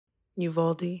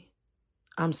Uvalde,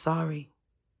 I'm sorry.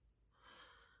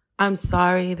 I'm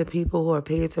sorry the people who are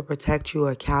paid to protect you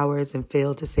are cowards and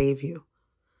failed to save you.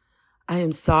 I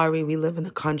am sorry we live in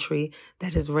a country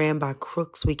that is ran by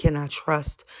crooks we cannot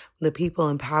trust, the people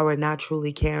in power not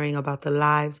truly caring about the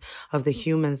lives of the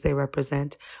humans they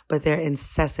represent, but their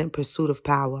incessant pursuit of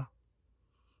power.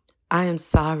 I am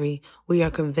sorry we are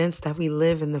convinced that we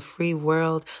live in the free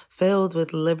world filled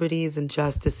with liberties and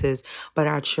justices, but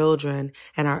our children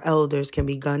and our elders can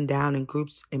be gunned down in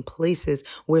groups and places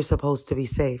we're supposed to be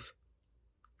safe.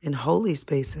 In holy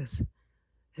spaces,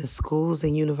 in schools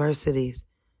and universities,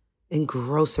 in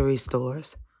grocery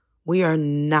stores. We are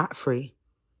not free.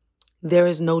 There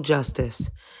is no justice,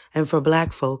 and for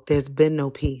Black folk, there's been no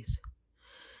peace.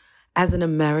 As an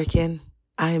American,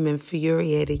 I am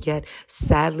infuriated, yet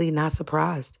sadly not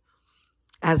surprised.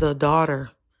 As a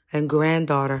daughter and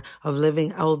granddaughter of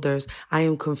living elders, I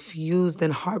am confused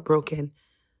and heartbroken.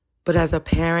 But as a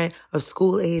parent of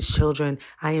school-age children,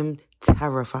 I am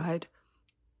terrified.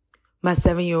 My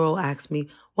 7-year-old asked me,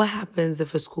 what happens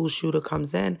if a school shooter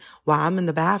comes in while I'm in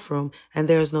the bathroom and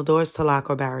there's no doors to lock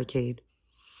or barricade?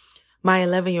 My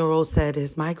 11-year-old said,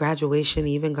 is my graduation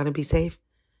even going to be safe?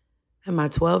 And my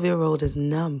 12-year-old is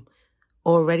numb,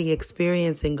 already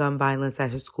experiencing gun violence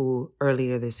at his school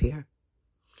earlier this year.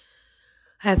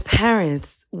 As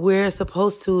parents, we're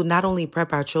supposed to not only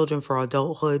prep our children for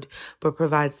adulthood, but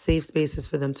provide safe spaces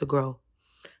for them to grow.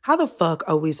 How the fuck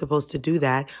are we supposed to do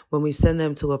that when we send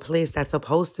them to a place that's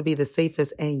supposed to be the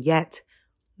safest and yet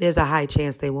there's a high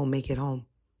chance they won't make it home?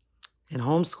 And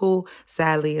homeschool,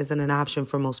 sadly, isn't an option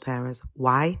for most parents.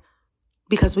 Why?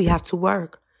 Because we have to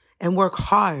work and work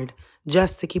hard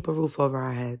just to keep a roof over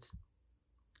our heads.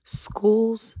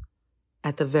 Schools,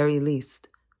 at the very least,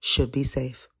 should be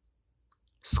safe.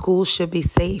 Schools should be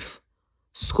safe.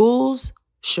 Schools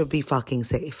should be fucking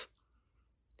safe.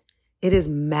 It is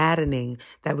maddening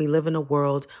that we live in a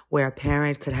world where a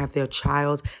parent could have their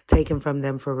child taken from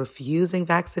them for refusing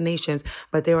vaccinations,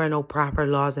 but there are no proper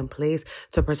laws in place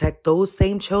to protect those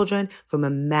same children from a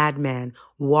madman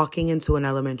walking into an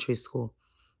elementary school,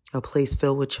 a place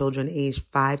filled with children aged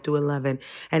 5 to 11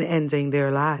 and ending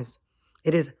their lives.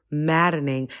 It is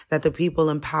maddening that the people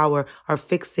in power are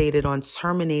fixated on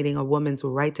terminating a woman's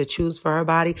right to choose for her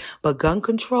body, but gun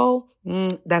control,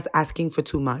 that's asking for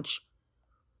too much.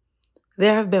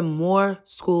 There have been more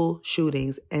school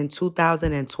shootings in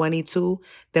 2022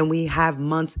 than we have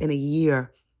months in a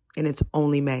year, and it's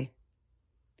only May.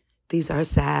 These are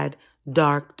sad,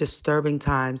 dark, disturbing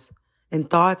times, and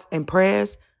thoughts and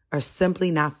prayers are simply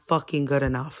not fucking good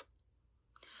enough.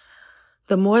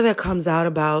 The more that comes out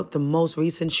about the most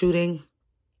recent shooting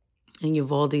in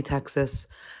Uvalde, Texas,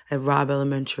 at Robb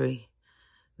Elementary,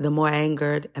 the more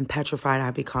angered and petrified I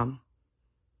become.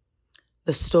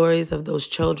 The stories of those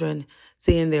children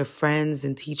seeing their friends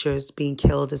and teachers being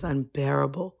killed is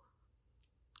unbearable.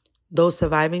 Those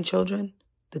surviving children,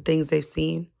 the things they've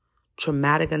seen,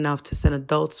 traumatic enough to send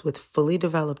adults with fully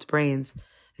developed brains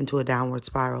into a downward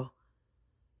spiral.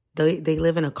 They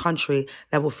live in a country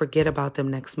that will forget about them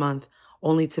next month,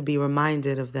 only to be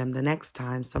reminded of them the next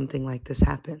time something like this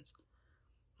happens.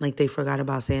 Like they forgot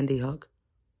about Sandy Hook.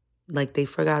 Like they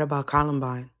forgot about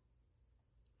Columbine.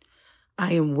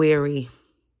 I am weary,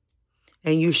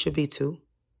 and you should be too,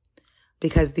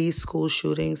 because these school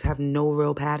shootings have no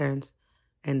real patterns,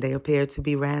 and they appear to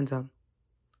be random.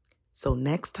 So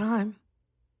next time,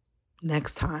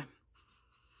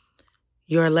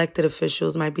 your elected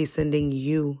officials might be sending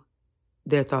you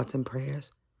their thoughts and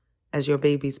prayers as your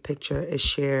baby's picture is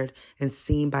shared and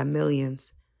seen by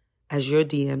millions, as your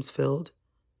DMs filled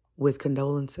with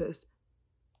condolences.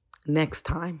 Next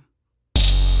time.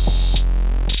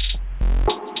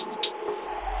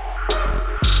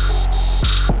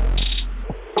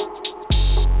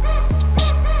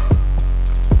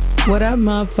 What up,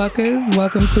 motherfuckers?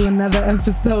 Welcome to another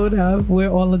episode of We're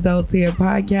All Adults Here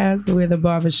podcast, where the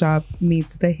barbershop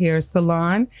meets the hair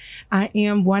salon. I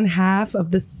am one half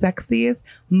of the sexiest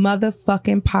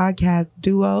motherfucking podcast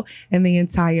duo in the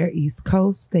entire East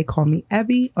Coast. They call me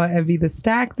Ebby, or Ebby the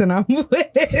Stacked, and I'm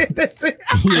with...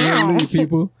 You don't leave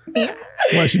people.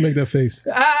 Why'd she make that face?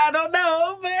 I don't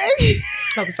know, man.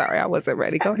 I'm sorry, I wasn't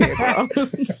ready. Go ahead, girl.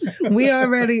 We are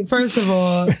ready. First of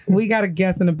all, we got a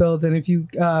guest in the building. If you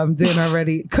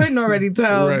couldn't already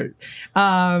tell. Right.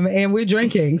 And we're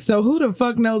drinking. So who the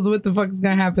fuck knows what the fuck is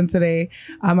going to happen today?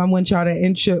 I want y'all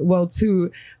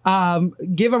to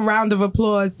give a round of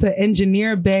applause to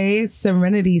Engineer Bay,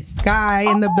 Serenity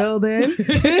Sky in the building.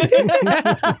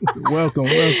 Welcome.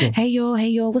 Hey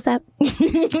y'all, what's up?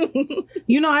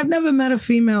 You know, I've never met a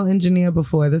female engineer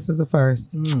before. This is a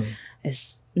first.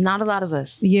 It's not a lot of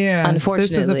us. Yeah,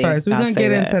 Unfortunately, this is the first. We're I'll gonna say get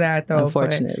that. into that though.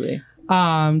 Unfortunately.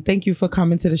 But, thank you for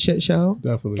coming to the shit show.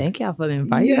 Definitely. Thank y'all for the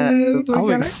invite. Yes, I'm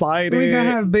excited. We're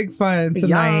gonna have big fun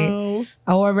tonight. Yes.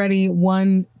 I already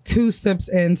 2 sips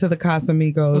into the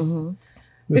Casamigos. Mhm.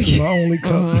 This is my only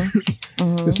cup.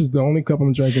 Mhm. This is the only cup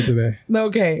I'm drinking today.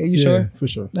 Okay, are you Yeah, sure? for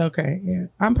sure. Okay, yeah.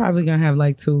 I'm probably gonna have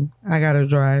like 2. I gotta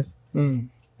drive. Mm.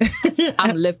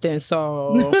 I'm lifting,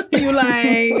 so You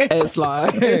like? it's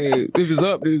like, hey, if it's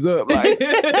up, it's up. Like,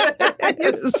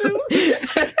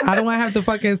 I don't want to have to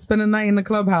fucking spend a night in the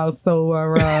clubhouse. So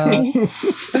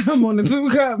I'm on the 2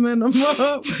 cup minimum.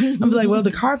 I'm like, well,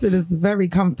 the carpet is very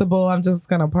comfortable. I'm just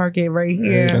gonna park it right Hey,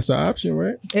 here. that's an option,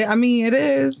 right? I mean, it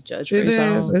is. Judge It free is.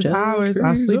 zone. It's Judge ours.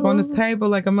 I free sleep on this zone. table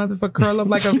like a motherfucker, curl up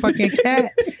like a fucking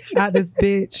cat out this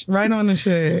bitch, right on the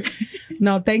shit.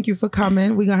 No, thank you for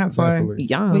coming. We're gonna have fun. Definitely.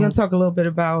 yeah. We're gonna talk a little bit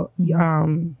about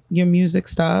your music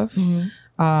stuff. Mhm.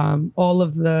 All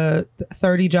of the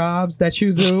 30 jobs that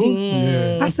you do.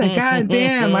 Yeah. I said, God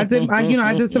damn, I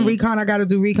did some recon. I got to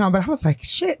do recon, but I was like,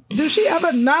 shit, do she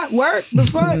ever not work? The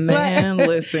fuck? Man, Like,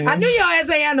 listen. I knew your ass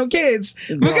ain't had no kids.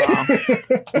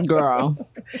 Girl.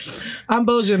 I'm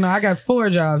bullshit. No, I got 4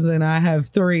 jobs and I have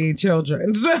 3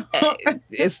 children. So.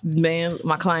 It's, man,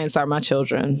 my clients are my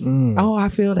children. Mm. Oh, I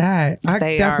feel that. I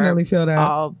They definitely are feel that.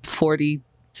 All 40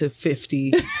 to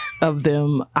 50 of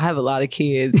them. I have a lot of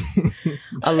kids,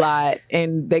 a lot,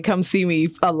 and they come see me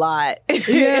a lot.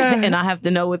 Yeah. And I have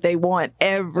to know what they want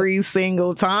every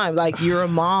single time. Like, you're a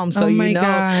mom, so Oh my you know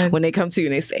God. when they come to you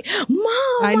and they say, Mom,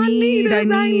 I need, it, I I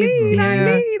need." need,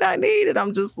 Yeah. I need it.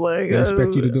 I'm just like, They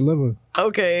expect you to deliver.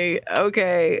 okay. Oh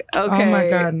my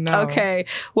God, no. Okay,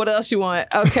 what else you want?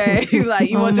 Okay, like,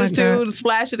 you Oh want my this too? God. The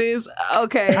splash of this?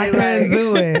 Okay, I couldn't like,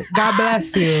 do it. God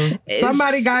bless you. It's-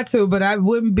 Somebody got to, but I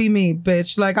wouldn't be me,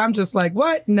 bitch. Like, I'm just like,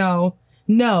 what? No.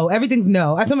 Everything's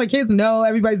no. I tell my kids no.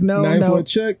 Everybody's no. Now for No. a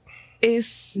check.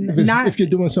 It's If you're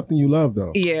doing something you love,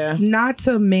 though. yeah. Not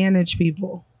to manage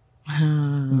people.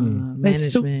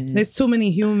 Management. There's too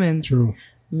many humans. True.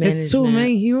 There's too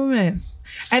many humans.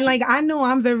 And like, I know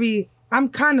I'm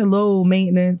kind of low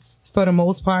maintenance for the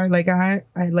most part. Like I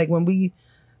like when we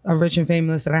are rich and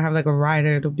famous and I have like a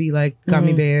rider, it'll be like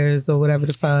gummy Mhm. bears or whatever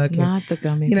the fuck. And, Not the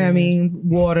gummy you know what I bears. mean?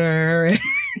 Water.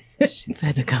 She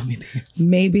said the gummy bears.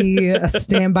 Maybe a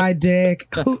standby dick.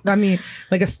 I mean,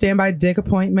 like a standby dick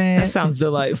appointment. That sounds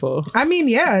delightful. I mean,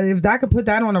 yeah, if I could put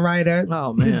that on a rider,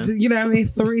 Oh, man. you know what I mean?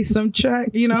 Threesome check,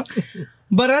 you know?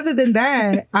 But other than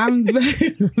that, I'm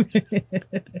very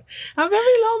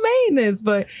low maintenance,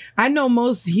 but I know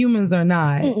most humans are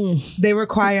not. They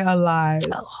require a lot.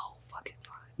 Oh, fucking.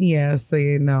 Yeah, so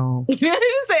you know. You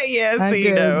say yes, I you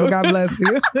guess. know. God bless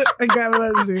you. God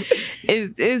bless you.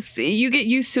 It's you get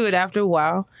used to it after a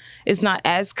while. It's not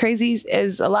as crazy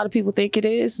as a lot of people think it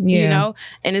is, you Yeah. know?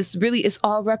 And it's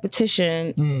all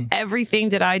repetition. Everything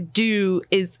that I do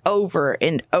is over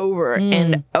and over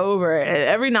and over. And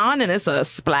every now and then it's a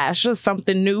splash of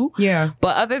something new. Yeah.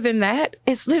 But other than that,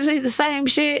 it's literally the same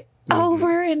shit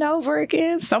over and over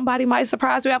again. Somebody might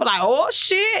surprise me. I'll be like, oh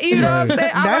shit, you know what I'm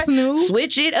saying? All That's right, new.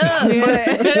 Switch it up.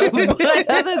 Yeah. But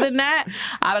other than that,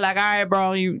 I'll be like, all right, bro,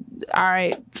 all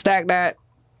right, stack that,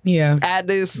 Yeah. add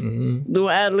this, Mm-hmm. do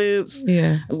ad libs.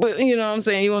 Yeah. But you know what I'm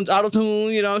saying? You want auto tune,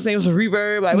 you know what I'm saying? Some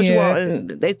reverb, like what you Yeah. want.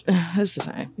 And it's the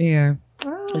same. Yeah.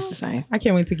 It's the same. I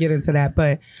can't wait to get into that,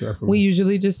 but Definitely. we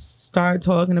usually just start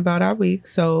talking about our week.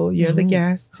 So you're the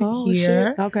guest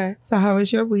here. Okay. So how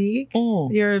was your week?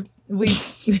 Mm. Your week?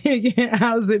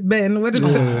 How's it been?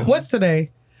 What's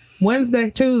today? Wednesday,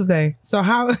 Tuesday. So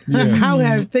how Yeah. how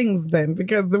have things been?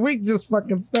 Because the week just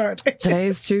fucking started. Today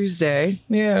is Tuesday.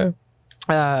 Yeah.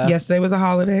 Yesterday was a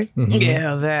holiday. Mhm.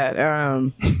 Yeah, that.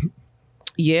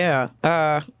 Yeah.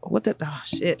 What the? Oh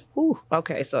shit. Ooh.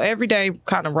 Okay. So every day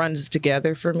kind of runs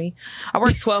together for me. I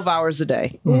work 12 hours a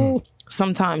day. Ooh.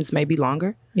 Sometimes maybe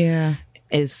longer. Yeah.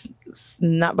 It's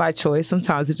not by choice.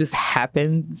 Sometimes it just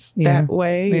happens Yeah. that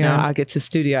way. You know, Yeah. I get to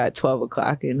studio at 12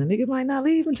 o'clock and the nigga might not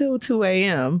leave until 2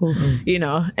 a.m. You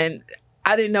know, and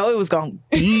I didn't know it was gonna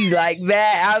be like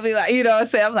that. I'll be like, you know what I'm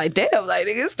saying? I'm like, damn, like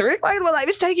nigga, it's 3 o'clock. I'm like,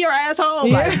 bitch, take your ass home.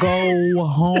 Yeah. Like, go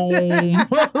home.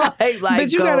 like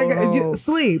But you go gotta home.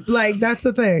 sleep. Like that's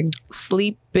the thing.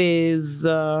 Sleep is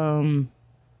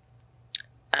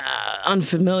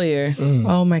unfamiliar. Mm.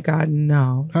 Oh my God,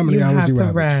 no. How many you hours have you to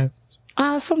average? rest.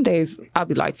 Some days I'll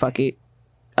be like, fuck it.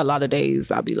 A lot of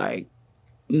days I'll be like,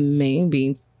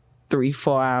 maybe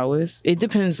 3-4 hours. It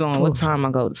depends on what time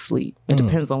I go to sleep. It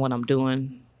depends on what I'm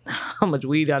doing how much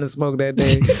weed I done smoked that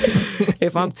day.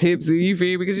 If I'm tipsy, you feel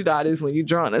me? Because you know how it is when you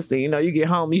drunk. That's the, you know, you get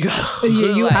home, you go,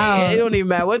 you like, out. It don't even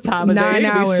matter what time of day. 9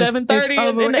 It could hours. be 7:30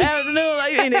 It's in the afternoon,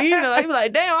 like in the evening. Like, you be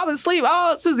like, damn, I've been asleep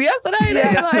all since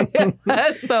yesterday.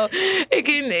 Like, so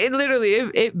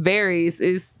it varies.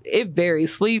 It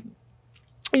varies. Sleep,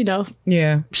 you know,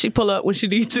 Yeah. she pull up when she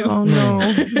needs to. Oh no.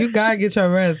 You gotta get your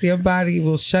rest. Your body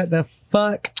will shut the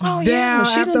fuck down. She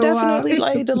after done a while. definitely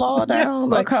laid the law down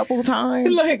Like, a couple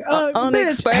times. like, bitch,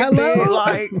 unexpected. hello?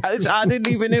 Like, I didn't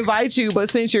even invite you, but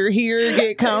since you're here,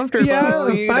 get comfortable. Yeah,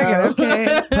 you fuck know? it,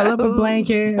 okay. Pull up a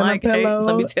blanket and Like, a hey, pillow.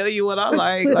 let me tell you what I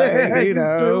like. Like, you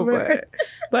know, Stupid.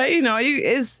 but you know,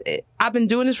 I've been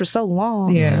doing this for so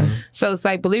long. Yeah. So it's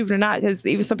like, believe it or not, because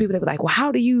even some people, they be like, well,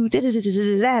 how do you that?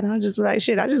 And I'm just like,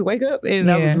 shit, I just wake up and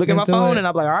Yeah, I look at my into phone it. and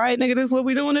I'm like, all right, nigga, this is what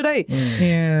we doing today.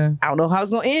 Yeah. I don't know how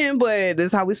it's gonna end, but this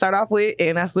is how we start off with,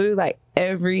 and that's literally like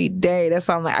every day. That's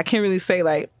how I'm like, I can't really say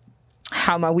like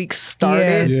how my week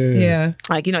started. Yeah.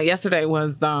 Like, you know, yesterday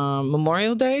was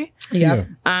Memorial Day. Yep.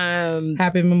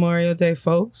 Happy Memorial Day,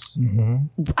 folks.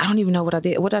 I don't even know what I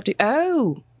did. What did I do?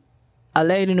 Oh, I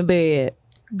laid in the bed.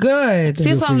 Good.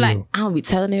 See, so for I'm you. like, I don't be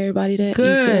telling everybody that.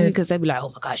 Good. Because they be like, oh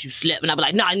my gosh, you slept. And I be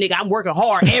like, nah, nigga, I'm working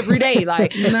hard every day.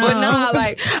 Like, No. but nah,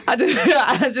 like, I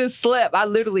just slept. I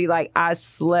literally, like, I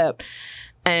slept.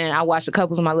 And I watched a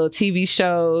couple of my little TV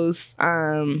shows.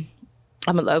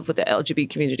 I'm in love with the LGBT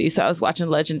community. So I was watching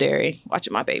Legendary,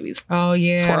 watching my babies Oh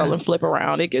yeah. twirl and flip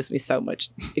around. It gives me so much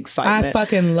excitement. I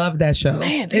fucking love that show.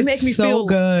 Man, they it's make me so feel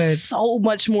good. so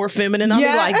much more feminine. I'm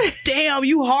Yeah. like, damn,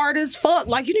 you hard as fuck.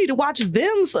 Like, you need to watch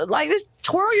them. So, like, just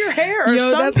twirl your hair or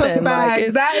Yo, something. that's a fact. Like,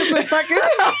 it's- That is a fucking.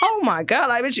 oh my god!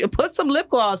 Like, bitch, you put some lip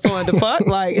gloss on. The fuck,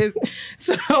 like it's.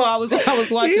 So I was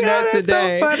watching that that's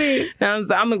today. so funny.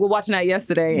 And I'm watching that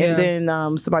yesterday, Yeah. and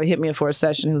then somebody hit me up for a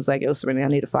session. Who was like, "Yo, Serena, I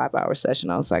need a 5-hour session."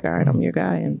 I was like, "All right, I'm your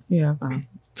guy." And Yeah.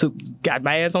 got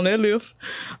my ass on that lift,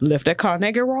 left that car in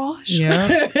that garage.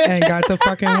 Yeah. And got to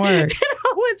fucking work.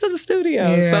 I went to the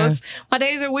studio. Yeah. So my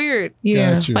days are weird.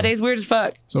 Yeah. Got you. My days weird as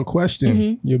fuck. So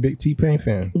question, you're a big T-Pain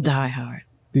fan. Die hard.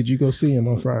 Did you go see him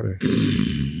on Friday?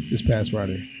 This past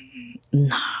Friday?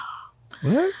 Nah.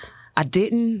 What? I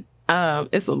didn't.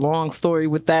 It's a long story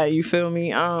with that. You feel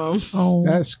me? Oh.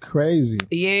 That's crazy.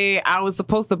 Yeah, I was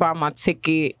supposed to buy my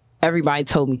ticket. Everybody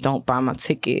told me don't buy my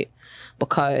ticket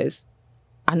because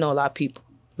I know a lot of people.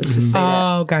 Let's just say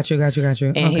that. Oh, got you. And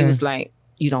okay. he was like,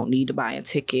 "You don't need to buy a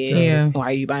ticket. Yeah. Why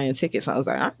are you buying a ticket?" So I was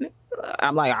like, all right.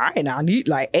 I'm like, all right, now I need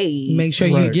like, hey, Make sure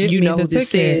you Right. get you me know the who this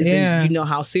ticket. is, Yeah. and you know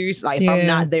how serious. Like, if Yeah. I'm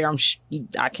not there,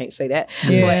 I can't say that.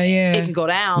 Yeah, but yeah. it can go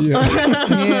down. Yeah.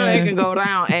 Yeah. It can go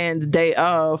down. And the day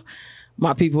of,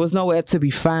 my people was nowhere to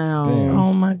be found. Damn.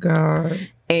 Oh my God.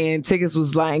 And tickets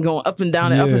was like going up and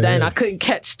down and up and Yeah. down. And I couldn't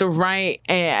catch the right,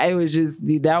 and it was just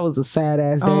that was a sad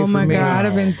ass day. Oh my for me. God. I'd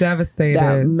have been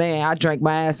devastated. Man, I drank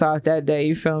my ass off that day.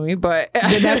 You feel me? But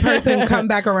Did that person come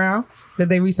back around? Did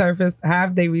they resurface?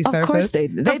 Have they resurfaced? Of course they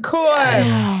did. Of course.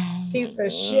 Piece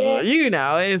of shit. You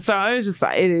know, and so it was just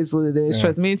like, it is what it is. Yeah.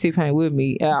 Trust me, and T-Pain with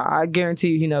me. I guarantee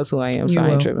you he knows who I am, so You I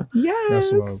ain't will. tripping.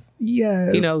 That's love. Yes.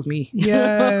 Yes. He knows me.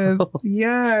 Yes. He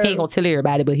Yes. ain't gonna tell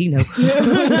everybody, but he know.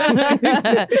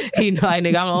 He know, like,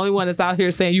 nigga, I'm the only one that's out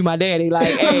here saying you my daddy. Like,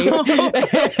 hey,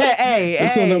 hey,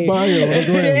 It's on the hey. bio. On the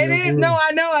gram. It is. No,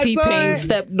 I know. I saw T-Pain it.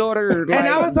 stepdaughter. And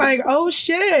I was like, oh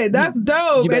shit, that's dope.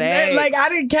 You And better then, like, ask. I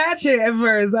didn't catch it at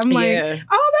first. I'm like, Yeah.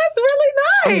 oh,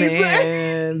 that's really nice.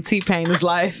 man, T-Pain is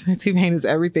life. T-Pain is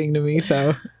everything to me.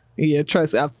 So yeah,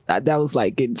 trust. That was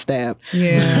like getting stabbed.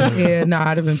 Yeah. No,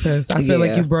 I'd have been pissed. I feel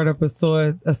like Yeah. you brought up a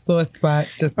sore spot.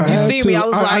 Just I now. had see me, I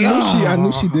was like, I knew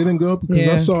oh. she didn't go because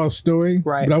Yeah. I saw a story,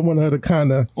 Right. but I wanted her to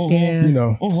kind of,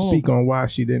 Yeah. speak on why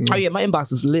she didn't. Oh yeah, my inbox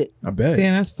was lit. I bet.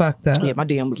 Damn, that's fucked up. Yeah, my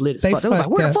DM was lit as They fuck. They was like,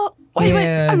 fucked where the up. fuck? Wait,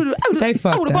 Yeah. I They would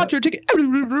fucked have bought up. your ticket.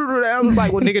 I was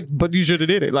like, well, nigga, but you should have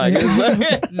did it. Like,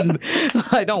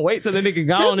 like, don't wait till the nigga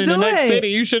gone Just in the do next it. city.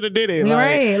 You should have did it. Like,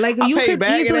 Right. Like, I you paid could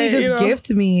back and easily then, just you know. gift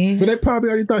me. But they probably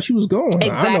already thought she was going. I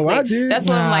know Exactly. I did. That's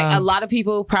what I'm like. Nah. A lot of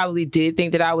people probably did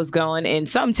think that I was going, and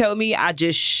some tell me I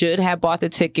just should have bought the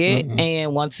ticket.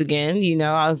 And once again,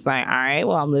 I was like, all right,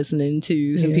 well, I'm listening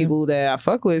to some Yeah. people that I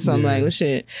fuck with, so I'm Yeah. like, well,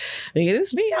 shit, nigga,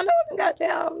 this me. I know I can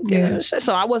goddamn get Yeah. this shit.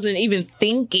 So I wasn't even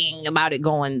thinking about it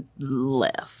going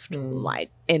left,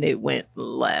 and it went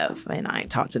left, and I ain't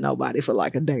talked to nobody for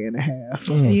like a day and a half.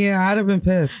 Yeah, I'd have been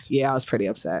pissed. Yeah, I was pretty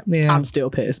upset. Yeah. I'm still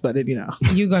pissed, but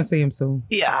You gonna see him soon.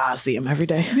 yeah, I see him every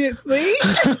day. See?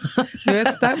 Your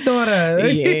stepdaughter.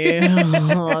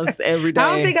 Yeah, it's every day.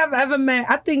 I don't think I've ever met.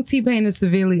 I think T-Pain is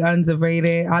severely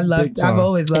underrated. Big time. I've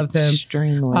always loved him.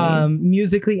 Extremely.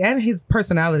 Musically, and his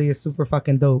personality is super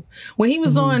fucking dope. When he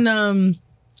was on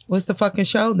What's the fucking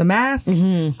show? The Mask?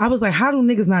 I was like, how do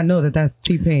niggas not know that that's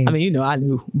T-Pain? I mean, I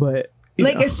knew, but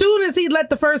like, as soon as he let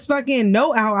the first fucking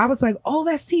note out, I was like, oh,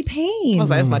 that's T-Pain. I was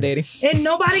like, that's my daddy. And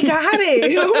nobody got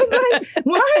it. I was like,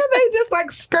 why are they just like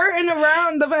skirting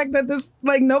around the fact that this,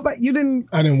 like, nobody,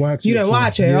 I didn't watch it. You didn't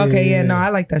watch it? Yeah, okay, yeah. no, I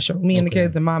like that show. Me and the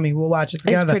kids and mommy will watch it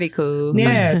together. It's pretty cool.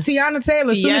 Yeah, Tiana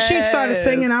Taylor. As soon as she started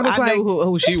singing, I was like, knew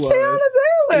who she it's was. Tiana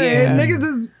Taylor. Yeah. And niggas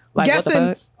is Like, what the guessing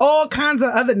fuck? all kinds of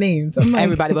other names. I'm like,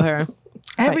 Everybody but her.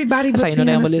 everybody That's but how you know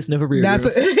they don't be Tiana. listening for real. That's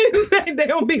girl. they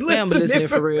don't be They listening, don't be listening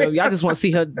for real. Y'all just want to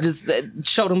see her just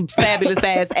show them fabulous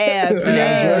ass abs and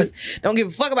ass. Don't give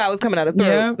a fuck about what's coming out of her throat.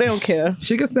 Yeah. They don't care.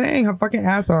 She could sing her fucking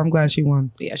ass off. I'm glad she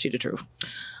won. Yeah, she the truth.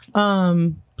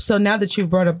 So now that you've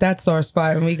brought up that sore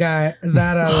spot and we got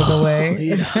that out of the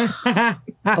way,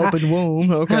 Open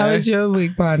womb. Okay. how was your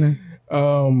week, partner?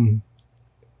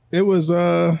 It was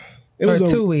Or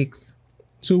 2 weeks?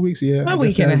 2 weeks, yeah. A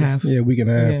week and a half. Yeah, week and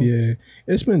a half, Yeah. yeah.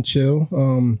 It's been chill.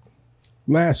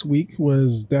 Last week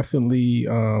was definitely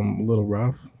a little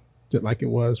rough, just like it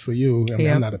was for you. I mean,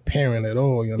 Yeah. I'm not a parent at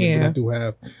all, you know, but Yeah. I do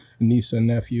have a niece and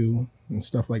nephew and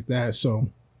stuff like that. So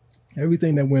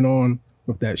everything that went on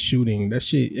with that shooting, that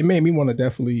shit, it made me want to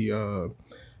definitely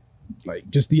like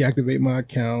just deactivate my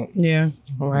account, Yeah.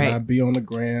 Right. not be on the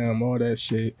gram, all that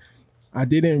shit. I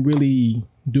didn't really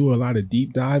do a lot of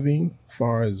deep diving as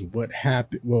far as what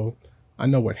happened. Well, I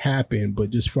know what happened, but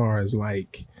just far as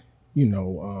like, you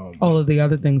know, All of the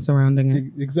other things surrounding it.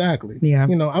 exactly. Yeah.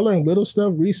 You know, I learned little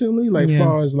stuff recently, like Yeah.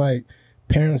 far as like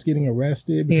parents getting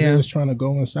arrested because Yeah. they was trying to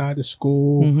go inside the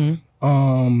school.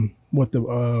 Mm-hmm. What the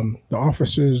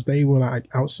officers, they were like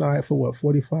outside for what,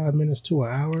 45 minutes to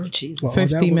an hour? Jesus. Well, that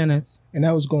 50 was- minutes. And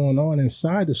that was going on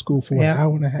inside the school for Yeah. an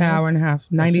hour and a half. Hour and a half.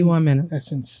 91 minutes.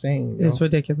 That's insane. yo. It's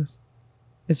ridiculous.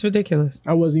 It's ridiculous.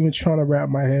 I wasn't even trying to wrap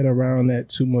my head around that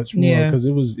too much more Yeah. because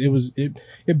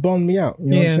it bummed me out. You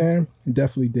know what Yeah. I'm saying? It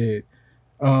definitely did.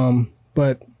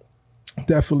 But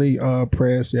definitely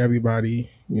prayers to everybody,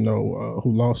 you know,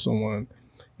 who lost someone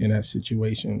in that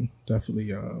situation.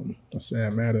 Definitely a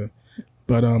sad matter.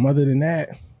 But other than that,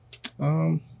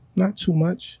 not too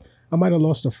much. I might have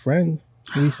lost a friend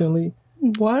recently.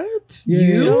 What? Yeah.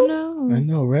 You? don't know. I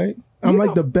know, right? I'm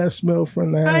like the best male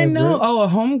friend I have. I know. right? Oh, a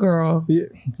homegirl. Yeah.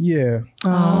 Yeah.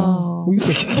 Oh. We used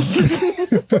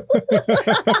to-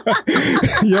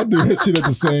 Y'all do that shit at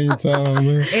the same time,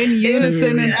 man. In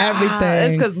unison and It's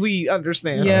everything. because we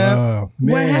understand. Yeah. Oh,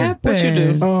 What man. happened? What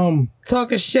you do?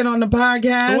 Talking shit on the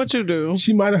podcast. What you do?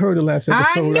 She might have heard the last episode.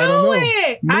 I knew don't know.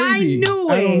 it. I Maybe. knew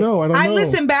it. I don't know. I don't know.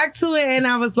 listened back to it and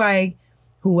I was like,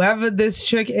 whoever this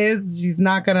chick is, she's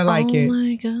not gonna like it. Oh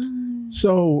my god.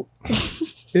 So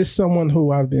it's someone who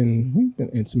we've been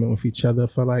intimate with each other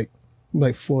for like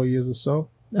 4 years or so.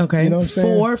 Okay. You know what I'm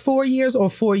saying? 4 years or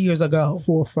 4 years ago?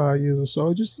 4 or 5 years or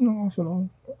so. Just, you know, off and on.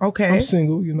 Okay. I'm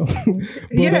single, you know.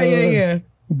 But, yeah.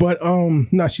 But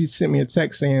no, she sent me a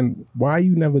text saying, "Why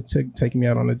you never taking me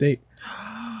out on a date?"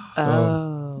 So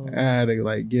Oh. I had to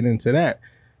like get into that.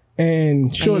 And Are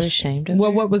you sure, ashamed of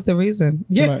Well, her? what was the reason?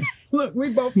 Yeah. Like, Look, we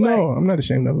both like. no, I'm not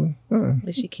ashamed of her.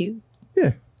 Is she cute?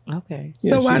 Yeah. Okay.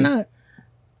 So Yeah, why she- not?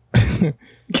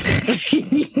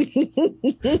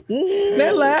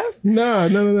 That laugh? No.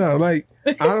 Like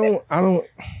I don't.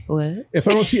 What? If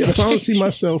I don't see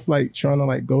myself like trying to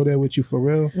like go there with you for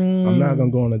real, I'm not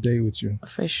gonna go on a date with you.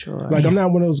 For sure. Like I'm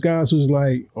not one of those guys who's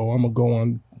like, oh, I'm gonna go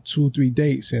on 2-3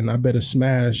 dates and I better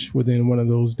smash within one of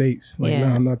those dates. Like, Yeah.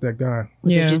 no, I'm not that guy.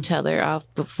 Yeah. Did you tell her off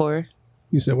before?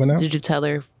 You said what now? Did you tell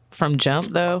her from jump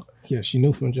though? Yeah, she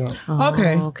knew from jump.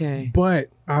 Okay. Oh, okay. But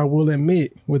I will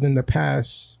admit, within the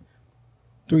past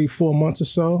 3-4 months or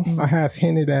so, I have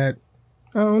hinted at,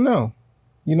 I don't know.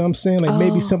 You know what I'm saying? Like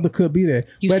maybe Oh. something could be there.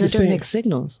 You But at the sent her same- mixed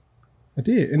signals. I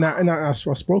did, and I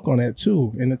spoke on that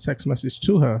too in the text message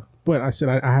to her. But I said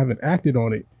I haven't acted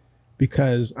on it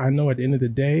because I know at the end of the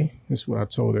day, this is what I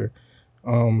told her.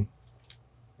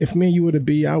 If me and you were to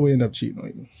be, I would end up cheating on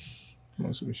you.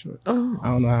 Long story short, Oh. I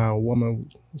don't know how a woman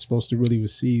is supposed to really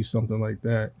receive something like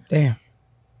that. Damn.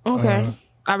 Okay.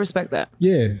 I respect that.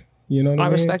 Yeah, you know what I I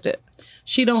mean? respect it.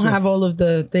 She don't have all of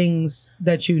the things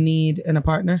that you need in a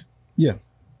partner. Yeah.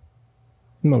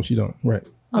 No, she don't. Right.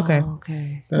 Okay. Oh,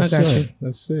 okay. That's got it. you.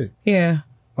 That's it. Yeah.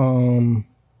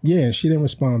 Yeah, she didn't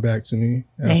respond back to me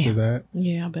after Damn. that.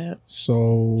 Yeah, I bet.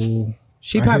 So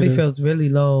She I probably hit her. feels really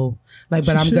low. Like,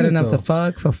 but She I'm good should, enough to though.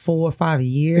 fuck for 4 or 5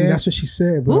 years. and that's what she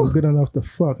said, but Ooh. I'm good enough to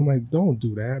fuck. I'm like, don't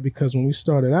do that because when we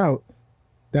started out,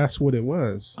 that's what it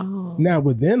was. Oh. Now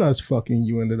within us fucking,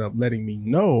 you ended up letting me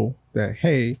know that,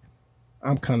 hey,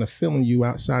 I'm kind of feeling you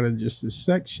outside of just the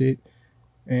sex shit.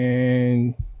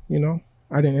 And, you know,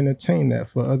 I didn't entertain that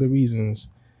for other reasons.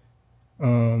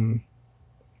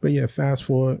 But yeah, fast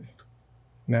forward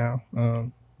now.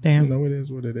 Damn. You know, it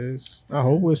is what it is. I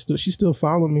hope she's still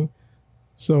following me.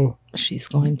 So She's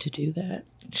going to do that.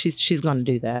 She's going to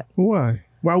do that. why?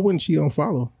 Why wouldn't she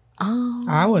unfollow?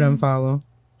 I would unfollow.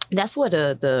 That's what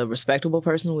the respectable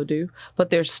person would do. But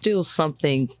there's still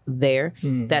something there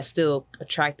that's still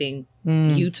attracting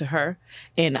you to her.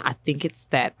 And I think it's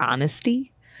that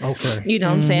honesty. Okay. You know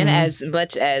what I'm saying? As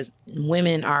much as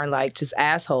women are like just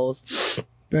assholes,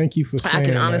 Thank you for saying I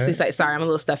can honestly that. say, sorry, I'm a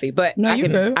little stuffy, but No, you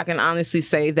good. I can honestly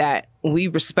say that we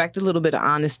respect a little bit of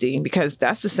honesty, because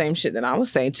that's the same shit that I would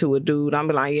say to a dude. I'm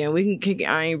be like, yeah, we can kick it.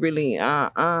 I ain't really, we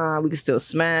can still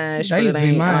smash. That but used it to be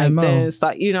ain't my like MO. this.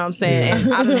 Like, you know what I'm saying?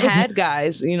 Yeah. And I've had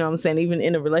guys, you know what I'm saying, even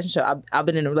in a relationship, I've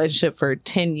been in a relationship for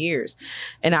 10 years.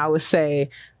 And I would say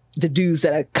the dudes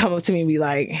that come up to me and be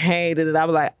like, hey, I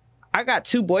was like, I got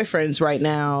 2 boyfriends right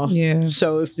now. Yeah.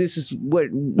 So if this is what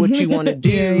you want to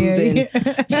do,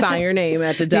 then sign your name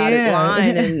at the dotted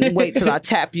line and wait till I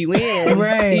tap you in.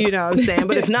 Right. You know what I'm saying?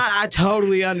 But if not, I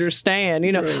totally understand,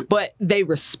 you know. Right. But they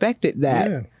respected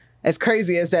that. Yeah. As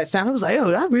crazy as that sounds, I was like,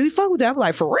 oh, I really fuck with that. I'm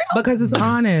like, for real? Because it's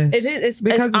honest. It is. It's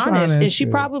because honest. And she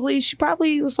yeah.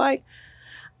 probably was like,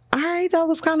 all right, that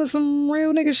was kind of some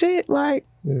real nigga shit. Like,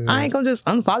 Yeah. I ain't gonna just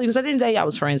unfollow you, because at the end of the day, I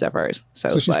was friends at first. So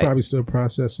So it's she's like, probably still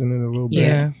processing it a little bit.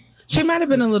 Yeah. She might have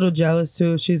been a little jealous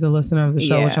too. She's a listener of the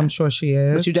show, Yeah. which I'm sure she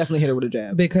is. but you definitely hit her with a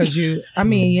jab. Because I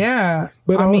mean, yeah.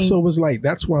 But I also mean, was like,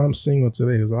 that's why I'm single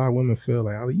today. Because a lot of women feel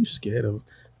like, are you scared of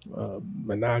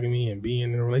monogamy and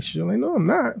being in a relationship? Like, no, I'm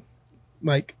not.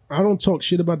 Like, I don't talk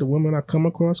shit about the women I come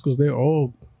across, because they're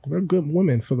good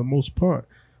women for the most part.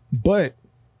 But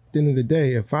at the end of the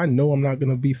day, if I know I'm not going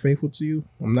to be faithful to you,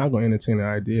 I'm not going to entertain the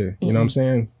idea. You know what I'm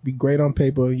saying? Be great on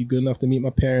paper. You're good enough to meet my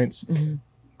parents.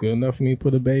 Good enough for me to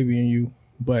put a baby in you.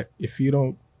 But if you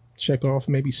don't check off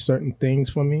maybe certain things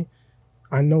for me,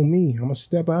 I know me. I'm going to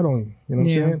step out on you. You know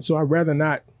what I'm saying? So I'd rather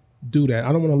not do that.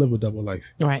 I don't want to live a double life.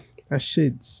 Right. That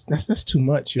shit's, that's too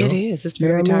much, yo. It is. It's You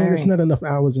know very what I mean? tiring. It's not enough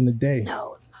hours in the day.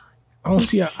 No, it's not. I don't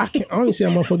see how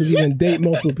motherfuckers even date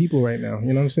multiple people right now. You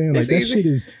know what I'm saying? Like, It's that easy. shit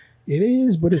is, it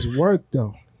is, but it's work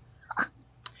though.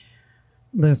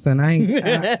 listen,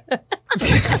 I'd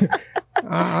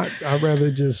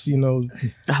rather just, you know,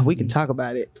 We can talk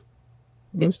about it.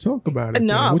 let's talk about it.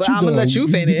 No, then. What but you I'm gonna let doing?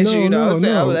 you finish. No, you know what I'm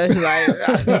saying? I'm no. gonna let you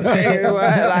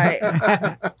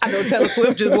like I know Taylor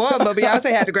Swift just won, but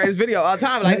Beyonce had the greatest video all the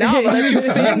time. Like, no, I'm gonna let you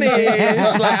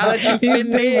finish. Like, I'll let you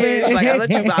finish. Like,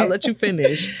 I'll let you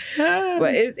finich.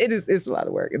 But it's a lot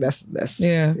of work, and that's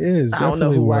yeah. It is I don't know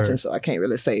definitely who's work. watching, so I can't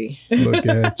really say. Look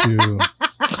at you.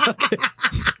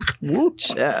 Wooch.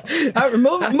 Move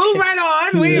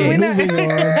right on. We Moving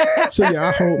on. So yeah,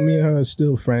 I hope me and her are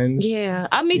still friends. Yeah,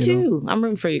 me You too. I'm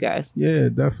rooting for you guys. Yeah,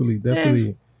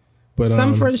 definitely. But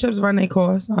some friendships run their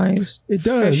course. it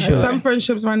does. Some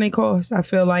friendships run their course. I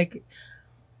feel like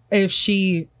if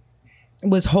she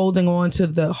was holding on to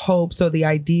the hopes or the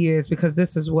ideas, because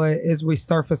this is what is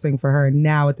resurfacing for her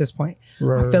now at this point.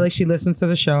 Right. I feel like she listened to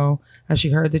the show and she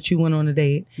heard that you went on a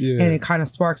date, Yeah. and it kind of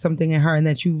sparked something in her, and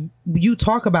that you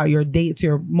talk about your dates,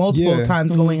 your multiple Yeah.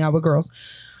 times going out with girls.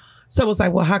 So it's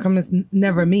like, well, how come it's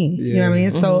never me? You know what I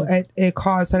mean? So it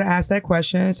caused her to ask that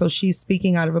question. So she's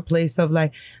speaking out of a place of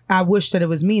like, I wish that it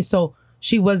was me. So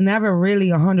she was never really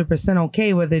 100%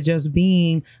 okay with it just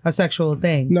being a sexual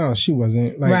thing. No, she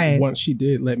wasn't. Like, Right. once she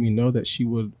did let me know that she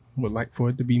would like for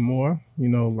it to be more, you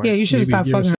know, like, Yeah, you should have maybe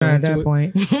stopped give fucking her at something that to it.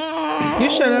 point. You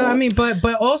should have. I mean, but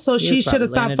also she just should have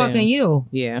probably stopped laying it fucking down. you.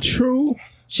 Yeah. True.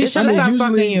 She It's should have stopped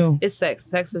usually- fucking you. It's sex.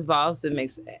 Sex evolves. It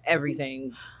makes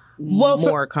everything Well,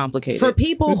 more complicated. For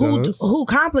people It who does.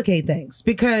 complicate things,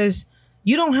 because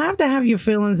you don't have to have your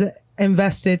feelings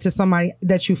invested to somebody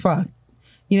that you fucked.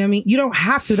 You know what I mean? You don't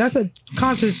have to. That's a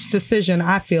conscious decision,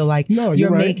 I feel like, No, you're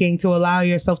you're right. making to allow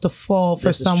yourself to fall for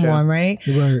This is someone, right?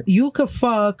 Right. You could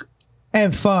fuck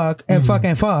and fuck and fuck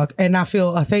and fuck and not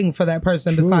feel a thing for that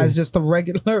person True. besides just the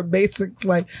regular basics.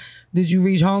 Like, did you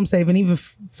reach home safe? And even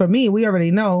for me, we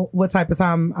already know what type of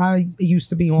time I used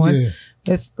to be on. Yeah.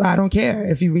 I don't care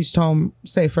if you reached home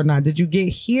safe or not. Did you get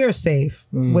here safe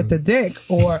with the dick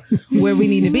or where we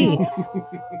need to be?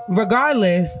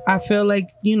 Regardless, I feel like,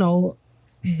 you know,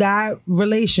 that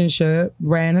relationship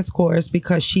ran its course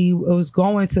because she was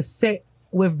going to sit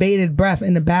with bated breath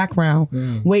in the background,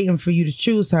 waiting for you to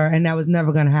choose her, and that was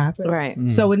never gonna happen. Right.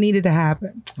 So it needed to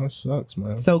happen. That sucks,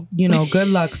 man. So good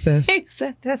luck, sis.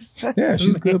 Yeah,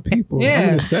 she's good people. Yeah. I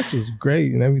mean, the sex was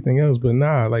great and everything else, but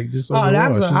just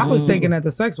overall, I was thinking that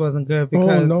the sex wasn't good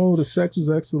because no, the sex was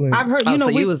excellent. I've heard So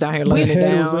you was down here laying it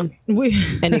down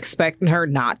and expecting her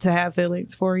not to have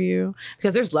feelings for you,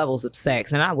 because there's levels of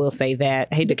sex, and I will say that.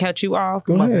 I hate to cut you off,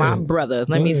 Go but ahead. my brother,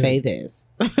 let me say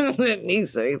this. Let me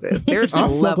say this. There's I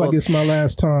feel like levels. it's my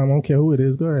last time. I don't care who it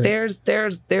is. Go ahead.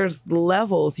 There's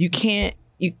levels. You can't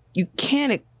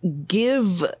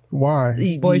give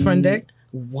Why? boyfriend dick.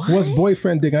 what? What's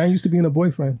boyfriend dick? I ain't used to being a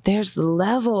boyfriend. There's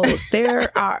levels. There's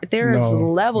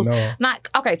levels. No. Not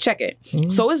okay. Check it.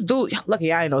 So it's dudes.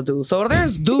 Lucky I ain't no dude. So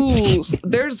there's dudes.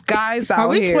 There's guys out Are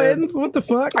we here. twins? What the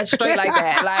fuck? Straight like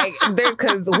that, like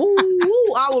because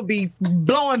I would be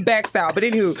blowing backs out. But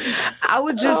anywho, I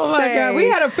would just Oh my say, god, we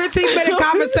had a 15-minute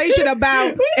conversation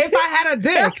about if I had a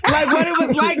dick, like what it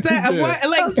was like to,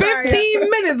 like 15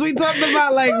 minutes. We talked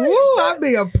about like, woo, I'd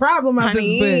be a problem out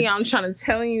honey, this bitch. I'm trying to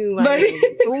tell you, like,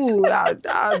 ooh,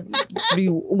 I be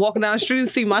walking down the street and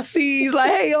see my C's,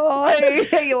 like, hey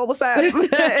y'all, what's up?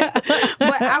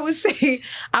 But I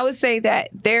would say that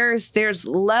there's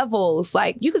levels.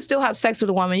 Like, you could still have sex with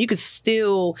a woman, you could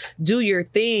still do your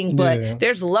thing, but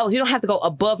there's levels. You don't have to go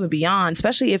above and beyond,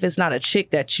 especially if it's not a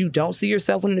chick that you don't see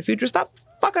yourself in the future. Stop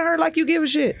fucking her like you give a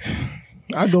shit.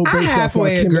 I go based off our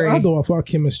I go off our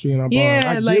chemistry and our bond.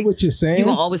 I like, get what you're saying. You're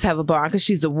gonna always have a bond because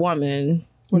she's a woman.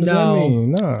 What does that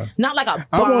mean? Nah. Not like a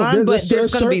bond, but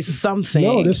there's gonna be something.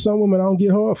 No, there's some women I don't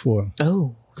get hard for.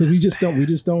 Oh. Because we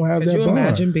just don't have that Could you bond.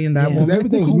 imagine being that Because woman?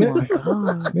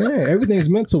 everything's everything's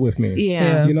mental with me.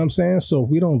 Yeah. You know what I'm saying? So if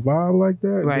we don't vibe like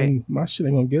that, Right. then my shit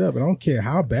ain't gonna get up. And I don't care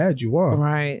how bad you are.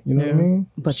 Right. You know what I mean?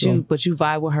 But So, you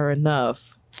vibe with her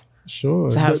enough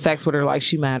sure to have But sex with her like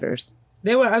she matters.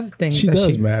 There were other things. she that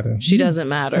does matter. She doesn't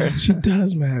matter. She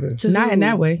does matter. To Not who? in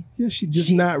that way. Yeah, she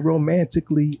just not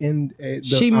romantically in.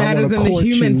 She matters in the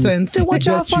human sense. Then what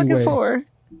y'all Get you fucking way. for?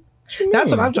 That's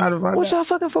what I'm trying to find What out. y'all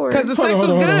fucking for? Because the Hold sex on, was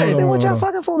hold on, good. hold on, Then what y'all hold on.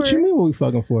 fucking for? What you mean? What we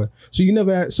fucking for? So you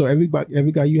never had? So every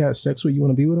guy you had sex with, you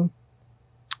want to be with him?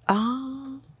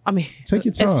 I mean, Take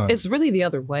your time. It's really the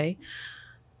other way.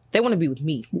 They want to be with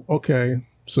me. Okay,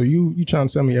 so you trying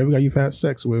to tell me every guy you've had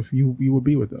sex with, you would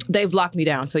be with them? They've locked me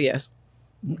down. So yes.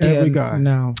 Every guy.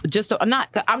 No.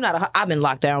 I've been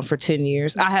locked down for 10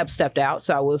 years. I have stepped out,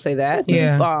 so I will say that.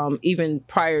 Yeah. Even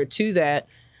prior to that,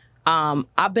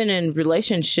 I've been in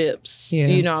relationships, Yeah.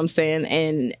 you know what I'm saying?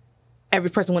 And every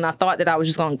person, when I thought that I was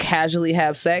just going to casually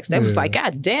have sex, they was like,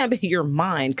 God damn, you're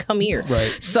mine. Come here.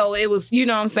 Right. So it was, you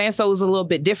know what I'm saying? So it was a little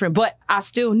bit different, but I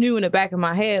still knew in the back of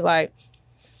my head, like,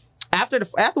 after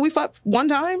we fucked one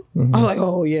time, I was like,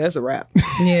 oh yeah, it's a wrap.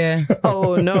 Yeah.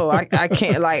 Oh no, I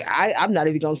can't. Like, I'm not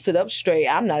even gonna sit up straight.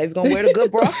 I'm not even gonna wear the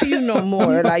good bra for you no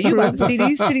more. Like, you about to see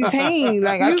these titties hang.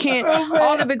 Like, I can't.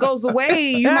 All of it goes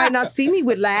away. You might not see me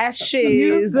with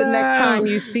lashes the next time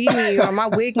you see me, or my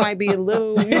wig might be a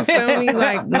little. You feel me?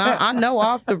 Like, nah, I know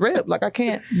off the rip. Like, I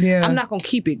can't. Yeah. I'm not gonna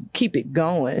keep it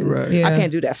going. Right. Yeah. I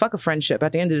can't do that. Fuck a friendship.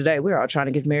 At the end of the day, we're all trying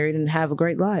to get married and have a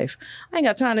great life. I ain't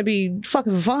got time to be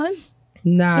fucking for fun.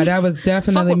 Nah, that was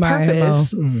definitely Fuck with my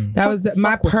purpose. MO. That was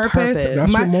my with purpose. purpose.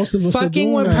 That's My what most of us are fucking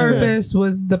doing with out here. purpose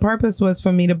was the purpose was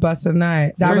for me to bust a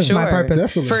nut. That For was my sure. purpose.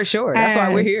 Definitely. For sure. That's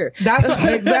why we're And here. That's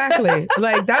what, exactly.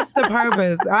 Like, that's the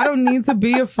purpose. I don't need to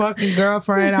be a fucking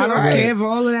girlfriend. I don't Right. care for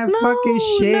all of that fucking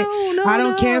shit. no, I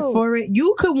don't care no. for it.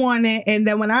 You could want it, and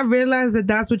then when I realize that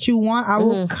that's what you want, I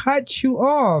will cut you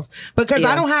off because I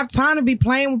Yeah. don't have time to be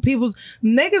playing with people's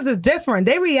niggas. Is different.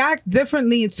 They react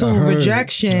differently to I heard it.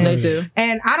 rejection. They do.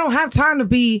 And I don't have time to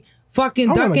be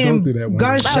fucking I wanna ducking go through that one day.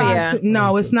 gunshots. Oh, yeah.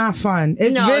 No, it's not fun.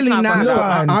 It's No, it's really not not fun. No,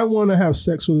 fun. I want to have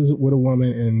sex with a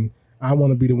woman, and I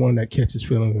want to be the one that catches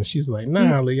feelings, and she's like,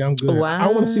 "Nah, Lee, I'm good." Wow. I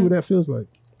want to see what that feels like.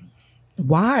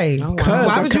 Why? Oh, wow. Cause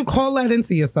Why would you call that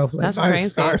into yourself like That's that?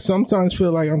 crazy. I sometimes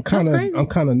feel like I'm kind crazy.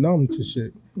 of numb to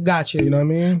shit. Got you. You know what I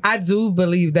mean? I do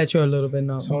believe that you're a little bit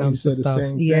numb Tony to said the stuff.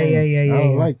 same Yeah, thing. yeah. I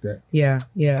don't like that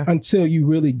Yeah. until you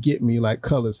really get me, like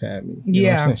Colors had me. You know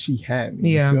what I'm saying? She had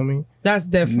me. Yeah. You feel me? That's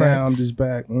different. Now I'm just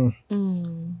back.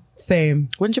 Same.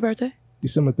 When's your birthday?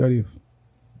 December 30th.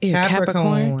 Yeah,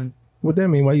 Capricorn. What that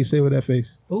mean? Why you say with that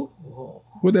face? Ooh.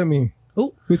 What that mean?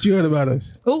 Ooh. What you heard about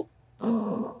us? Ooh.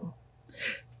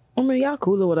 I mean, y'all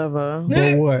cool or whatever.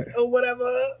 But what? Whatever.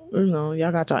 You know,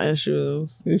 y'all got y'all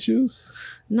issues. Issues?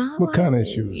 No. What kind of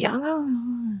issues? Y'all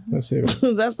got Let's hear it.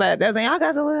 That's that. That's I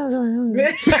got to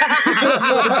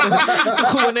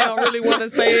when they don't really want to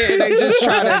say it, and they just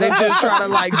try to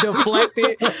like deflect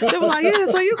it. They be like, yeah,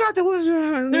 so you got to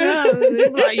they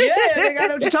be like, yeah, they got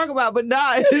what you talking about, but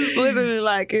nah, it's literally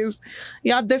like it's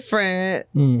y'all different.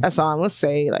 That's all I'm gonna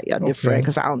say. Like y'all different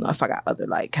because I don't know if I got other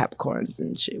like Capricorns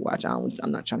and shit. Watch, I'm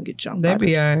not trying to get jumped They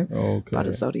be by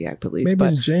the Zodiac police. Maybe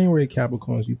but it's January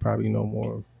Capricorns you probably know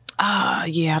more of.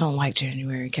 Yeah, I don't like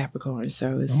January Capricorn,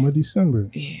 so it's I'm a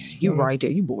December. Yeah, you right there.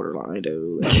 You borderline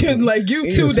though. Like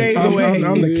you 2 days away.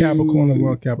 I'm the Capricorn of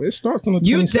all Capricorn. It starts on the 22nd.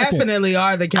 You definitely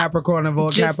are the Capricorn of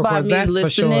all just Capricorns. By me that's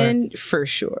listening, for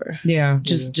sure. Yeah,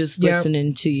 just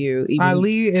listening to you. Even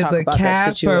Ali is a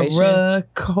Capricorn.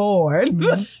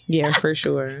 Yeah, for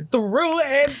sure. Through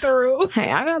and through.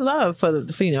 Hey, I got love for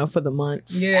the for the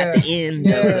months. Yeah. At the end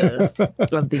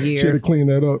of the year. Should have cleaned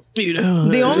that up. You know,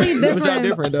 The only different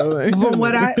difference though. from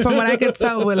what I could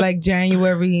tell with like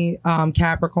January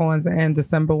Capricorns and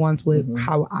December ones with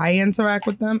how I interact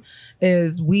with them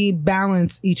is we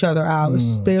balance each other out.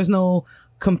 There's no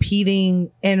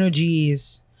competing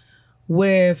energies.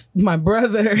 With my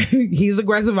brother, he's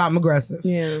aggressive. I'm aggressive.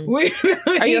 Yeah.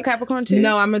 Are you a Capricorn too?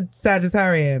 No, I'm a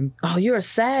Sagittarian. Oh, you're a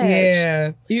Sag.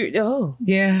 Yeah.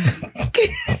 Yeah.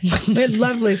 We're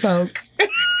lovely folk.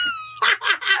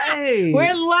 Hey.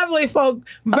 We're lovely folk.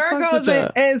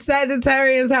 Virgos and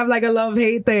Sagittarians have like a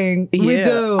love-hate thing. Yeah, we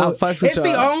do. It's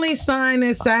the only sign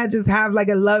that Sagittarians have like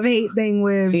a love-hate thing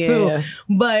with too.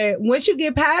 But once you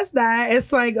get past that,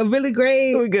 it's like a really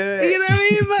great. We good. You know what I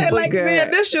mean? But like good. the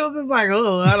initials is like,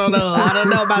 oh, I don't know. I don't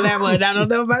know about that one. I don't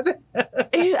know about that.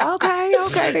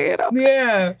 Okay, then.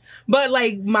 Yeah. But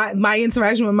like my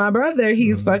interaction with my brother,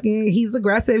 he's he's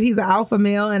aggressive. He's an alpha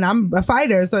male and I'm a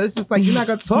fighter. So it's just like, you're not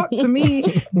going to talk to me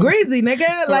greasy,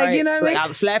 nigga. Like, right. you know what I mean?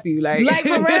 I'll slap you. Like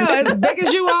for real, as big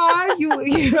as you are, you know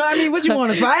what I mean? What you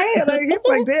want to fight? Like, it's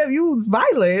like, damn, you was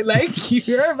violent. Like,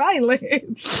 you're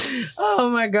violent. Oh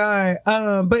my God.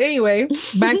 But anyway,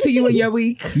 back to you and your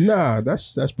week. Nah,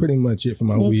 that's pretty much it for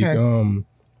my week.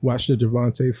 Watched the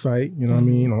Devontae fight, you know what I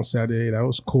mean, on Saturday. That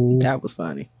was cool. That was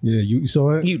funny. Yeah, you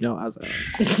saw it? You know I was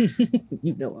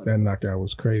That knockout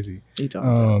was crazy. You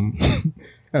know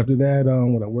after that,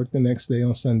 when I worked the next day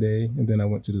on Sunday, and then I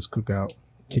went to this cookout,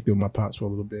 kicked it with my pops for a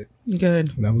little bit.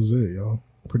 Good. And that was it, y'all.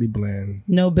 Pretty bland.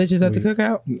 No bitches at the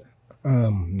cookout?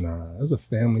 Nah, it was a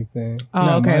family thing. Oh,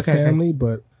 Not okay, my family,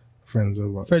 but friends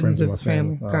of our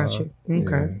family. Gotcha.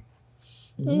 Okay.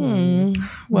 Yeah.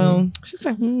 Well, she's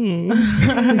like,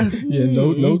 yeah,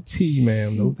 no tea,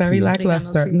 ma'am. No very tea.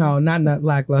 lackluster. No, not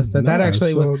lackluster. Nah, that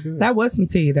actually was good. that was some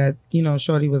tea that, you know,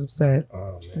 Shorty was upset.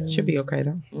 Oh, man. Should be okay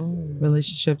though.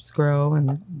 Relationships grow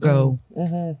and go.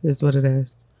 Is what it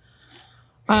is.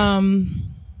 I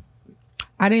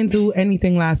didn't do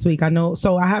anything last week. I know.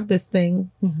 So I have this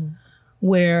thing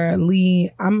where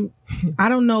Lee, I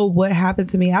don't know what happened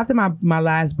to me after my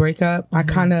last breakup. I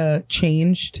kind of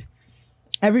changed.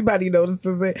 Everybody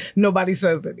notices it. Nobody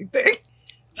says anything.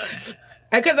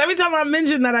 Because every time I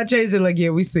mention that I changed it, like,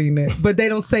 yeah, we seen it. But they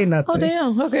don't say nothing. oh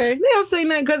damn, okay. They don't say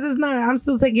nothing because it's not. I'm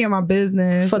still taking care of my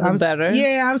business. For the better.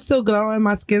 Yeah, I'm still glowing.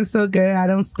 My skin's still good. I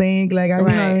don't stink. Like, you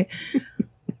know,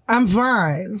 I'm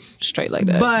fine. Straight like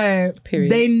that. But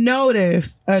they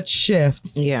notice a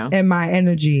shift in my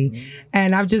energy.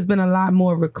 And I've just been a lot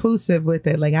more reclusive with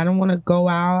it. Like, I don't want to go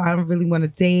out. I don't really want to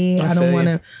date. I don't want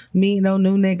to meet no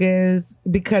new niggas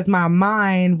because my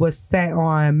mind was set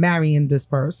on marrying this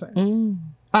person.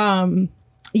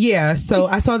 Yeah, so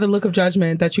I saw the look of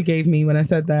judgment that you gave me when I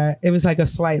said that. It was like a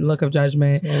slight look of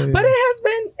judgment. But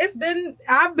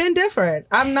I've been different.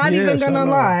 I'm not even gonna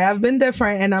lie. I've been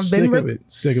different and I've been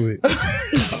sick of it.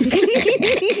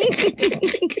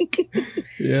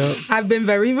 Yeah. I've been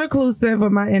very reclusive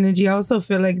with my energy. I also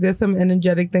feel like there's some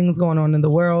energetic things going on in the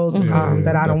world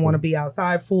that I don't want to be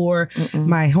outside for.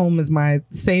 My home is my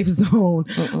safe zone.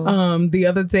 The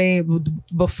other day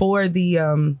before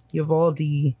the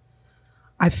Uvalde,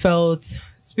 I felt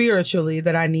spiritually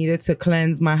that I needed to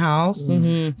cleanse my house.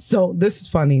 So this is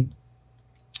funny.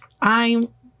 I'm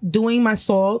doing my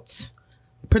salt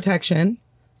protection.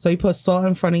 So you put salt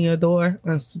in front of your door,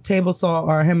 table salt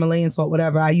or Himalayan salt,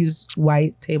 whatever. I use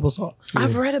white table salt.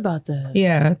 I've read about that.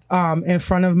 Yeah, in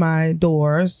front of my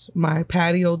doors, my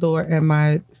patio door and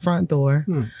my front door.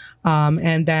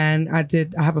 And then I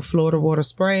have a Florida water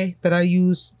spray that I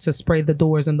use to spray the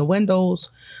doors and the windows.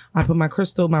 I put my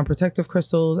protective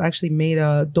crystals. I actually made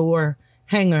a door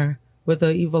hanger with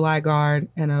an evil eye guard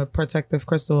and a protective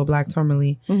crystal, a black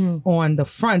tourmaline, on the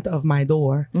front of my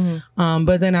door.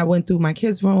 But then I went through my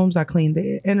kids' rooms. I cleaned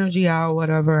the energy out,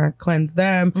 whatever. I cleansed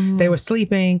them. They were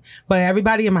sleeping. But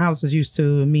everybody in my house is used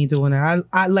to me doing it.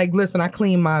 I like, listen, I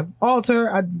cleaned my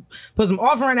altar. I put some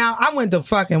offering out. I went to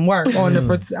fucking work on the...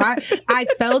 I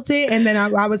felt it. And then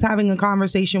I was having a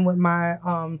conversation with my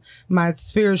my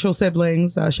spiritual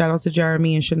siblings. Shout out to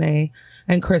Jeremy and Shanae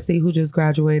and Chrissy, who just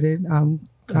graduated.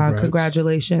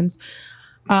 Congratulations.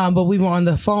 But we were on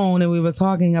the phone and we were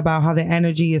talking about how the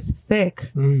energy is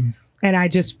thick. And I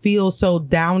just feel so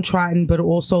downtrodden, but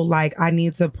also like I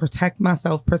need to protect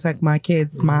myself, protect my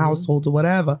kids, my household, or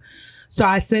whatever. So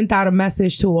I sent out a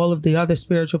message to all of the other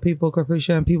spiritual people,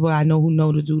 Capricia, and people I know who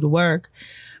know to do the work.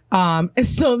 And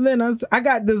so then I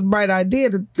got this bright idea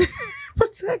to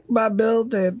protect my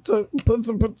building, to put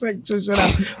some protection shit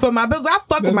out for my building. I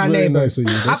fuck with my neighbors.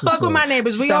 I fuck with my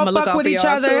neighbors. We all fuck with each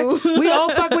other. We all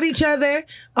fuck with each other.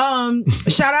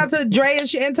 Shout out to Dre and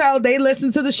Chantel. They listen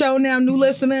to the show now, new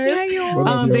listeners.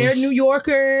 They're New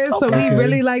Yorkers, so we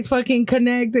really like fucking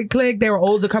connect and click. They're an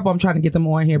older couple. I'm trying to get them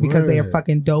on here because they are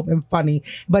fucking dope and funny.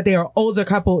 But they are older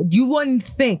couple. You wouldn't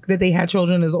think that they had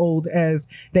children as old as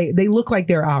they look like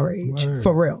they're our age,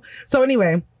 for real. So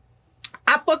anyway,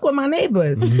 I fuck with my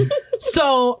neighbors.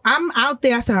 So I'm out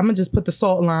there. I said, I'm going to just put the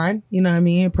salt line. You know what I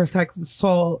mean? It protects the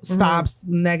salt, stops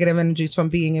negative energies from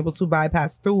being able to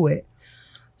bypass through it.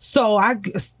 So I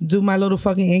do my little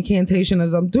fucking incantation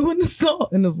as I'm doing the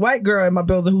salt. And this white girl in my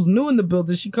building who's new in the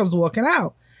building, she comes walking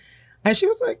out. And she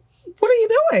was like, what are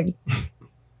you doing?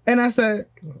 And I said,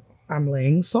 I'm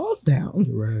laying salt down.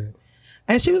 Right.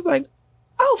 And she was like,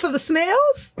 oh, for the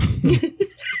snails?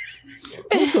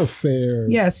 That's a fair...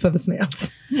 Yes, for the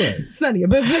snails. Right. It's none of your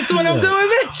business what I'm doing,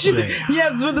 bitch. Right.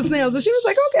 Yes, for the snails. And she was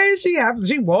like, okay.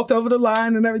 She walked over the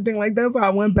line and everything like that. So I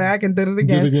went back and did it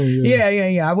again.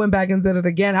 Yeah. I went back and did it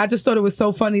again. I just thought it was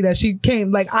so funny that she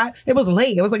came. Like, it was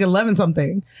late. It was like 11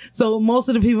 something. So most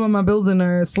of the people in my building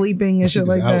are sleeping and shit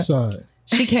like outside. That.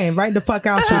 She came right the fuck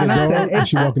outside. And I said, is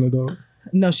she walking the dog?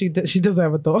 No, she doesn't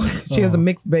have a dog. She has a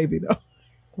mixed baby, though.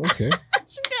 Okay.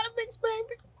 She got a mixed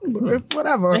baby. It's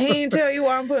whatever. He didn't tell you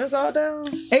why I'm putting salt down?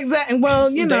 Exactly. Well,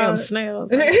 you know. Damn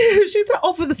snails. She said,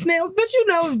 oh, for the snails. Bitch, you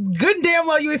know good and damn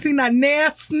well you ain't seen that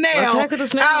nasty snail Attack of the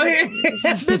snails. out here.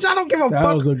 Bitch, I don't give a that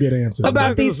fuck was a good answer.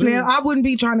 about these snails. I wouldn't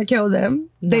be trying to kill them.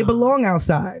 No. They belong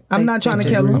outside. I'm not trying to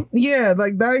kill them. Yeah,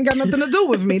 like that ain't got nothing to do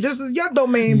with me. This is your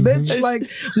domain, bitch. Like,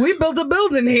 we built a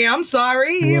building here. I'm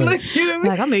sorry. Right. Like, you know what I mean?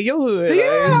 Like, I'm in your hood.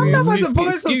 Yeah, I'm not about to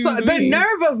put some... The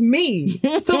nerve of me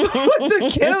to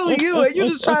kill you, and you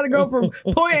just trying to go from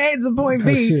point A to point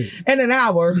B in an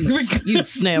hour. You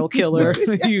snail killer.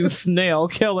 You snail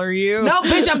killer, you. No,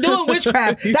 bitch, I'm doing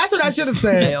witchcraft. That's what I should have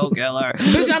said. Snail killer.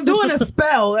 Bitch, I'm doing a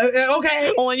spell,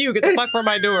 okay? On you. Get the fuck from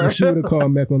my door. She would have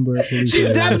called Mecklenburg police.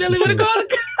 She definitely would have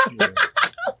called.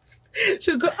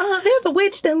 She'll go, there's a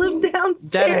witch that lives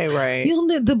downstairs. That ain't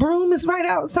right. The broom is right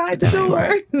outside the door.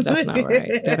 Right. That's not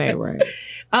right. That ain't right.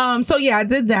 So yeah, I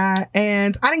did that,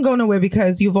 and I didn't go nowhere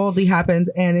because Uvalde happened,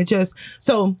 and it just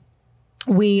so.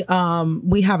 We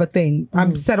have a thing.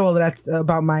 I've said all of that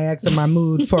about my ex and my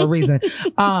mood for a reason.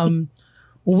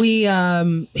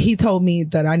 He told me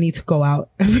that I need to go out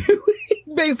every week.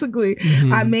 Basically,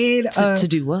 I made to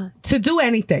do what? To do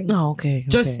anything. Oh, okay.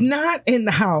 Just not in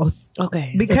the house.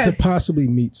 Okay. Because to possibly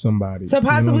meet somebody. To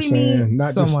possibly meet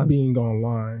not someone. Just being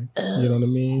online. You know what I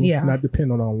mean? Yeah. Not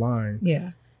depend on online.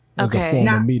 Yeah. As a form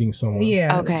of meeting someone.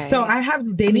 Yeah. Okay. So I have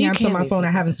the dating apps on my phone.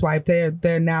 I haven't swiped.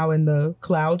 They're now in the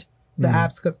cloud. The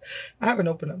apps, because I haven't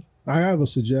opened them. I have a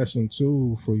suggestion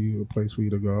too for you, a place for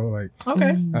you to go. Like, okay,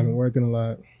 I've been working a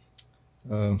lot,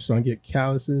 so I get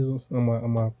calluses on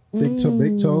my big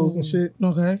toes and shit.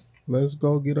 Okay, let's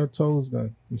go get our toes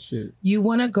done and shit. You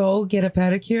want to go get a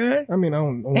pedicure? I mean, I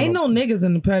don't ain't no niggas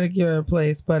in the pedicure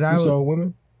place, but I saw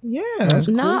women. Yeah, that's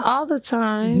cool. Not all the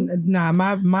time. Nah,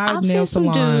 my I've nail seen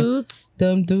salon. some dudes.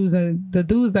 Them dudes and the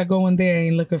dudes that go in there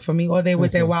ain't looking for me, or they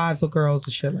with their wives or girls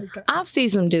and shit like that. I've seen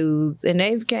some dudes, and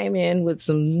they've came in with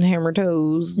some hammer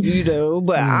toes, you know.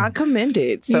 But I commend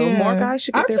it. So more guys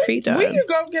should get their feet done. We can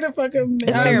go get a fucking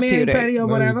therapeutic. petty or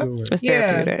whatever. It's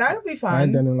therapeutic. That'll be fun. I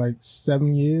ain't done it in like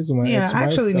 7 years. I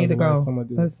actually need to go.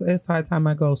 It's high time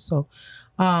I go. So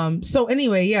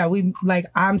anyway, yeah,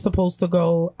 I'm supposed to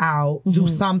go out, do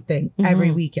something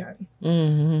every weekend.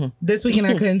 This weekend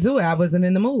I couldn't do it. I wasn't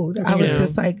in the mood. I was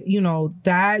just like,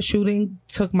 that shooting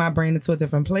took my brain into a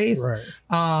different place.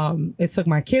 Right. It took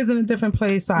my kids in a different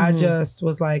place. So I just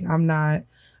was like, I'm not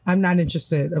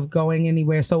interested of going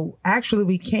anywhere. So actually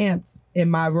we camped in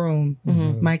my room.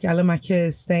 I let my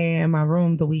kids stay in my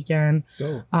room the weekend.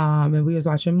 Dope. And we was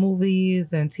watching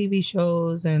movies and TV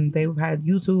shows, and they had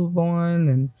YouTube on,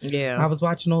 and I was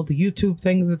watching all the YouTube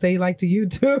things that they like to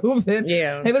YouTube. And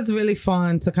it was really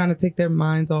fun to kind of take their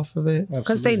minds off of it.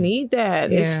 Because they need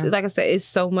that. Yeah. It's like I said, it's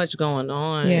so much going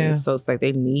on. Yeah. So it's like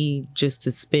they need just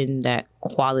to spend that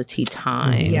quality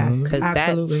time. Yes, because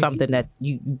absolutely. that's something that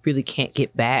you really can't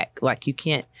get back. Like you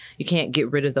can't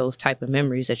get rid of those type of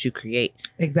memories that you create.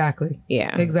 Exactly.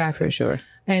 Yeah, exactly. for sure.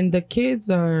 And the kids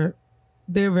they're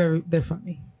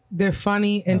funny. They're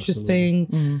funny,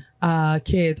 interesting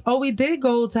kids. Oh, we did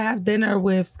go to have dinner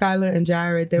with Skylar and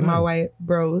Jared. They're my white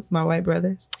brothers.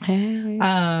 Hey.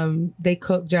 They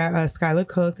cooked. Skylar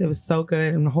cooked. It was so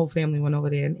good, and the whole family went over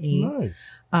there and ate. Nice.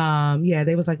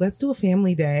 They was like, let's do a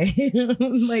family day.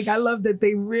 Like, I love that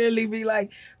they really be like,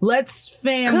 let's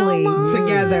family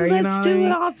together. You know, let's do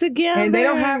it all together. And they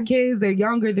don't have kids. They're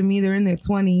younger than me. They're in their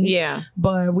 20s. Yeah.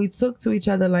 But we took to each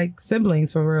other like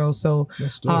siblings for real. So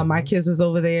my kids was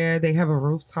over there. They have a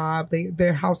rooftop.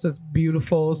 Their house is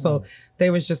beautiful. So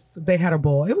they had a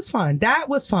ball. It was fun. That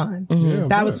was fun. Yeah,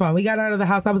 That was fun. We got out of the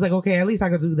house. I was like, okay, at least I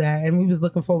could do that. And we was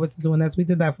looking forward to doing this. We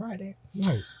did that Friday.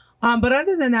 Nice. But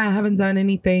other than that, I haven't done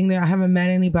anything. I haven't met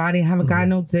anybody. I haven't got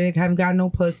no dick. Haven't got no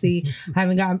pussy.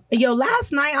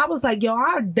 Last night I was like,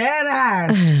 I'm dead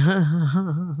ass.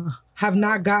 Have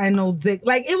not gotten no dick.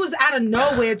 Like, it was out of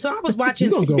nowhere. So I was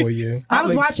watching. You gonna go a year. I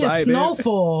was watching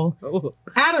Snowfall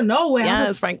out of nowhere.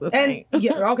 Yes, Frank was saying.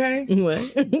 Yeah, okay.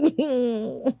 What?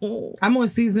 I'm on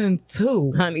season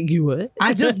 2. Honey, you what?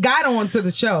 I just got onto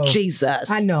the show. Jesus.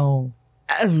 I know.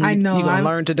 I know. You're gonna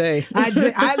learn today. I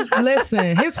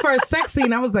listen. His first sex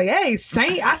scene, I was like, "Hey,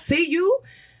 Saint, I see you."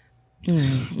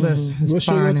 Listen, what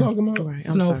show you talking about? Right,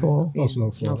 Snowfall. Oh,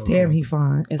 Snowfall. Damn, he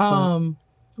fine. It's fun.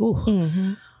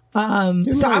 Isn't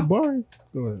So that boring?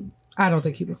 Go ahead. I don't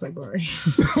think he looks like Barry.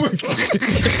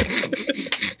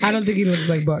 I don't think he looks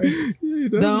like Barry. Yeah,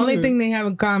 The only thing they have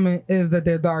in common is that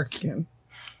they're dark skinned.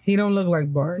 He don't look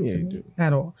like Barry to me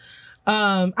at all.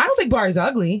 I don't think Barry's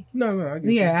ugly. No, I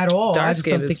get you. At all. I Dark just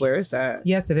skin don't is think. where it's at.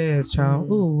 Yes, it is, child.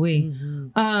 Ooh wee.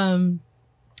 And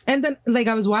then like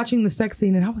I was watching the sex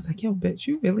scene and I was like, yo, bitch,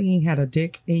 you really ain't had a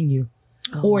dick in you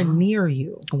or near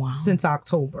you since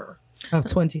October of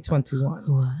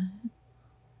 2021.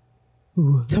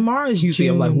 What? Tomorrow is You June. see,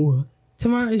 I'm like, what?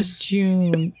 Tomorrow is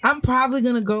June. I'm probably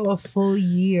gonna go a full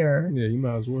year. Yeah, you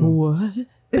might as well. What?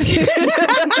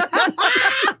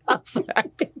 I'm sorry.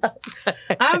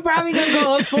 I'm probably gonna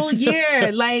go a full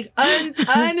year, like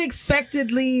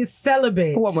unexpectedly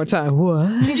celibate. One more time. What?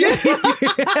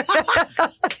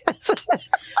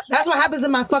 That's what happens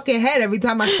in my fucking head every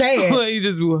time I say it. Well, you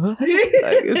just what?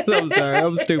 I'm sorry.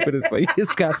 I'm stupid as fuck.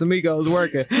 It's Casamigos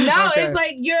working. No, Okay. it's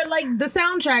like you're like the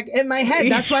soundtrack in my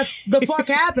head. That's what the fuck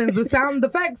happens. The sound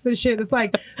effects and shit. It's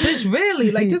like, bitch,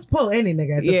 really? Like, just pull any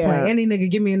nigga at this point. Any nigga,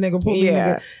 give me a nigga, pull me a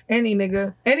nigga. Any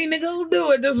nigga will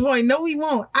do at this point. No, he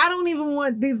won't. I don't even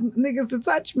want these niggas to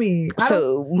touch me.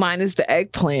 So minus the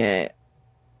eggplant,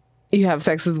 you have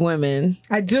sex with women.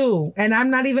 I do. And I'm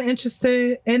not even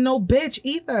interested in no bitch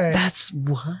either. That's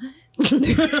what?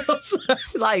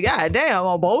 Like, god damn,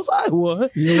 on both sides.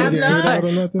 What? You don't I'm get not. hit out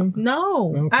or nothing?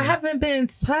 No. Okay. I haven't been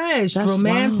touched That's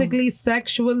romantically,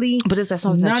 sexually. But is that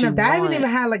something None that you of that. I haven't want? even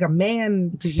had like a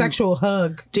man sexual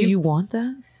hug. Do you want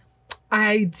that?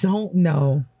 I don't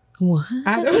know. What? Sorry,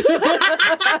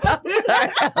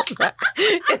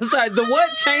 the what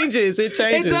changes? It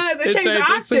changes. It does. It changes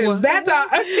octaves. That's all.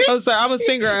 I'm sorry. I'm a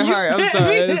singer at heart. I'm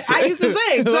sorry. I used to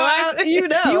sing. So Well, you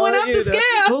know. you went up the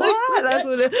scale. What? That's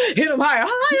what hit him higher.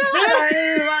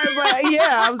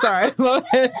 Yeah, I'm sorry.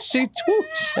 She too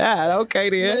shy.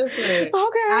 Okay, then. Listen, Okay.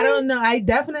 I don't know. I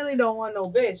definitely don't want no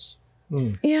bitch.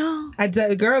 Yeah.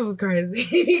 Girls is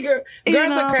crazy. Girls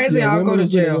know. are crazy. I'll go to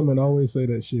jail. Women always say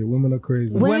that shit. Women are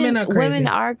crazy. Women are crazy. Women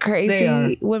are crazy. They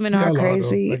are. Women are Y'all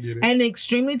crazy. though. I get it. And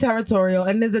extremely territorial.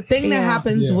 And there's a thing that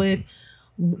happens with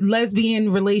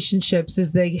lesbian relationships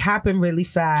is they happen really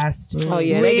fast. Oh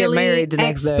yeah, they get married the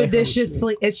next day.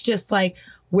 Expeditiously. It's just like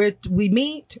we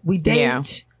meet, we date. Yeah.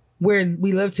 We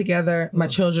live together. My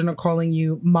children are calling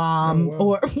you mom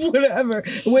or whatever.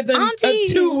 Within a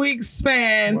 2-week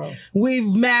span, we've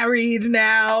married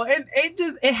now, and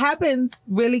it happens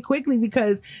really quickly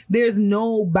because there's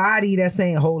nobody that's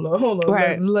saying, "Hold on,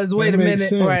 Right. let's wait a That makes minute,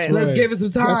 sense, Right. let's give it some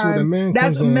That's where the time." man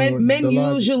That's comes in men. with Men the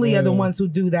logic. usually are the Yeah. ones who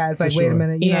do that. It's like, For wait a sure.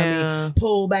 minute, you know what I Yeah. mean?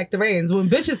 Pull back the reins. When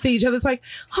bitches see each other, it's like,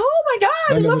 oh my god,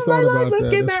 I the never love of my thought life. about Let's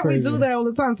that. get That's married. We do crazy. that all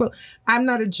the time. So I'm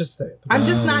not interested. I'm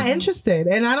just not interested,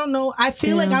 and I don't know. I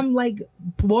feel like I'm like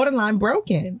borderline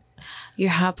broken. Your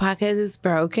hot pocket is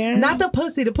broken. Not the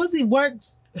pussy. The pussy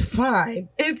works fine.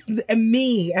 It's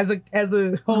me as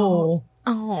a whole.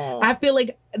 Oh. I feel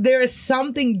like there is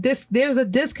something. There's a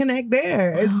disconnect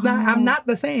there. It's not. I'm not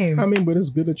the same. I mean, but it's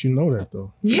good that you know that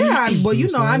though. Yeah, well, you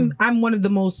You know know, what I'm I'm one of the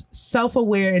most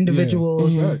self-aware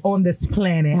individuals Yeah. on this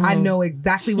planet. I know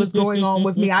exactly what's going on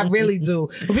with me. I really do.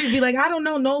 But people be like, I don't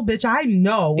know, no, bitch. I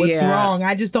know what's Yeah. wrong.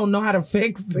 I just don't know how to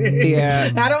fix it.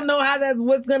 Yeah. I don't know how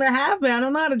what's gonna happen. I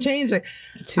don't know how to change it.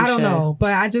 I don't Touche. know,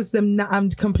 but I just am. I'm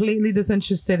completely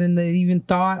disinterested in the even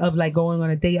thought of like going on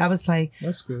a date. I was like,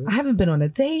 That's good. I haven't been on a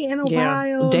date in a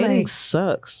while. Dating Like,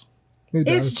 sucks. It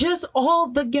it's does. just all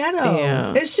the ghetto.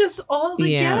 Yeah. It's just all the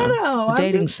Yeah. ghetto.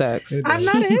 Dating sucks. It I'm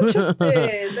does. not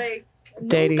interested. Like,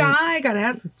 Dating. no guy gotta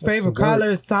ask his favorite the word.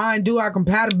 color, sign, do our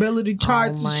compatibility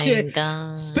charts and shit.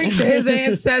 God. Speak to his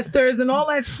ancestors and all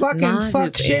that fucking Not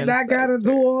fuck his shit that I gotta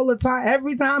do all the time.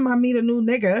 Every time I meet a new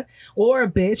nigga or a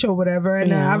bitch or whatever,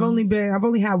 and Yeah. I've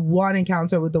only had one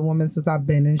encounter with a woman since I've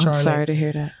been in I'm Charlotte. sorry to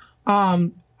hear that.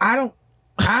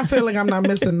 I feel like I'm not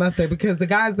missing nothing because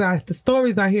the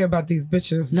stories I hear about these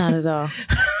bitches. Not at all.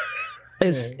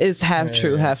 It's half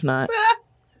true, half not.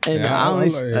 And Yeah, I only,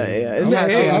 like- it's half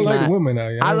true, I half like not. women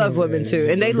out here. I love women too,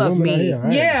 and they The love women out me. here, all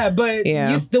right. Yeah, but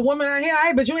Yeah. the woman out here,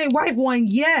 but you ain't wife one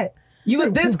yet. You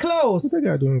was this What close. they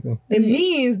gotta do anything? It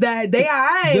means that they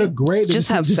are They're right. great. Just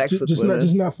have sex with just not, women.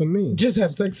 just not for me. Just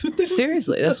have sex with them.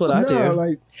 Seriously, that's what I do. No,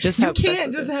 like Just You have sex can't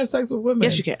with just them. have sex with women.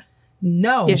 Yes, you can.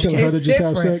 No, Yes, you telling can. her to it's just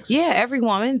have different. sex. Yeah, every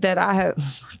woman that I have.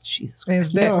 Jesus Christ. It's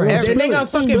different. no, They spill gonna it.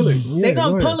 fucking. Spill it. Yeah, they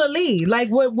gonna go ahead. pull a Lee, like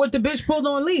what the bitch pulled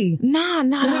on Lee. Nah,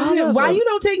 not all of Why them. you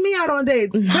don't take me out on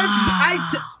dates? 'Cause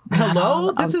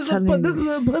hello, I'm this is telling this is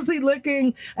a pussy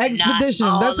licking expedition.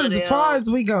 all That's of as them. far as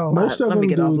we go. Most of Let me them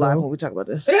get do, off live though. when we talk about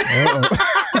this. Uh-oh.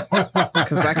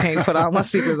 Because I can't put all my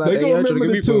secrets out They there. gonna Y'all trying to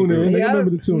remember get to me tune in. fucked They Yeah. gonna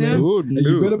remember to tune Yeah. in. Ooh, And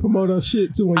you no. better promote our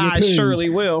shit too on your I page. surely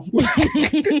will.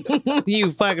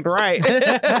 You fucking right.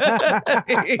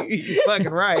 You fucking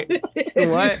right.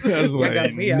 What? I was like, I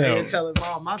got me out no. here telling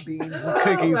all my beans and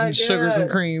cookies my and sugars God.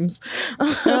 and creams.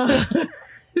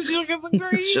 Sugars and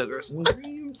creams. Sugars and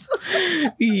creams.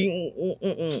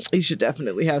 You should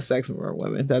definitely have sex with more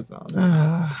women. That's all.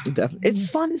 Definitely. It's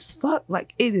fun as fuck.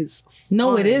 Like, it is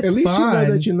No, fun. it is At least you know fun.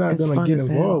 that you're not It's gonna fun get as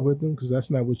involved hell. with them because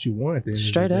that's not what you want. At the end of the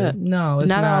Straight day. up. No, it's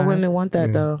Not all women want that,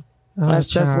 Yeah. though. Oh, That's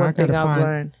child, one I thing gotta I've find-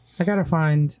 learned. I gotta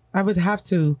find. I would have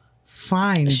to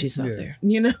find. She's not Yeah. there.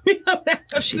 You know, I would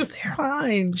have She's to there.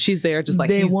 Find. She's there just like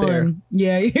Day he's one. there.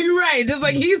 Yeah, you're right. Just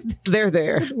like he's. They're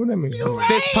there. What that mean?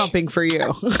 Fist pumping for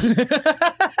you.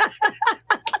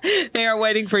 They are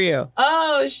waiting for you.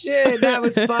 Oh shit, that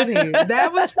was funny.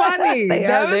 That was funny. They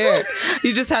that are was there.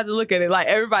 You just have to look at it. Like,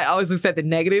 everybody always looks at the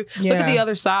negative. Look at Yeah. the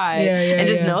other side Yeah, yeah, and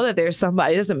just yeah. know that there's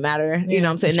somebody. It doesn't matter. You know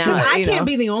what I'm saying? Now, 'Cause I you can't know.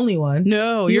 be the only one.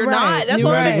 No, You're you're right. not. That's You're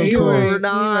what I'm right. saying. You're You're right.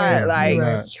 not. You're right. Like, You're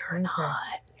right. you're not.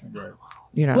 Right.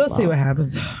 You're not. We'll see what involved.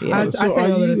 happens. Yeah. I So say are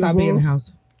all of you this. I'll be in the involved?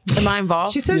 house. Am I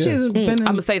involved? She said Yes. she's been. I'm In,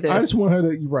 going to say I this. just want her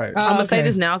to. Right. I'm gonna say okay.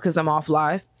 this now because I'm off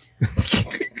live.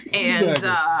 And Exactly.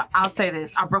 I'll say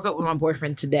this. I broke up with my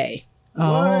boyfriend today. What?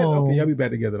 Oh, Okay, y'all be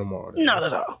back together tomorrow. then. Not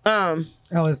at all.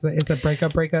 oh, it's a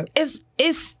breakup. It's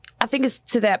I think it's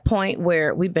to that point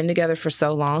where we've been together for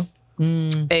so long.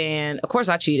 And of course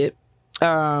I cheated.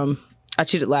 I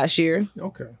cheated last year.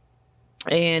 Okay.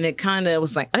 And it kind of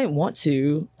was like, I didn't want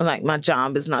to. Like, my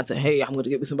job is not to, hey, I'm going to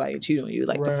get with somebody and cheat on you.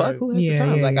 Like, the Right. fuck? Who has Yeah, the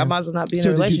time? yeah, Like, yeah. I might as well not be in So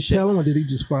a did you relationship. tell him, or did he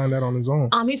just find out on his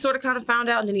own? He sort of kind of found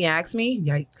out, and then he asked me.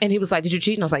 Yikes! And he was like, did you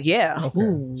cheat? And I was like, yeah. Okay.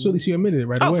 So at least you admitted it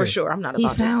right Oh, away. for sure. I'm not He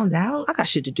about found this. out. I got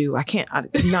shit to do. I'm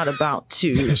not about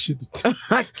to. Shit.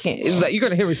 I can't. It's like, you're going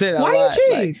to hear me say that. Why a lot. you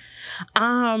cheat?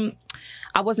 Like,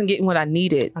 I wasn't getting what I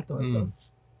needed. I thought so.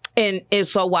 And it's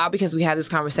so wild because we had this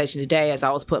conversation today as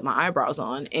I was putting my eyebrows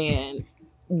on, and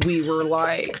we were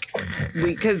like,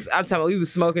 because I'm telling you, we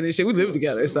was smoking and shit. We lived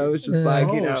together, so it was just like,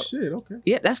 you Oh know, shit. Okay.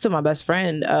 yeah, that's still my best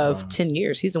friend of 10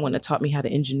 years. He's the one that taught me how to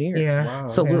engineer. Yeah. Wow.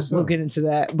 So okay, we'll get into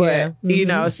that, but Yeah. you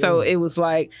know, so it was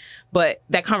like, but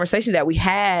that conversation that we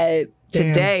had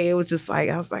today, it was just like,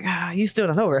 I was like, you still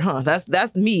not over it, huh?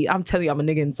 That's me. I'm telling you, I'm a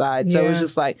nigga inside. So it was Yeah.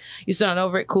 just like, you still not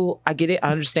over it? Cool, I get it,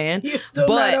 I understand. You're still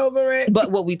But- not over it.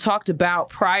 But what we talked about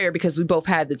prior, because we both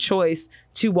had the choice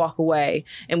to walk away,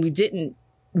 and we didn't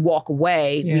walk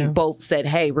away. Yeah. We both said,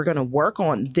 hey, we're going to work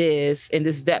on this and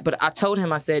this, that. But I told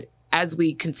him, I said, as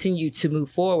we continue to move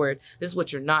forward, this is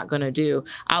what you're not going to do.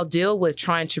 I'll deal with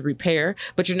trying to repair,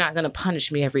 but you're not going to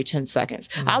punish me every 10 seconds.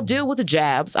 I'll deal with the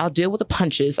jabs. I'll deal with the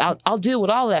punches. I'll deal with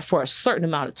all that for a certain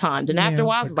amount of time. Then after a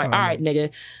while, I was like, all right,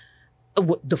 nigga,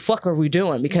 what the fuck are we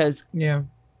doing? Because Yeah.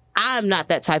 I'm not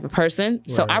that type of person.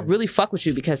 So I Right. really fuck with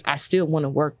you because I still want to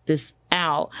work this out.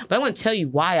 out, but I'm going to tell you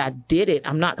why I did it.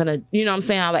 I'm not going to, you know what I'm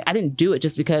saying? I didn't do it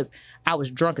just because I was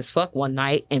drunk as fuck one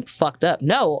night and fucked up.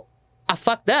 No, I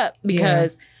fucked up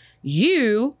because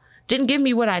you didn't give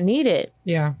me what I needed.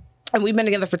 Yeah. And we've been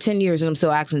together for 10 years and I'm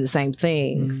still asking the same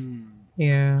things.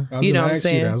 Yeah. You know what I'm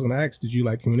saying? I was going to ask, did you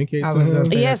like communicate I to was him? gonna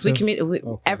say Yes, that we too. communicate.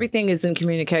 Everything is in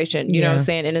communication. You know what I'm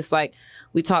saying? And it's like,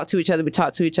 we talk to each other.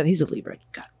 He's a Libra.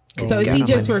 God. So is he God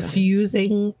just Almighty.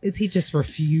 refusing? Is he just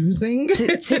refusing?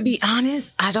 To be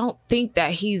honest, I don't think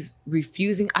that he's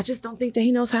refusing. I just don't think that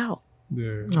he knows how.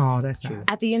 Yeah. Oh, that's sad.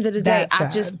 At the end of the day, That's I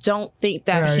sad. just don't think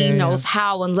that Yeah, he yeah, knows yeah.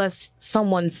 how unless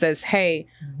someone says, hey,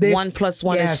 This- 1 +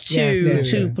 1 yes, is 2, yes,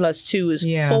 yes, 2 yeah. plus 2 is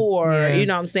Yeah, 4. yeah. You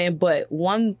know what I'm saying? But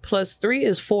 1 + 3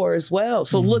 is 4 as well.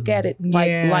 So look at it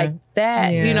Yeah. like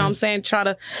that. Yeah. You know what I'm saying? Try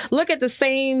to look at the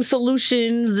same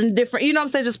solutions and different, you know what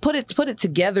I'm saying? Just put it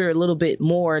together a little bit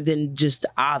more than just the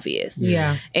obvious.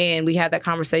 Yeah. And we had that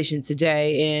conversation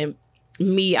today, and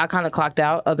I kind of clocked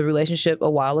out of the relationship a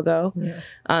while ago.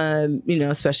 Yeah. You know,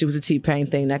 especially with the T-Pain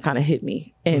thing, that kind of hit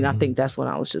me. And I think that's when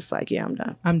I was just like, yeah, I'm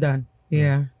done. I'm done.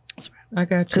 Yeah. I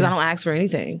got you. Because I don't ask for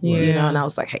anything. You Yeah. know, and I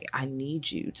was like, hey, I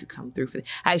need you to come through for this.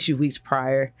 I asked you weeks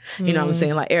prior. You know what I'm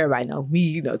saying? Like, everybody know me.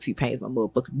 You know, T-Pain's my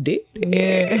motherfucking dick.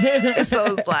 Yeah.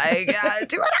 So it's like,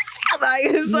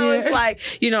 it's like,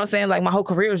 you know what I'm saying? Like, my whole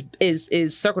career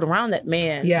is circled around that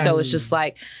man. Yes. So it's just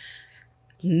like,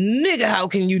 nigga, how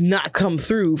can you not come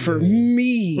through for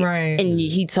me? Right. And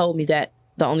he told me that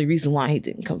the only reason why he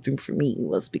didn't come through for me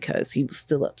was because he was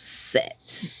still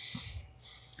upset.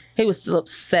 He was still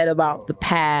upset about the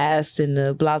past and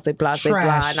the blase, blah.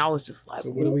 And I was just like,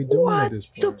 So what are we doing at this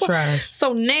point? Trash.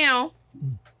 So now,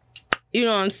 you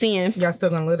know what I'm saying? Y'all still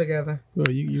gonna live together? Well,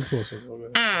 you pull some over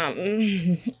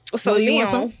there. So Will, you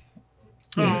now, want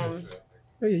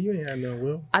Oh yeah, you ain't had no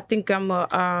will. I think I'm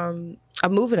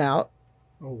moving out.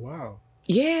 Oh wow.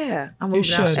 Yeah, I'm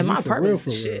moving out. should. And my You for apartment real, is for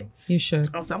the shit. real. You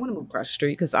should. Also, I want to move across the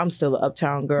street because I'm still an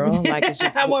uptown girl. Like, it's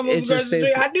just, I want to move it across just the is-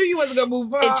 street. I knew you wasn't gonna move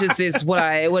far. It just is what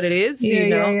it is. Yeah, you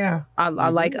know? yeah. I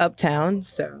like uptown,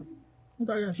 so.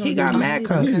 He got mad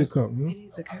cups. Here's your cup, huh? It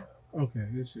is a cup. Okay,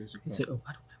 this is your He cup. said, oh,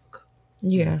 I don't have a cup.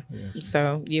 Yeah. Yeah.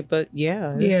 So, yeah, but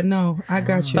yeah. Yeah. No, I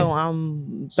got you. So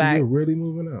I'm So back. you're really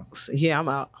moving out. Yeah, I'm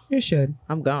out. You should.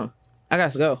 I'm gone. I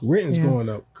got to go. Rent's Yeah. going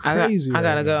up I crazy. gotta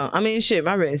right go. I mean, shit,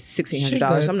 my rent is $1,600. Shit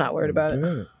good. I'm not worried about it.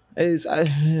 now.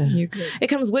 You could. It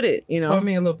comes with it, you know. Pour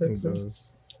me a little Yeah, bit, it please. does.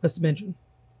 A smidgen.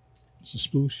 It's a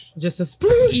sploosh. Just a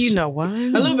sploosh. You know what? A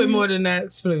little bit more than that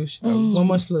sploosh. One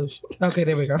more sploosh. Okay,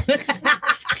 there we go.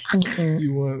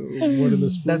 You want more than a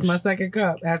sploosh? That's my second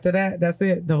cup. After that, that's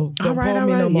it. Don't All right, pour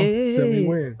me no more. yeah. Tell me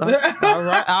when.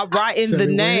 All right, in Tell the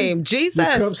me when. name. The Jesus.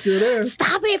 cup's still there.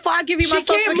 Stop it before I give you my She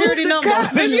social can't security move the number.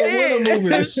 cup. You don't wanna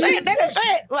move it. Shit, nigga,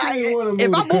 shit. Like, You wanna move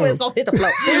if I the move it, it's cup. gonna hit the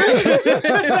floor.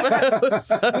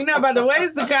 You're not about to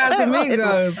waste the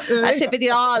Casamigos. I shit $50.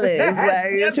 Like,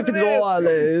 I shit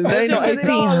 $50. That ain't no shit $50.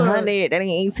 $1,800. That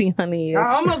ain't $1,800.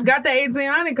 I almost got the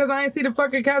 1800 because I ain't see the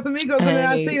fucking Casamigos and then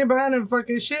I Hey. seen it behind the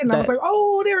fucking shit and I was like,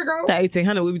 oh, there we go. That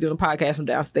 1,800, we be doing a podcast from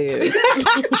downstairs.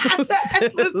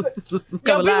 Coming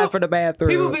people- live from the bathroom.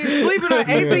 People be sleeping on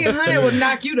 1800 will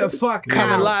knock you the fuck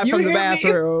coming out. live You from the hear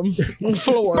me? bathroom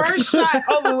floor. First shot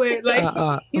over with.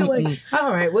 Like, you're like,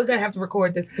 all right, we're gonna have to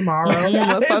record this tomorrow.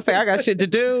 That's why I say I got shit to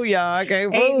do, y'all. I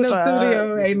can't Ain't fool no y'all.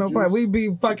 studio, ain't no part. We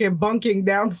be fucking bunking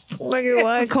down. Look at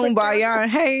what kumbaya.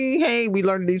 Hey, we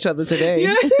learned each other today.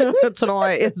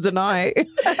 Tonight is the night.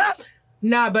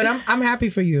 Nah, but I'm happy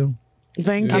for you.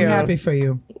 Thank you. I'm happy for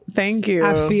you. Thank you.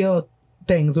 I feel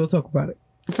things. We'll talk about it.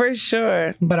 for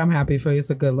sure. But I'm happy for you. It's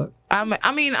a good look. I'm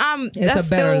It's that's a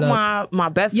better still look. my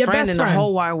best Your friend best in friend. the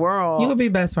whole wide world. You could be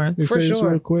best friends. They For say this sure.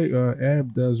 real quick.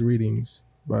 Ab does readings,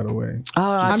 by the way. Oh,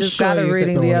 I I'm just sure got a you could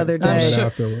reading throw the it. other I'm Throwing day. it sure.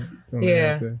 out there. Throwing it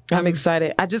Yeah. out there. I'm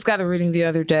excited. I just got a reading the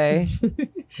other day.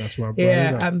 That's why I brought it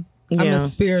Yeah, up. I'm Yeah.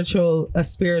 a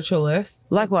spiritualist,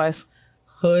 Likewise.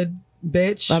 hood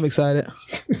bitch, I'm excited.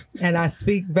 and I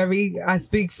speak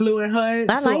fluent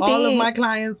hood I to like all that. of my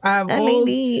clients. I have I old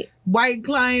mean, white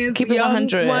clients, Keep it young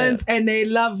 100. ones, and they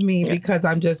love me because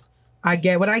I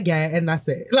get what I get, and that's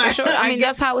it. Like, sure. I mean, get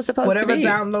that's how it's supposed whatever to be.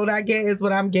 download I get is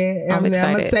what I'm getting. I'm I'm gonna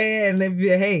excited. say it, and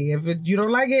if you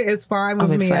don't like it, it's fine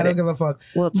with I'm me. I don't excited. give a fuck.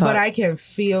 We'll talk. But I can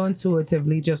feel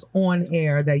intuitively, just on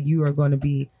air, that you are going to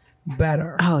be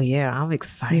better. Oh yeah, I'm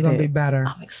excited. You're gonna be better.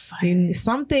 I'm excited.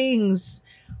 Some things,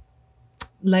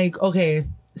 like, okay,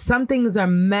 some things are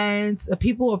meant,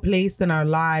 people are placed in our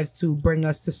lives to bring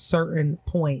us to certain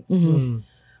points, Mhm.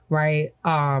 right?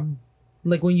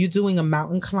 Like when you're doing a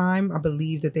mountain climb, I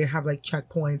believe that they have like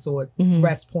checkpoints or Mhm.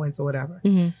 rest points or whatever.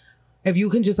 Mhm. If you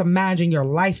can just imagine your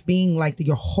life being like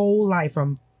your whole life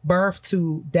from birth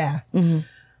to death. Mm-hmm.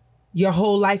 Your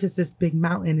whole life is this big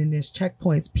mountain and there's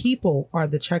checkpoints. People are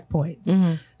the checkpoints.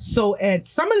 Mm-hmm. So at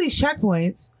some of these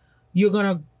checkpoints, you're going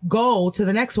to go to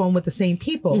the next one with the same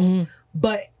people. Mm-hmm.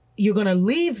 But you're going to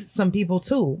leave some people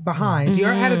too behind.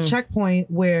 You're at a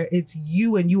checkpoint where it's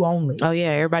you and you only. Oh yeah,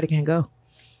 everybody can go.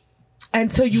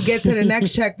 Until you get to the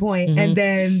next checkpoint. And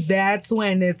then that's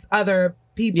when it's other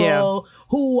people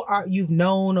who are you've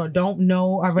known or don't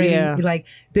know already. Yeah. Like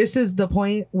this is the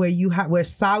point where where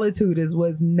solitude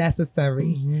was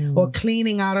necessary, or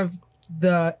cleaning out of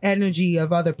the energy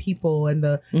of other people and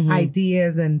the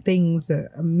ideas and things,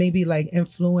 maybe like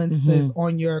influences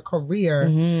on your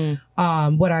career.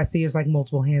 What I see is like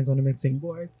multiple hands on a mixing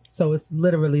board. So it's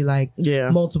literally like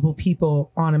multiple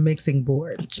people on a mixing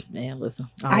board. Man, listen,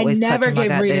 I never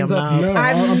give readings on.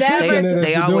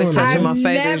 They always touching my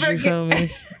fingers. You feel me?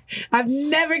 I've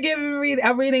never given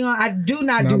a reading on. I do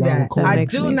not do that. I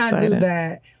do not do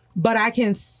that. But I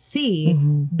can see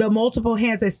the multiple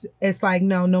hands. It's like,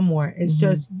 no more. It's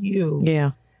just you.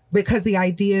 Yeah. Because the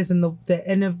ideas and the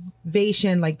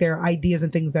innovation, like there are ideas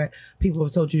and things that people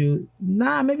have told you,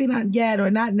 nah, maybe not yet or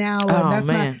not now. Or that's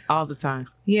not all the time.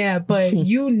 Yeah, but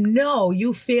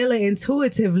you feel it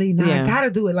intuitively. Nah, I gotta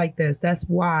do it like this. That's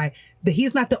why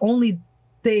he's not the only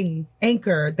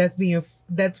anchor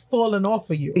that's falling off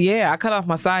of you. Yeah, I cut off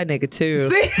my side nigga too.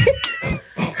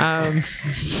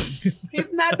 He's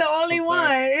not the only one.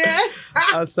 Yeah.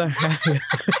 Oh, sorry.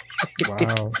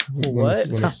 Wow. What?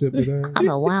 Want to sip of that? I'm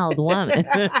a wild woman.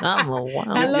 I'm a wild.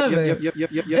 I love it.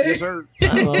 Yep, yes, sir.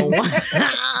 I'm a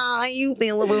wild. You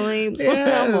feel babes?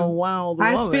 Yeah. I'm a wild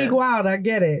woman. I speak wild. I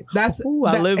get it. I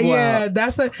live wild. Yeah,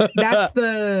 that's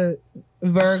the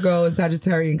Virgo and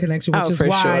Sagittarian connection, which is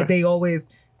why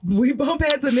we bump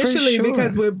heads initially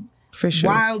because we're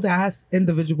wild ass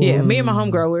individuals. Yeah, me and my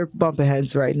homegirl, we're bumping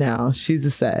heads right now. She's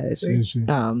a Sag.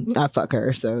 I fuck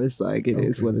her, so it's like it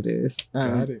is what it is.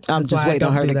 I'm just waiting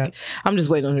on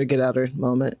her to get out her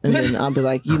moment, and then I'll be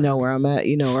like, you know where I'm at,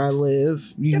 you know where I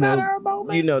live, you know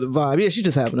the vibe. Yeah, she's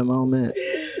just having a moment.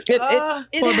 It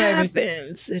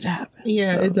happens. It happens.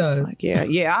 Yeah, so it does. Like,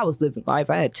 yeah. I was living life.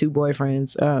 I had 2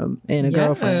 boyfriends and a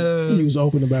girlfriend. He was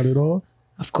open about it all.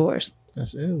 Of course.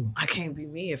 That's ill. I can't be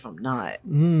me if I'm not.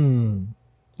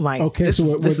 Like, okay, this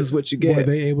is what you get. Were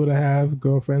they able to have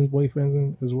girlfriends,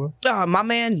 boyfriends as well? My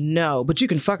man, no. But you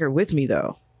can fuck her with me,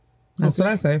 though. That's what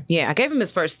I say. Yeah, I gave him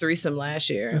his first threesome last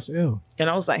year. That's ill. And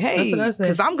I was like, hey,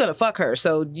 because I'm going to fuck her.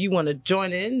 So you want to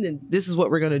join in? And this is what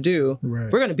we're going to do.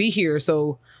 Right. We're going to be here.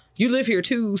 So you live here,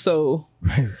 too. So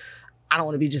I don't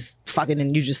want to be just fucking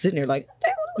and you just sitting there like,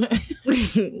 damn.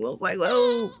 I was like,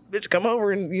 well, bitch, come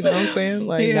over and you know what I'm saying?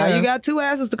 Like, now you got 2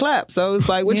 asses to clap. So it's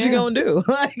like, what you gonna do?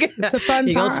 Like, it's a fun time.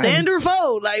 You gonna stand or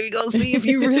fold? Like, you gonna see if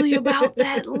you really about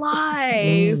that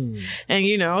life. And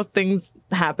you know, things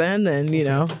happen and you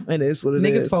know, it is what it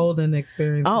is. Niggas fold and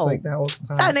experiences like that all the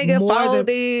time. That nigga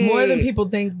folded. More than people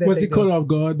think that Was he caught off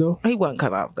guard though? He wasn't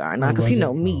caught off guard, nah, because he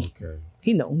know me. Okay.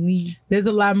 He know me. There's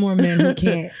a lot more men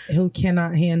who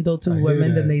cannot handle 2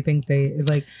 women than they think they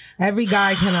like. Every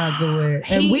guy cannot do it,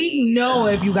 and we know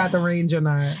if you got the range or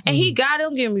not. And he got it.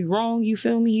 Don't get me wrong. You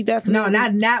feel me? He definitely not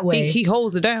in that way. He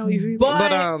holds it down. You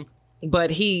feel me?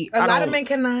 But he a lot of men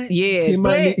cannot. Yeah, he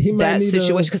might that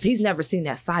situation because he's never seen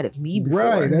that side of me before.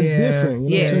 Right, that's different.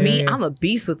 You know me, I'm a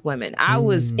beast with women. I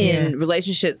was in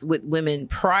relationships with women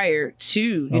prior to,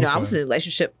 you know, I was in a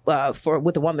relationship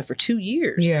with a woman for 2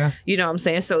 years. Yeah, you know what I'm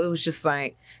saying. So it was just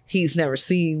like he's never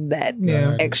seen that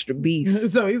extra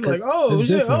beast. So he's like, oh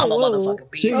shit, I'm a motherfucking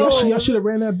beast. Y'all should have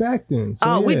ran that back then.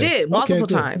 So, we did multiple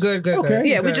times. Good. Okay,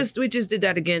 yeah, we just did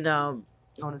that again.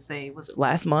 I want to say, was it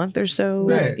last month or so?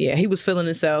 Right. Yeah, he was feeling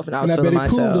himself, and I was and feeling I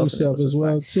bet he myself. Proved himself as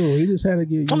well too. He just had to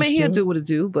get used I mean, he to had it. to do what it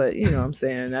do, but you know what I'm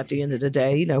saying. At the end of the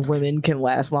day, you know, women can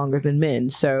last longer than men.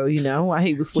 So you know, while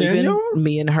he was sleeping,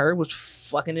 me and her was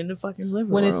fucking in the fucking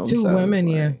living room. When it's 2 women,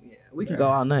 like, we can go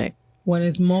all night. When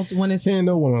it's can't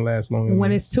no woman last longer.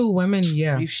 When it's 2 women,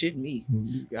 you shit me.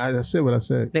 I said what I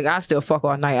said. Nigga, I still fuck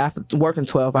all night after working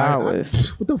 12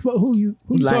 hours. What the fuck? Who you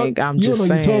like? I'm just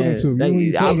saying.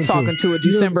 I'm talking to a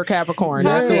December Capricorn.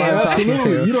 That's who I'm talking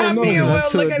to. You don't know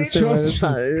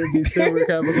December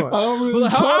Capricorn. I don't really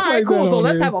all right, cool. So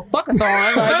let's have a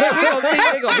fuckathon. Like, we gonna see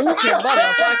nigga who can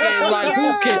motherfucking like who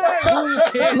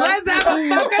can. Let's have a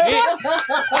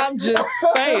fuckathon. I'm just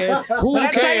saying. Who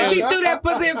can? can? She threw that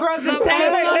pussy across the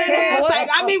table on that ass. Like,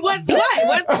 I mean, what's what?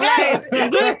 What's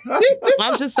what?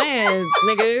 I'm just saying,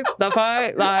 nigga, the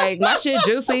fuck? Like, my shit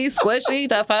juicy, squishy,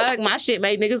 the fuck? My shit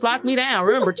made niggas lock me down.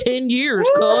 Remember, 10 years,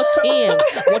 cuz. 10.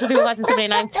 What do people like to say?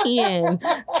 10.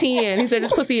 10. He said,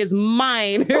 this pussy is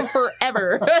mine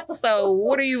forever. So,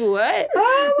 what?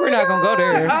 Oh We're not gonna go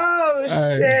there. Oh,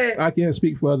 shit. I can't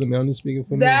speak for other men. I'm just speaking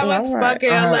for me. That was fucking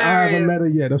I haven't hilarious. met her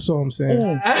yet. That's all I'm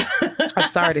saying. I'm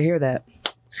sorry to hear that.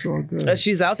 It's all good.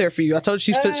 She's out there for you. I told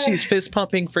you she's fist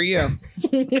pumping for you.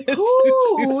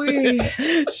 Ooh-wee.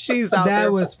 She's out there.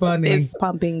 That was funny. Fist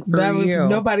pumping for That was you.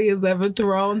 nobody has ever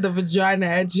thrown the vagina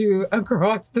at you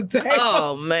across the table.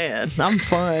 Oh man, I'm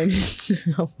fun.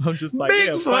 I'm just like, Big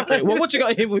yeah, fuck fun. it. Well, what you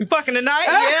gonna hit? We fucking tonight?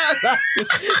 Yeah.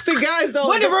 See, guys don't.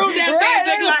 What the room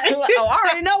downstairs look like? Oh, I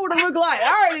already know what it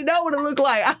look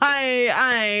like. I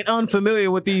ain't unfamiliar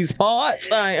with these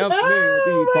parts. I ain't unfamiliar with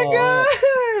these Oh my parts. God.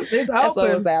 It's That's what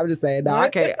I'm open. saying. I'm just saying, no, I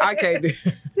can't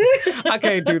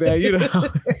do that.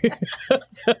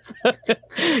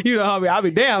 You know how I'll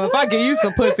be damn if I give you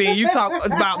some pussy and you talk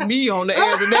about me on the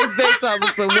air the next day talking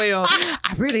so well.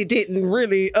 I really didn't feel. I'm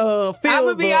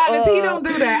gonna be honest, he don't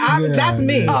do that. That's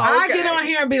me. Yeah. I okay. get on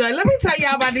here and be like, let me tell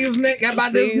y'all about this nigga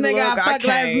I fucked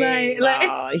last night.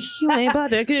 Like, you ain't about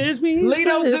to kiss me. Lee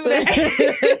don't do that.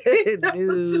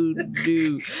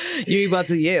 Dude. You ain't about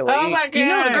to yell. Oh my You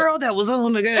know the God. girl that was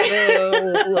on the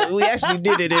we actually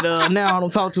did it, and now I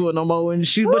don't talk to her no more. And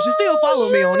she still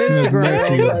follow me on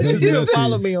Instagram. She still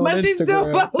follow me on But Instagram. she still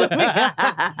follow me.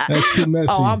 That's too messy.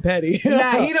 Oh, I'm petty.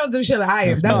 Nah, he don't do shit like I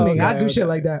am. That's Okay, me. I do okay. shit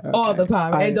like that all the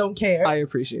time and don't care. I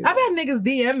appreciate I've it. had niggas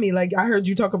DM me like, I heard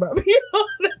you talk about me on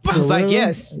the I was like, real?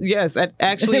 yes.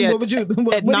 Actually, what would you?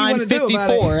 What at do you want to do about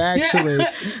it? 9:54, actually,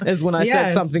 is when I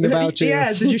said something about you.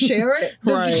 Yes. Did you share it? Did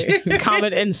you Right. share-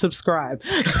 Comment and subscribe.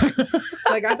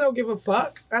 Like, I don't give a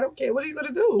fuck. I don't care. What are you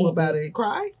gonna do about it?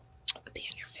 Cry? Be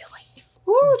in your feelings.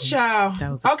 Woo, child.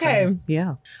 That was Okay. fun.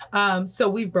 Yeah. So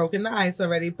we've broken the ice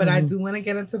already, but I do want to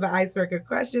get into the icebreaker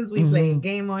questions. We play a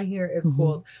game on here. It's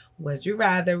called Would You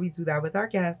Rather. We do that with our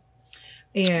guests.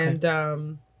 And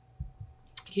can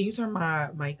you turn my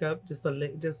mic up just a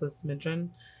smidgen?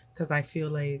 Because I feel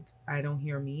like I don't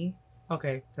hear me.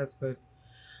 Okay, that's good.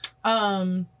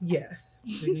 Yes,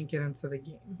 we can get into the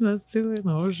game. Let's do it.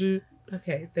 Oh shit.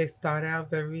 Okay, they start out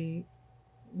very,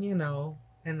 and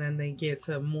then they get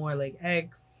to more like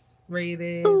X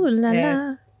rated, Ooh la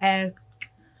la. S.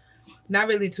 Not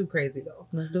really too crazy though.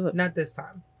 Let's do it. Not this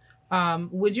time.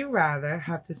 Would you rather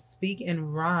have to speak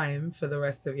in rhyme for the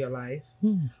rest of your life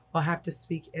or have to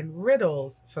speak in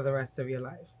riddles for the rest of your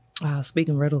life?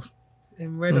 Speaking riddles.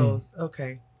 In riddles,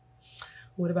 okay.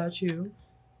 What about you?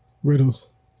 Riddles.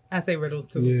 I say riddles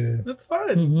too. Yeah. It's fun.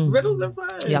 Mhm. Riddles are fun.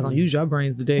 Y'all gonna use your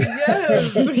brains today.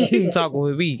 Yes. Talking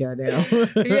with me, goddamn.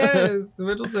 Yes,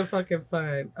 riddles are fucking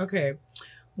fun. Okay.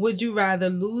 Would you rather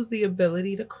lose the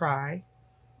ability to cry,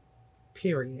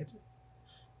 period,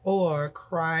 or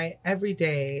cry every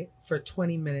day for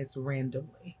 20 minutes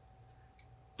randomly?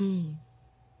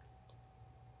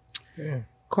 Yeah.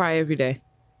 Cry every day.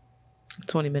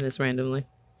 20 minutes randomly.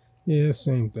 Yeah,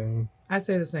 same thing. I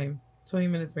say the same. 20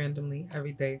 minutes randomly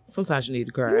every day. Sometimes you need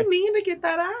to cry. You need to get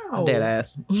that out. Dead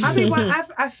ass. I mean,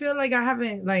 I feel like I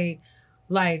haven't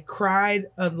like cried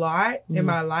a lot in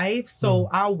my life, so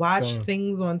I'll watch Same.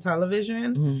 things on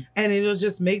television Mhm. and it'll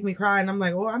just make me cry, and I'm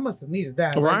like, oh, I must have needed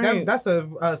that. Like, Right. that's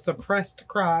a suppressed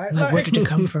cry. Like, where did it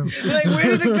come from? Like,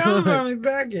 where did it come from?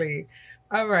 Exactly.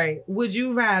 All right. Would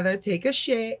you rather take a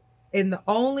shit in the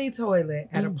only toilet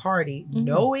at a party,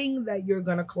 knowing that you're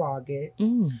gonna clog it,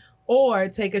 or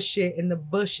take a shit in the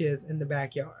bushes in the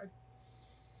backyard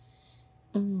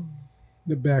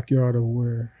The backyard of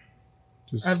where?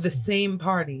 Just of the same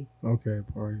party? okay,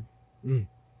 party.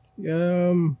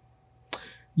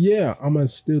 Yeah, I'm gonna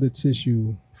steal the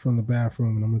tissue from the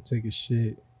bathroom and I'm gonna take a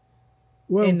shit.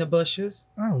 Well, In the bushes?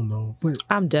 I don't know, but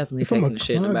I'm definitely If I'm taking a the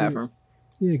shit in the clogger- bathroom.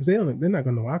 yeah, because they're not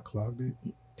gonna know I clogged it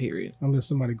Period. unless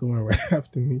somebody going right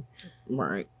after me.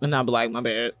 Right. And I'll be like, my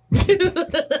bad.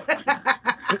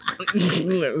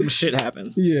 Shit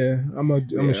happens. Yeah, I'm a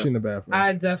shit in the bathroom.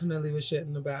 I definitely would shit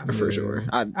in the bathroom. For sure.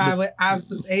 I would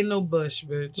absolutely ain't no bush,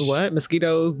 bitch. What?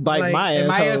 Mosquitoes bite Like, my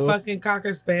am I a asshole. fucking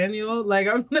cocker spaniel? Like,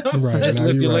 I'm not Right, Just now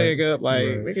lift you your right. leg up, like,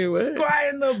 Right. nigga, what? squat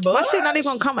in the bush. My shit not even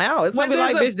gonna come out. It's When gonna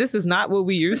be like, there's bitch, this is not what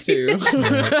we used to. Like,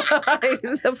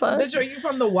 the fuck? Bitch, are you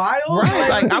from the wild? Right,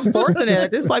 like I'm forcing it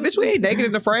at this. Like, bitch, we ain't naked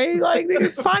and afraid. Like,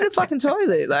 nigga, find a fucking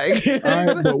toilet. Like, All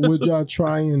right, but would y'all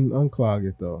try and unclog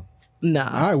it though? nah.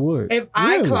 I would. If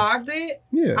I Really? clogged it,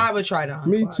 Yeah. I would try to unclog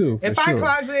Me too, it. If for I sure.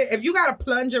 clogged it, if you got a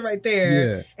plunger right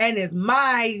there Yeah. and it's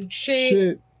my shit,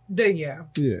 Shit. then yeah,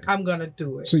 Yeah. I'm gonna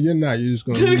do it. So you're not. You're just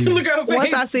gonna leave. Look at her face.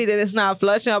 Once I see that it's not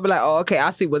flushing, I'll be like, oh, okay, I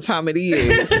see what time it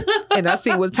is. And I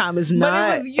see what time it's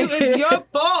not. But it's your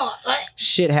fault. Like,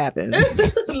 Shit happens.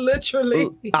 literally.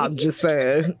 I'm just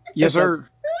saying. Yes, sir.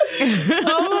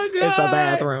 Oh my god. It's a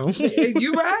bathroom.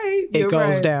 You're right. It You're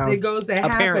goes right. down. It goes down.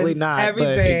 Apparently not,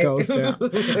 but it goes down.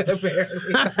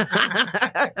 Apparently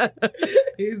not.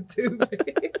 He's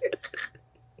stupid.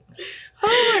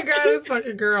 Oh my god, this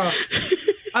fucking girl.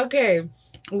 Okay.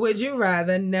 Would you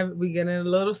rather never, we getting a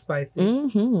little spicy.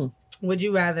 Mm-hmm. Would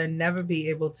you rather never be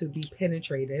able to be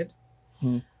penetrated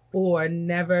or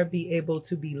never be able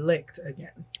to be licked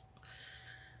again?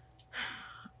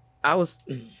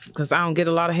 Because I don't get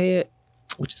a lot of head,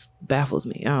 which just baffles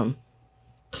me.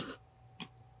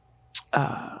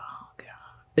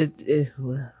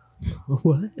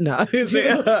 What? No. Don't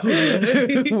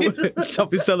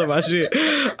be selling my shit.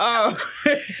 Will's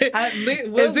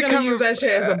gonna use that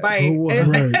shit as a bite.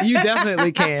 Right. You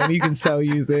definitely can. You can so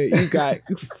use it. You got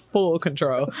full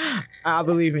control. I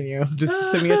believe in you. Just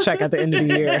send me a check at the end of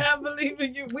the year. I believe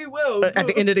in you. We will. At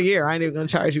the end of the year, I ain't even gonna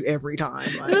charge you every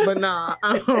time. Like, but nah,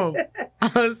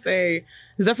 I would say,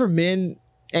 is that for men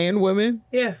and women?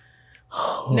 Yeah.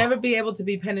 Never be able to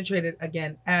be penetrated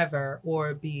again ever,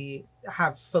 or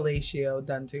have fellatio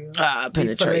done to you.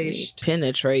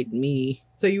 Penetrate me.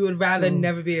 So you would rather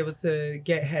never be able to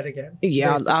get head again?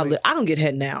 Yeah, I don't get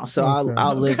head now, so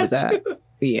I'll live with that.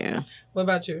 Yeah. What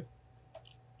about you?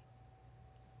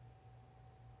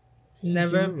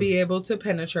 Never be able to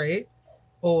penetrate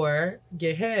or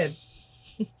get head.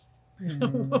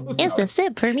 It's a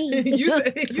sip for me.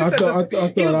 I thought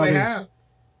I was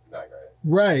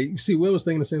right. See, Will was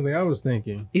thinking the same thing I was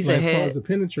thinking. You said as far head? as the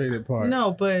penetrated part.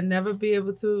 No, but never be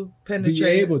able to penetrate. Be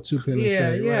able to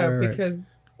penetrate. Yeah, right. Because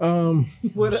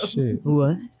what shit.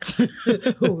 What?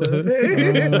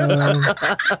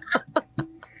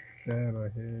 That or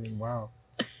head. Wow.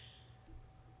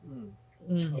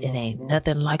 It ain't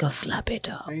nothing like a sloppy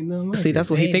dog. Ain't nothing like See, it. that's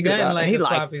what he think about. Like He a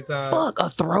like, sloppy dog. fuck, a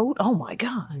throat? Oh my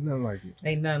God. Ain't nothing like it.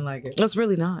 Ain't nothing like it. That's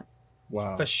really not.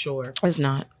 Wow. For sure. It's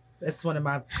not. That's one of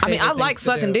my I mean, I like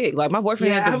sucking dick. Like, my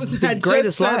boyfriend Yeah, I had just the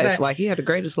greatest said life. that. Like, he had the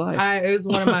greatest life. It was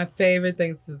one of my favorite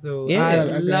things to do. Yeah. I I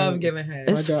love got- giving head.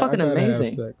 It's fucking I gotta amazing.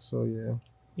 Have sex, so yeah,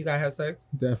 You gotta have sex?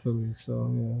 definitely.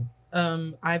 So yeah.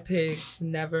 I picked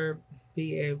never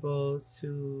be able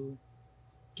to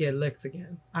get licks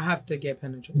again. I have to get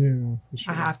penetrated. Yeah, for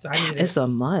sure. I have to. I need It's it. a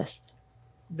must.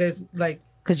 There's like,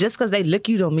 Cause just cause they lick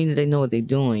you don't mean that they know what they're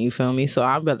doing. You feel me? So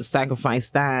I'd rather sacrifice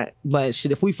that. But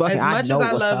shit, if we fucking, as I much know as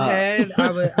I what's love up. head,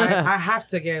 I have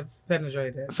to get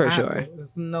penetrated. For I have sure.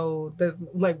 to. There's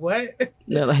like what?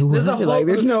 They're like, There's what? Like,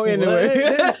 there's no end to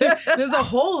it. There's a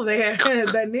hole there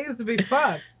that needs to be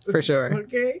fucked. For sure.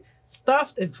 Okay,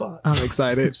 stuffed and fucked. I'm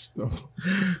excited. Stuff.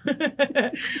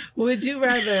 Would you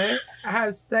rather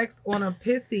have sex on a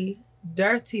pissy,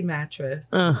 dirty mattress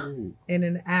in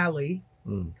an alley,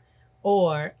 Mm.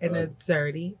 or in a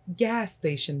dirty gas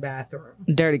station bathroom?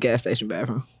 Dirty gas station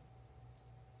bathroom.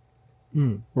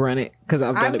 Mm. Run it. Cause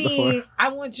I've done it before. I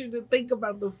want you to think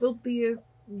about the filthiest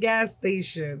gas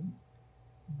station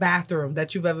bathroom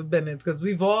that you've ever been in, because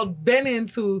we've all been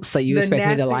into. So you the expect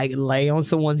me to nasty- like lay on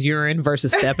someone's urine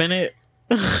versus step in it?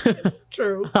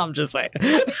 True. I'm just saying.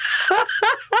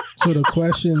 So the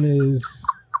question is,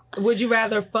 Would you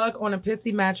rather fuck on a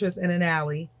pissy mattress in an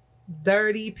alley,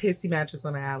 dirty pissy mattress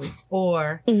on an alley,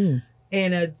 or in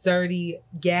a dirty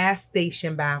gas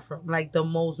station bathroom, like the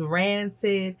most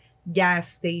rancid gas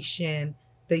station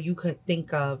that you could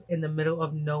think of in the middle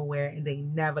of nowhere, and they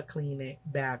never clean it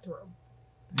bathroom?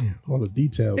 all the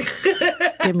details.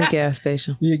 Give me gas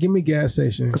station. Yeah, give me gas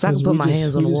station. 'Cause I can put my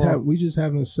hands on the wall. We just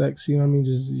having sex, you know what I mean?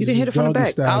 You can hit it from the doggy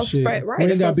back. style I'll shit. spread- right, We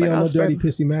that ain't gotta sounds be like on I'll no dirty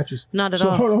spread- pissy mattress. Not at So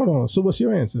all. hold on. So what's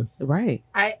your answer? Right.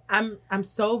 I'm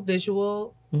so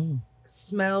visual,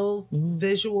 smells,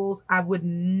 visuals. I would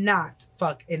not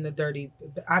fuck in the dirty.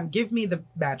 Give me the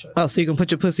mattress. Oh, so you can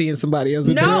put your pussy in somebody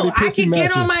else's No, dirty I pissy can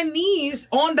get on mattress. my knees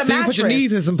on the So you mattress. put your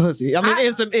knees in some pussy. I mean,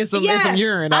 in some Yes,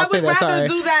 urine. I I'll say would that. rather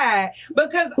Sorry. do that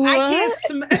because I can't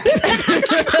smell.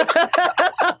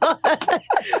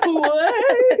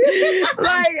 What?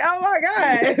 Like, oh my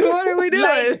God, what are we doing?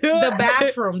 Like the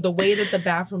bathroom, the way that the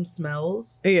bathroom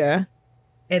smells, Yeah.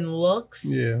 and looks,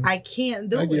 Yeah. I can't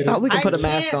do I get it. it. Oh, we can I put a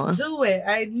mask can't on. do it.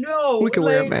 I know. We can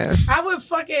wear a mask. I would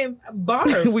fucking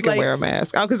barf. We can wear a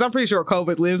mask because I'm pretty sure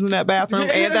COVID lives in that bathroom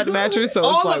and that mattress. So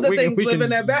All it's of like the we things can live in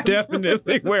that bathroom.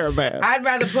 definitely wear a mask. I'd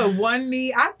rather put one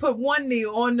knee. I'd put one knee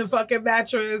on the fucking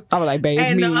mattress I was like, babe, it's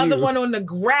and me the and other you. one on the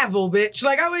gravel, bitch.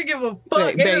 Like I wouldn't give a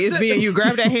fuck. Babe, it's me and you.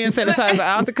 Grab that hand sanitizer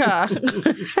out the car.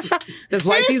 Let's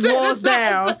wipe these walls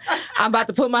down. I'm about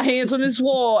to put my hands on this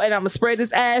wall and I'm gonna spread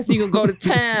this ass. You can go to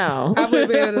town. I wouldn't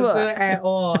be able to do it at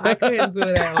all. I couldn't do it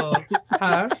at all.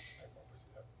 Huh?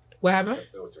 What happened?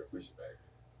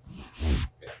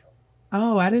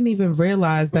 Oh, I didn't even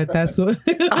realize that that's what was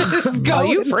Oh, you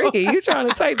going freaky. on. You trying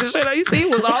to take the shit out. You see,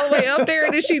 it was all the way up there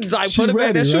and then she like She put it back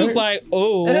ready, there. She was right? like,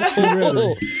 oh.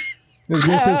 ready. It's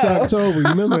been since October. You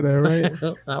remember that,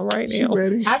 right? All right She now.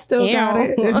 ready? I still got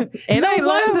it. And No I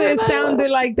wonder it love sounded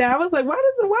like that. I was like, why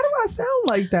do I sound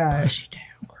like that? Push it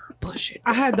down, girl. Push it.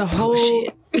 I had the whole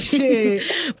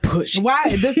shit. Push it.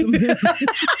 Why this?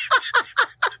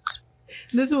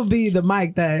 This will be the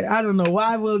mic that I don't know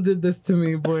why Will did this to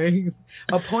me, boy.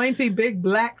 A pointy big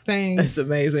black thing, That's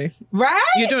amazing. right?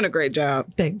 You're doing a great job.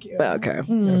 Thank you. Okay.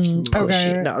 Absolutely. Push Okay.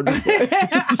 it. No, I'm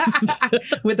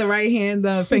just With the right hand,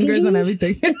 the fingers and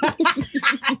everything.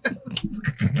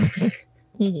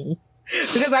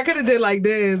 Because I could have did like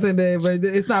this and then, but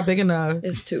it's not big enough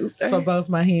It's Tuesday. for both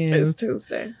my hands. It's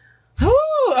Tuesday.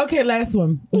 Ooh, okay, last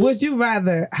one. Would you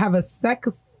rather have a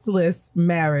sexless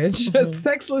marriage, a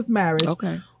sexless marriage,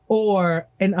 Okay. or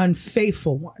an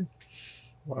unfaithful one?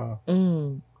 Wow.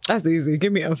 That's easy.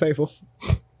 Give me unfaithful.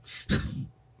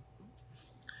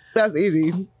 That's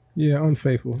easy. Yeah,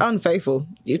 unfaithful. Unfaithful.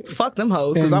 You fuck them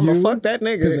hoes because And I'm gonna you? fuck that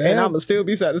nigga 'Cause and Ab- I'm gonna still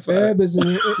be satisfied. Ab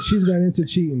isn't. She's not into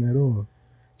cheating at all.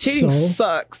 Cheating So?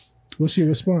 sucks. What's your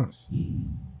response?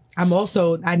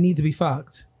 I need to be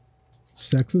fucked.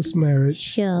 Sexless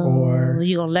marriage or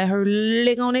you gonna let her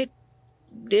lick on it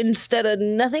instead of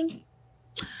nothing?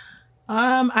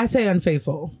 I say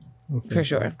unfaithful. For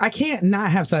sure. I can't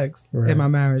not have sex Right. in my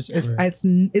marriage. It's Right.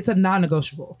 it's a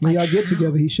non-negotiable. When y'all get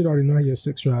together, he should already know how your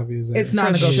sex drive is. It's at.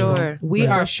 not negotiable. sure. We Right.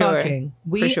 are For sure. fucking. For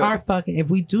We sure. are fucking. If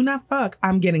we do not fuck,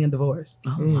 I'm getting a divorce.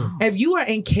 If you are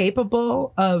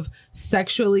incapable of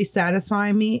sexually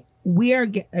satisfying me,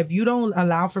 if you don't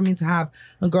allow for me to have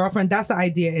a girlfriend, that's the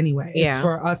idea anyway. Yeah. It's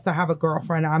for us to have a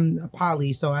girlfriend. I'm a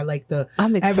poly, so I like the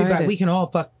I'm excited. everybody. We can all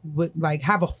fuck with like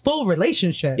have a full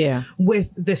relationship. Yeah.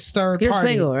 With this third You're party.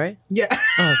 single, right? Yeah.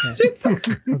 Oh, okay.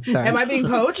 I'm sorry. Am I being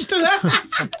poached?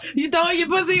 You throwing your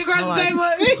pussy across the table?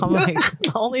 I'm like,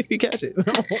 only if you catch it.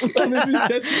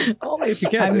 Only if you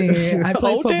catch I it. mean, I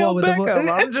play Odell football with the boys. Beckham.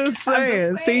 I'm just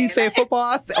saying. See, you said football.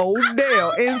 I said,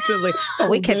 Odell instantly. Oh,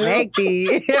 we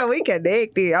connected. Yeah, we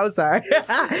connected. I'm sorry. Oh,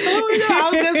 no, I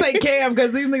was gonna say Cam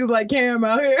because these niggas like Cam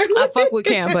out here. I fuck with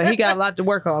Cam, but he got a lot to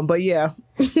work on. But yeah,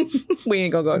 we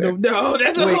ain't gonna go there. No,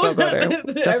 that's a We ain't whole gonna go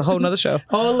there. That's a whole nother show.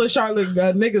 All the Charlotte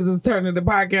niggas is turning the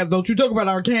podcast. Don't you talk about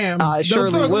our Cam? I Don't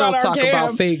surely talk will our talk Cam.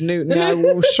 about Fig Newton. I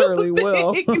will surely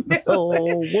will. Oh,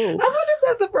 I wonder if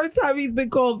that's the first time he's been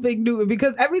called Fig Newton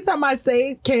because every time I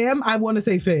say Cam, I want to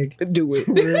say Fig. do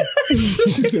it.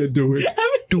 She said, "Do it."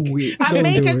 Do it. I Don't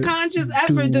make do a it. conscious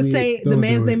effort to it. say the Don't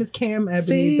man's do name it. is Cam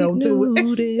Ebony. Don't do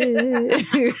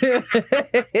it.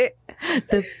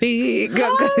 The Fig.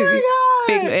 Oh my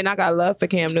Fig, God. and I got love for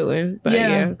Cam Newton. But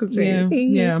yeah, continue.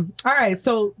 yeah. All right,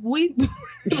 so we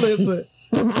listen.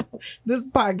 This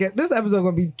episode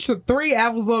gonna be 3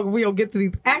 hours long. We don't get to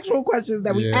these actual questions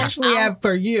that we Yeah. actually have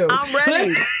for you. I'm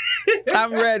ready.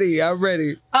 I'm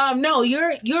ready. No,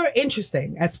 you're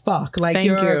interesting as fuck. Like Thank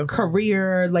your you.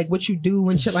 career, like what you do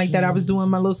and shit like that. I was doing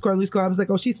my little squirrely squirrel. I was like,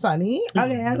 oh, she's funny.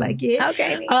 Okay, I like it.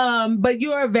 Okay. But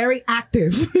you are very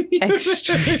active.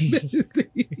 Extreme.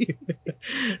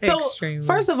 So Extremely.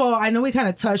 first of all, I know we kind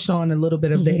of touched on a little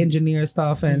bit of the engineer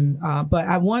stuff, and but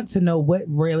I want to know what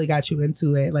really got you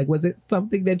into it. Like, was it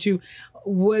something that you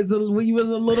when you was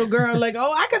a little girl, like,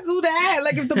 oh, I could do that.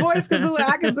 Like, if the boys could do it,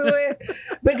 I could do it.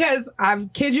 Because I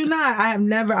kid you not,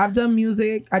 I've done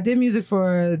music. I did music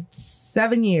for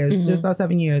 7 years, just about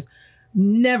 7 years.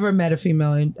 Never met a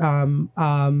female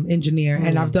engineer,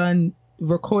 and I've done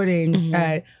recordings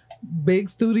at big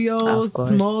studios, Of course.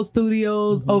 small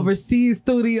studios, overseas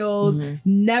studios.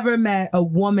 Never met a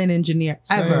woman engineer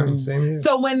ever. Same here.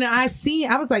 So when I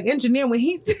was like engineer, when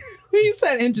he he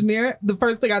said engineer, the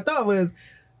first thing I thought was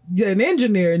an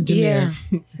engineer. Yeah.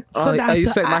 So that's you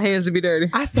the- expect my hands to be dirty?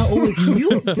 I said, oh, it's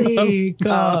music.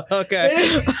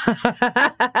 Okay.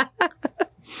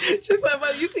 She said,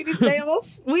 well, you see these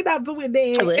nails? We not doing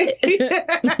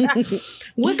that.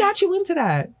 What got you into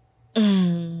that?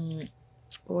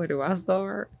 Where do I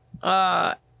start?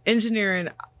 Engineering.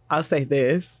 I'll say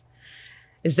this.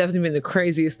 It's definitely been the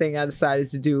craziest thing I decided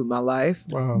to do with my life.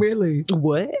 Wow. Really?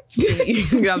 What?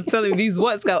 I'm telling you, these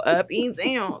what's go up, eats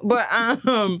down. But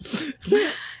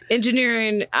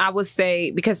engineering, I would say,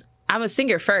 because I'm a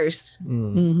singer first. I've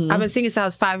been singing since I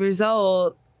was 5 years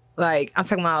old. Like, I'm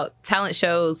talking about talent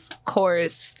shows,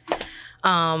 chorus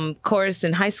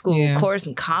in high school, chorus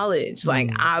in college.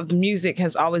 Like, music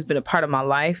has always been a part of my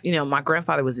life. You know, my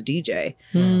grandfather was a DJ.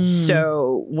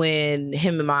 So when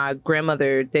him and my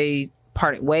grandmother, they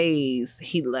parted ways,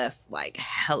 he left like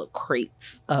hella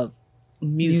crates of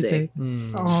music.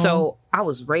 So I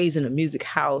was raised in a music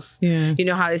house. You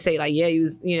know how they say like, yeah, he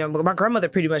was, you know, my grandmother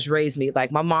pretty much raised me.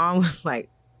 Like my mom was like,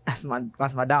 that's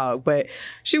my dog, but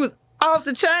she was off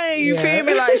the chain, you feel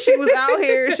me? Like she was out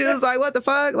here, she was like, what the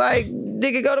fuck? Like,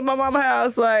 nigga, go to my mama's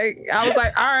house. Like, I was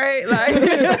like, all right. Like,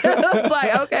 it's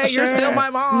like, okay, you're still my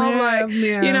mom.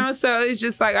 You know, so it's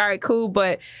just like, all right, cool.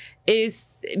 But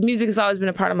music has always been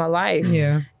a part of my life.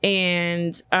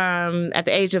 And at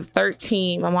the age of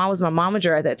 13, my mom was my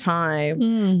momager at that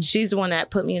time. She's the one that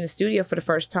put me in the studio for the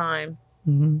first time.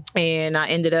 And I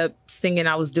ended up singing.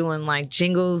 I was doing like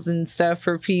jingles and stuff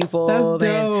for people. That's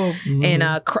dope. And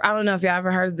I don't know if y'all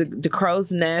ever heard of the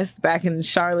Crow's Nest back in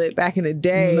Charlotte back in the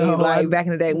day. Back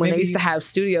in the day when they used to have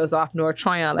studios off North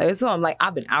Tryon. Like, so I'm like,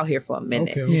 I've been out here for a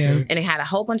minute. And they had a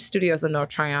whole bunch of studios on North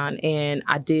Tryon, and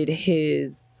I did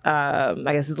his I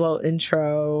guess his little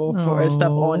intro for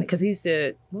stuff on, because he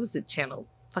said, what was the channel?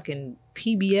 Fucking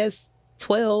PBS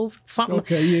 12,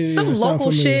 something, some local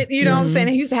shit, you know what I'm saying?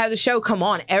 He used to have the show come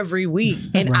on every week,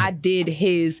 and I did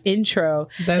his intro.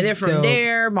 And then from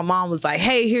there, my mom was like,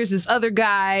 hey, here's this other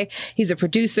guy. He's a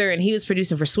producer, and he was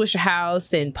producing for Swisher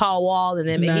House and Paul Wall, and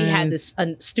then he had this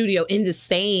studio in the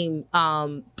same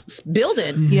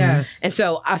building. And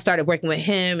so I started working with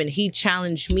him, and he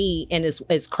challenged me, and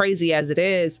as crazy as it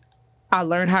is, I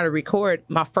learned how to record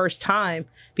my first time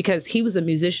because he was a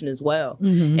musician as well.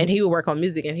 And he would work on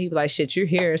music, and he'd be like, shit, you're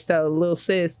here. So little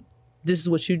sis, this is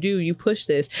what you do. You push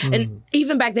this. And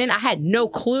even back then I had no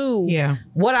clue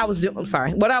what I was doing. I'm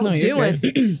sorry. What I was doing.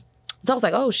 So I was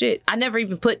like, oh shit, I never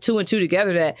even put 2 and 2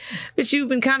 together that, but you've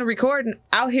been kind of recording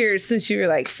out here since you were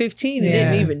like 15 and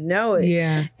didn't even know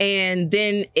it. And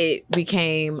then it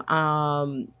became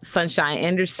Sunshine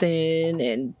Anderson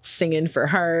and singing for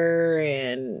her,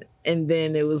 and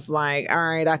then it was like, all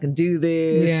right, I can do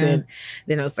this. And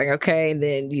then I was like, okay. And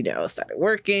then, you know, I started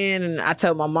working, and I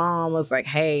told my mom, I was like,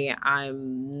 hey,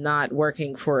 I'm not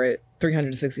working for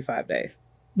 365 days.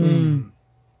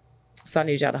 So I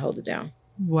need y'all to hold it down.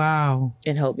 Wow.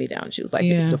 And hold me down. She was like,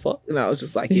 what the fuck? And I was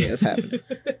just like, yeah, it's happening.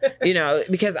 You know,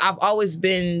 because I've always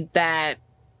been that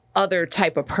other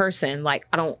type of person. Like,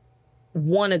 I don't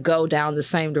want to go down the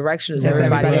same direction as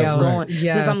everybody else going.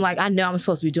 Because I'm like, I know I'm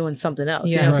supposed to be doing something else.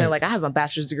 You know what I'm saying? Like, I have a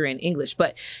bachelor's degree in English,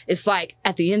 but it's like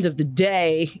at the end of the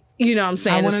day, you know what I'm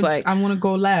saying? It's like, I want to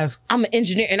go left. I'm an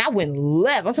engineer, and I went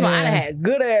left. I'm talking about I done had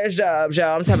good ass jobs,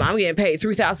 y'all. I'm talking about I'm getting paid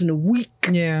 $3,000 a week.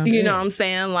 You know what I'm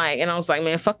saying? Like, and I was like,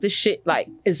 man, fuck this shit. Like,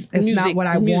 it's music, not what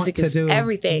I want to do.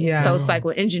 Everything. So it's like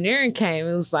when engineering came,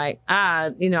 it was like,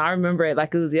 you know, I remember it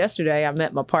like it was yesterday. I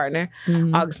met my partner,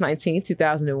 August 19th,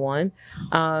 2001.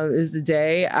 It was the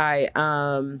day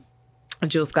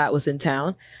Jill Scott was in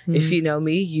town. If you know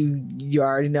me, you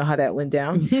already know how that went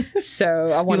down. So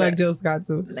I want to like Jill Scott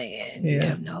too. Man, you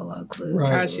have no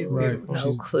clue. She's beautiful.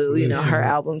 No clue. You know, her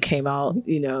album came out,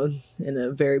 you know, in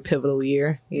a very pivotal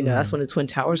year. You know, that's when the Twin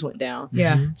Towers went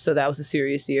down. So that was a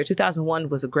serious year. 2001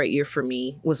 was a great year for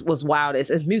me. Was wild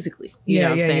as musically. You know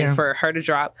what I'm saying? For her to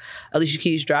drop, Alicia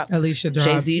Keys dropped.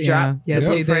 Jay-Z dropped. Yes,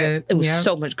 they did. It was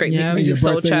so much great music.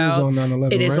 Soul Child.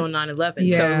 It is on 9/11.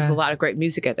 So it was a lot of great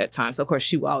music at that time. So of course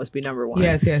she will always be number one.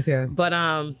 Yes.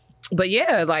 But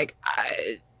yeah, like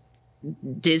I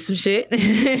did some shit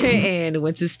and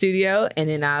went to the studio, and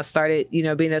then I started, you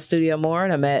know, being in the studio more,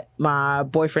 and I met my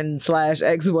boyfriend /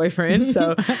 ex-boyfriend.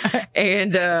 So,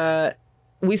 and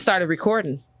we started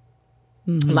recording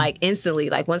like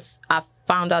instantly. Like once I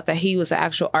found out that he was an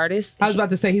actual artist. I was about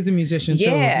to say he's a musician too.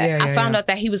 I found out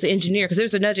that he was an engineer, because there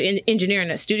was another engineer in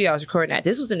that studio I was recording at.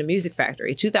 This was in the Music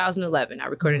Factory, 2011. I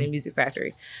recorded in Music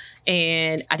Factory,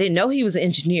 and I didn't know he was an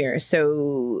engineer.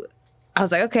 So I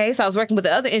was like, okay. So I was working with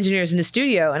the other engineers in the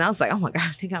studio, and I was like, oh my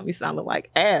gosh, they got me sounding like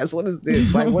ass. What is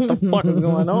this? Like, what the fuck is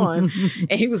going on?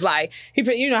 And he was like,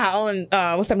 you know how on,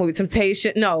 what's that movie?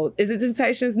 Temptation? No. Is it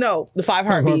Temptations? No. The Five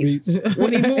Heartbeats.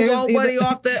 When he moved old buddy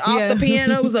off the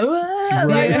piano, it was like,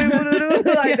 what?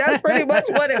 Like, that's pretty much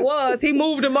what it was. He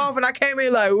moved him off, and I came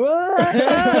in like, what?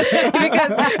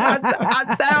 Because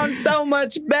I sound so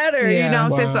much better, you know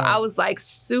what I'm saying? So I was like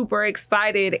super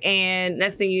excited, and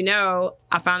next thing you know,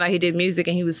 I found out he did music,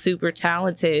 and he was super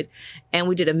talented. And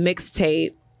we did a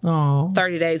mixtape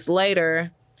 30 days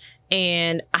later,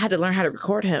 and I had to learn how to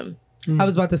record him. I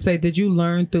was about to say, did you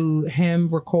learn through him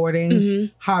recording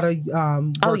how to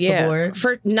work the board?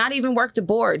 For not even work the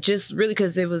board, just really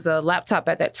because it was a laptop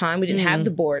at that time. We didn't have the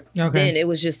board. Then it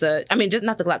was just just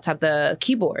not the laptop, the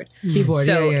keyboard.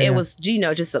 So it was,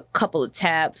 just a couple of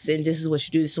taps and this is what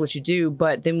you do, this is what you do.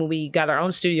 But then when we got our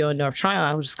own studio in North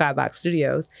Tryon, which is Skybox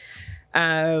Studios,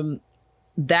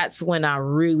 that's when I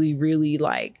really, really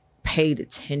paid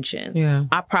attention. Yeah.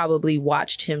 I probably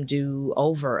watched him do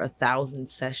over 1,000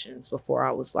 sessions before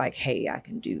I was like, hey, I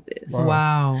can do this.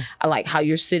 Wow. I like how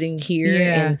you're sitting here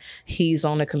and he's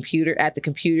on the computer at the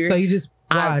computer. So you just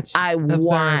watch. I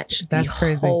watched the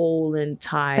crazy. Whole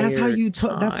entire That's how you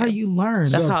that's how you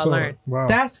learn. That's how I learned. Wow.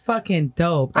 That's fucking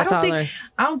dope. I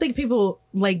don't think people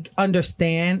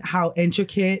understand how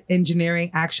intricate engineering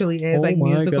actually is,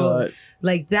 musical. God.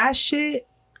 Like that shit.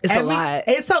 It's a lot.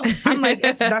 I'm like,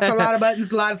 that's a lot of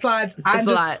buttons, a lot of slides. It's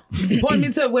a lot. Point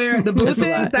me to where the boost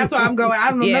is. That's where I'm going.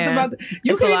 I don't know nothing about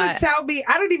you can't even tell me.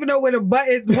 I don't even know where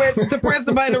where to press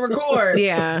the button to record.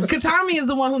 Yeah. Katami is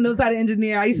the one who knows how to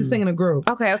engineer. I used to sing in a group.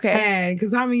 Okay. And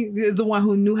Katami is the one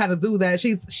who knew how to do that.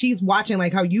 She's watching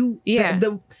how you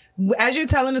as you're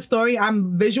telling the story,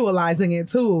 I'm visualizing it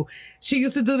too. She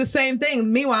used to do the same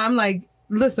thing. Meanwhile, I'm like,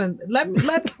 listen,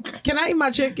 can I eat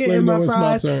my chicken and my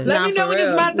fries? Let me know when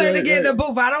it's my turn to get in the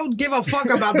booth. I don't give a fuck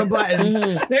about the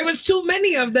buttons. There was too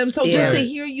many of them. So just to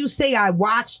hear you say I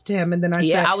watched him and then I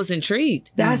said, I was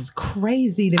intrigued. That's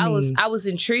crazy to me. I was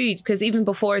intrigued because even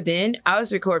before then, I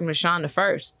was recording with Sean the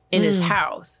First in his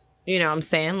house. You know what I'm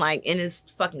saying? In his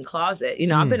fucking closet.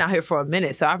 I've been out here for a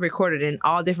minute. So I've recorded in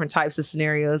all different types of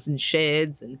scenarios and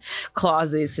sheds and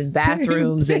closets and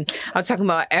bathrooms. And I'm talking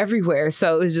about everywhere.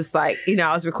 So it was just I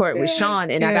was recording with Sean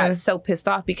and I got so pissed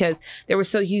off because they were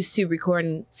so used to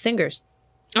recording singers.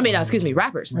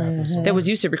 Rappers. They was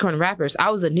used to recording rappers.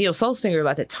 I was a neo soul singer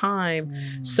at the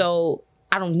time. So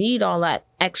I don't need all that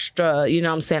extra,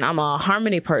 I'm a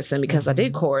harmony person because I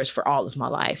did chorus for all of my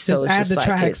life. So it's add the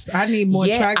tracks. I need more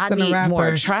tracks than a rapper. I need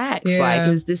more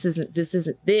tracks. This isn't this.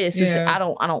 I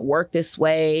don't work this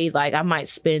way. I might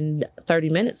spend 30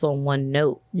 minutes on one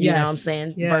note. You know what I'm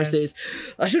saying? Versus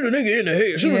I shoot a nigga in the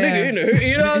head, shoot a nigga in the head.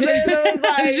 You know what I'm saying? So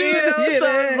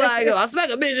it's I smack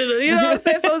a bitch in the, you know what I'm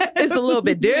saying? So it's a little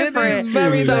bit different.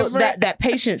 So that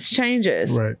patience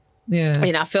changes. Right. Yeah.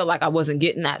 And I felt like I wasn't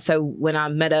getting that. So when I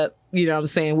met up, with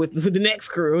the next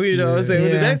crew, with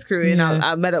the next crew, and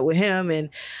I met up with him and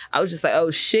I was just like,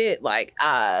 oh shit,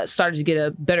 I started to get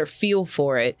a better feel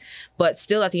for it. But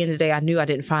still at the end of the day, I knew I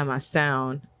didn't find my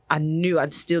sound. I knew I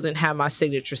still didn't have my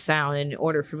signature sound. And in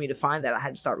order for me to find that, I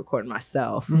had to start recording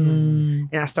myself. And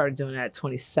I started doing that at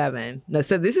 27. Now,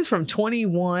 so this is from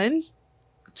 21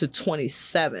 to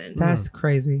 27. That's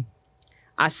crazy.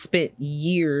 I spent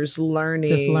years learning.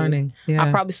 Just learning. Yeah. I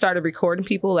probably started recording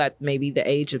people at maybe the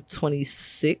age of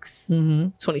 26,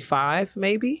 25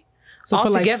 maybe. So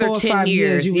altogether, for 10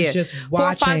 years. You was just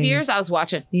watching. 4 or 5 years, I was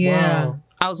watching. Yeah. Wow.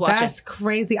 I was watching. That's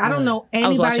crazy. I don't know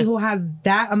anybody who has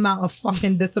that amount of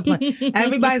fucking discipline.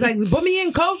 Everybody's like, put me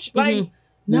in, coach.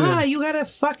 Nah, you gotta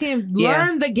fucking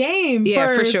learn the game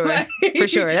first. For sure. For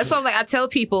sure. That's why I tell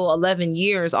people 11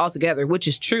 years altogether, which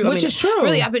is true. Is true.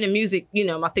 Really, I've been in music,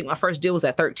 I think my first deal was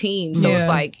at 13. So it's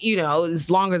it's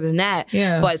longer than that.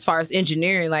 Yeah. But as far as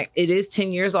engineering, it is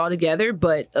 10 years altogether,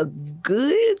 but a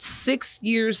good 6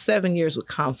 years, 7 years with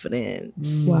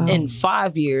confidence. Wow. And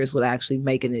 5 years with actually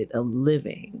making it a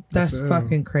living. That's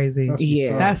fucking crazy.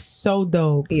 That's so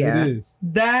dope. Yeah. It is.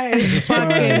 That is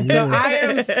fucking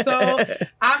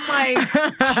I'm like,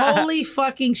 holy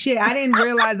fucking shit. I didn't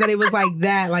realize that it was like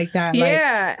that.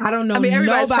 Yeah. I don't know.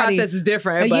 Everybody's process is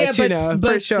different, but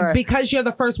for sure. Because you're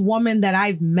the first woman that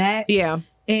I've met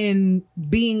in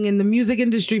being in the music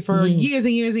industry for years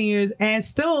and years and years and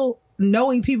still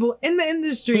knowing people in the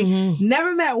industry,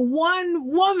 never met one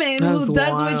woman who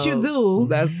does what you do.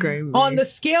 That's crazy. On the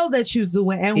scale that you do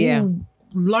it and who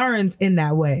learned in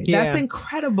that way. That's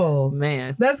incredible,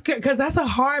 man. That's because that's a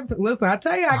hard. Listen, I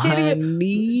tell you, I can't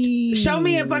even show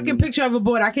me a fucking picture of a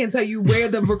board. I can't tell you where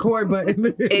the record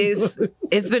button is.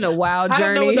 It's been a wild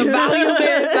journey. I don't know what the volume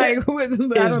is.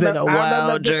 It's been a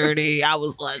wild journey. I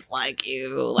was less like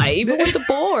you. Even with the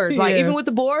board. Even with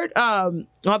the board.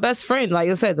 My best friend, like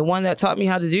I said, the one that taught me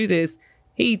how to do this.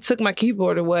 He took my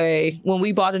keyboard away when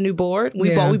we bought a new board.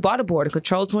 We bought a board, a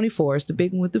Control 24. It's the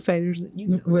big one with the faders.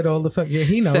 With all the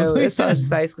he knows. So it's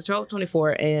it's Control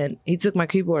 24, and he took my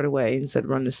keyboard away and said,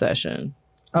 "Run the session."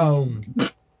 Oh,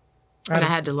 And I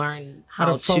had to learn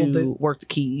how to work the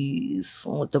keys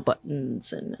with the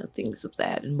buttons and things of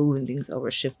that, and moving things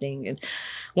over, shifting. And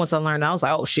once I learned, I was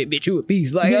like, "Oh shit, bitch, you a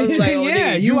beast!" Like I was like, "Oh,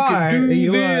 yeah, nigga, you can are. do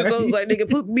You this." are. I was like, "Nigga,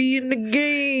 put me in the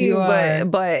game." You are.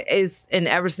 But it's, and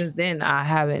ever since then, I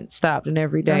haven't stopped. And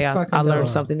every day That's I fucking learn dope.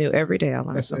 something new. Every day I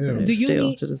learn That's something ill. new. Do you still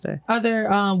meet- to this day, Other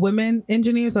women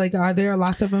engineers, like, are there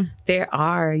lots of them? there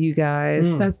are, you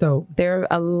guys. That's dope. There are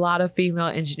a lot of female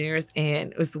engineers,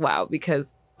 and it's wild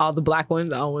because all the black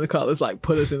ones, I don't want to call this like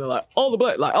put us in the like all the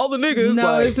black, like all the niggas. No,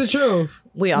 like, it's the truth.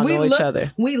 we all know each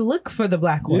other. We look for the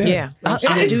black ones. Yeah,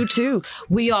 I do too.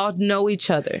 We all know each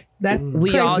other. That's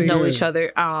We crazy. all know each other.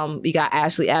 You got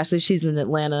Ashley. Ashley, she's in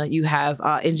Atlanta. You have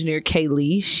engineer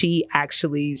Kaylee.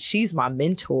 She's my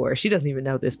mentor. She doesn't even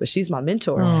know this, but she's my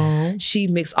mentor. Aw. She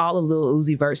mixed all of Lil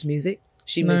Uzi Vert's music.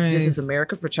 She mixed This Is Nice.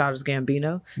 America for Childish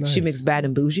Gambino. She Nice. mixed Bad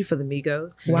and Bougie for the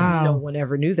Migos. Wow. No one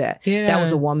ever knew that. Yeah. That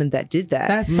was a woman that did that.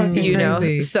 That's fucking you know,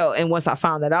 crazy. so, and once I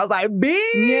found that, I was like, bitch.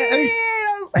 Yeah.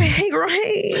 I was like, hey, girl,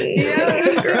 hey.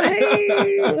 Yeah. Girl,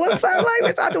 hey. What's up?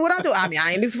 Like, bitch, I do what I do. I mean,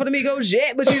 I ain't listening for the Migos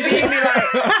yet, but you feel me?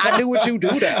 Like, I do what you do,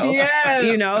 though. Yeah.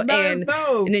 You know, That's and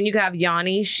dope. then you have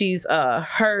Yanni. She's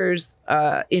hers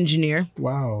engineer.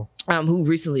 Wow. Who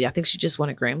recently, I think she just won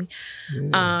a Grammy.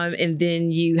 And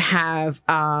then you have,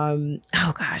 oh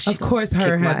gosh, she Of course,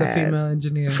 her kick my has a female ass.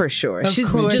 engineer. For sure. Of She's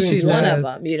course just she one does. of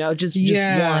them, you know, just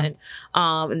Yeah.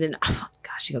 one. And then, oh,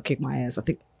 gosh, she gonna kick my ass. I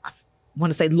think I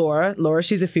want to say Laura. Laura,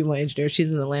 she's a female engineer.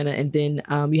 She's in Atlanta. And then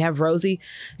you have Rosie.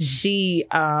 She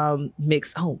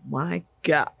mixed, oh my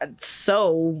God,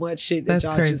 so much shit that That's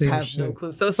y'all crazy. just have no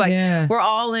clue. So it's like, Yeah. we're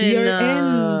all in, You're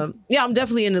in- yeah, I'm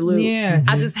definitely in the loop. Yeah.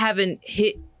 I just haven't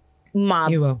hit my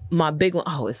You will. my big one.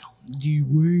 Oh, it's on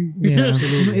you. Yeah.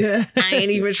 Absolutely. Yeah. I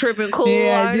ain't even tripping, cool.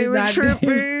 Yeah, I ain't just even not- tripping.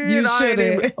 You I ain't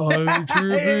shouldn't. even- I ain't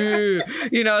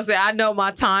tripping. You know what I'm saying? I know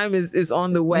my time is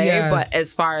on the way, Yes. but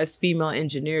as far as female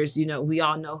engineers, you know, we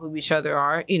all know who each other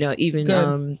are. You know, even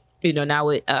Good. you know, now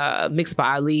with Mixed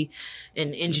by Ali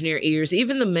and Engineer Ears,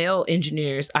 even the male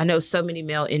engineers, I know so many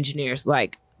male engineers,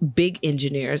 like big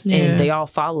engineers, Yeah. and they all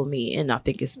follow me. And I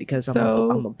think it's because So-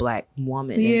 I'm a black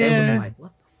woman. And they was Yeah. like,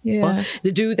 what the Yeah. fuck?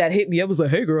 The dude that hit me up was like,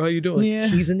 hey girl, how you doing? Yeah.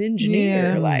 He's an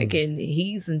engineer. Yeah. Like, and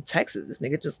he's in Texas. This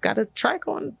nigga just got a track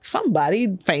on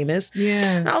somebody famous.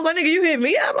 Yeah. And I was like, nigga, you hit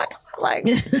me up? Like,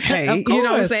 hey, Of you know what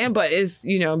I'm course. saying? But it's,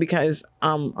 you know, because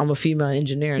I'm a female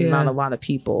engineer and Yeah. not a lot of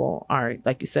people are,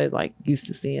 like you said, like used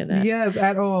to seeing that. Yes,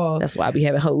 at all. That's why I be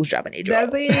having hoes dropping their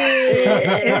That's drawers. it.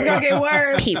 It's gonna get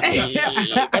worse.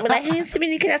 They be like, hey,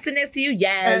 Simony, can I sit next to you?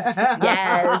 Yes,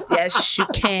 you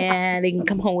can. They can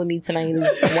come home with me tonight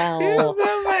as well.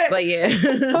 But yeah.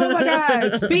 Oh my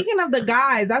God. Speaking of the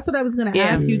guys, that's what I was gonna Yeah.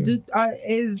 ask you.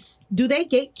 Do they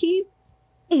gatekeep?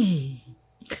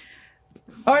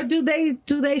 Or do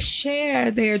they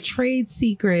share their trade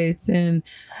secrets? And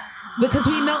because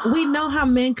we know how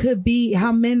men could be,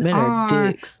 how men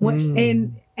are dicks. and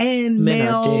Men are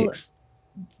male dicks.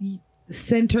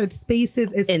 centered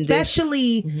spaces, In this.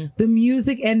 especially Mhm. the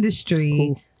music industry,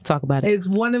 Cool. Talk about it. is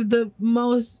one of the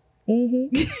most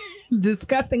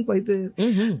disgusting places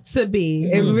to be.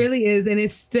 It Mhm. really is, and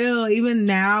it's still, even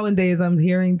nowadays, I'm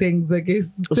hearing things like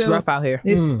it's It's still rough out here.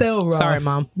 It's still rough. Sorry,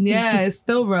 Mom. Yeah, it's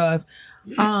still rough.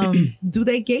 Do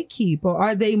they gatekeep, or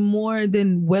are they more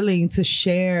than willing to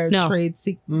share No. trade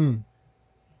secrets?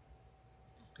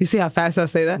 You see how fast I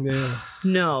say that? Yeah.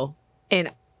 No.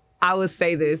 And I would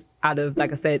say this out of,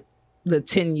 like I said, the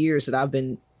 10 years that I've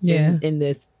been Yeah. in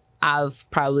this, I've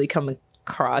probably come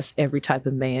across every type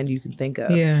of man you can think of.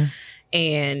 Yeah.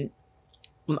 And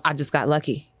I just got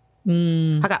lucky.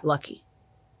 Mm. I got lucky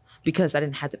because I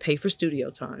didn't have to pay for studio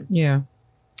time. Yeah.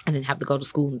 I didn't have to go to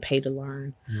school and pay to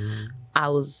learn. I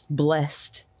was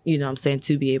blessed, you know what I'm saying,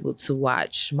 to be able to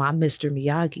watch my Mr.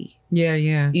 Miyagi. Yeah.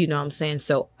 Yeah. You know what I'm saying?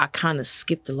 So I kind of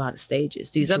skipped a lot of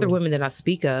stages. These other women that I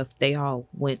speak of, they all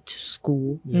went to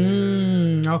school.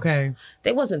 Okay.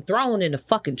 They wasn't thrown in the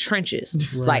fucking trenches.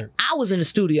 Right. Like, I was in the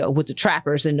studio with the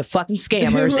trappers and the fucking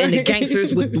scammers and the Right.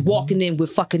 gangsters with walking in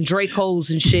with fucking Dracos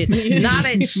and shit. Not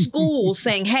at school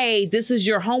saying, hey, this is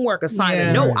your homework assignment.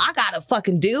 Yeah. No, I gotta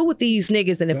fucking deal with these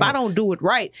niggas. And if I don't do it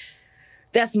right,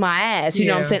 that's my ass. You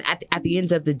know what I'm Yeah. saying? At the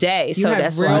end of the day. You So had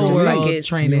that's why real I'm just world like, it's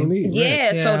training. You don't need,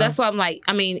 yeah, Yeah. so that's why I'm like,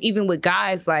 I mean, even with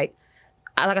guys, like,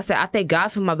 like I said, I thank God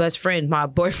for my best friend, my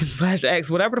boyfriend / ex,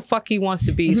 whatever the fuck he wants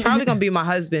to be. He's probably gonna be my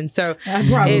husband. So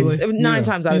it's 9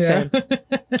 times out of 10.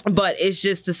 But it's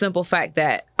just the simple fact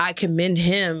that I commend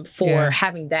him for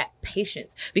having that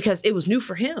patience because it was new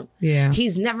for him. Yeah.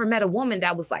 He's never met a woman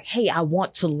that was like, hey, I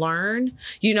want to learn.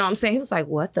 You know what I'm saying? He was like,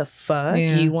 what the fuck?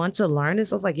 You want to learn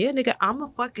this? I was like, yeah, nigga, I'm a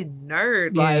fucking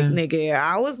nerd. Like, nigga,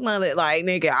 I was mother. Like,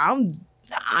 nigga,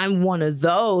 I'm one of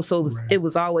those. So it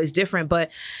was always different.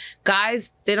 But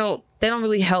guys, they don't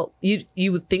really help.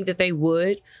 You would think that they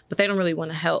would, but they don't really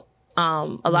want to help. A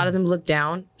lot of them look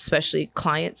down, especially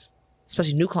clients,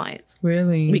 especially new clients.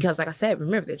 Really? Because like I said,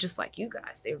 remember, they're just like you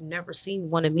guys. They've never seen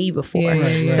one of me before.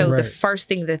 So the first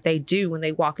thing that they do when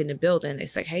they walk in the building, they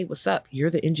say, hey, what's up? You're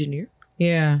the engineer?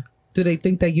 Yeah. Do they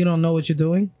think that you don't know what you're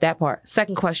doing? That part.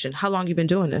 Second question, how long you been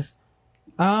doing this?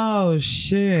 Oh,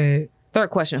 shit. Third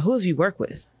question, who have you worked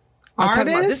with? I'm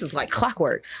talking about, this is like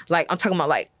clockwork. Like, I'm talking about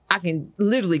like, I can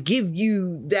literally give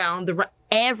you down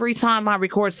every time I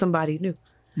record somebody new.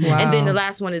 Wow. And then the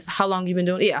last one is how long you been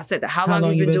doing? Yeah, I said that. How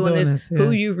long you been doing this? Yeah.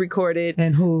 Who you recorded?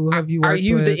 And who have you worked with? Are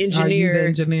you the engineer? Are you the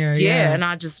engineer? Yeah. And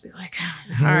I'll just be like,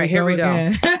 all right, here we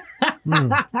go.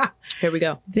 Here we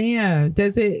go. Damn.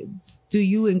 Do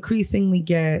you increasingly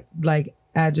get like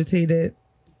agitated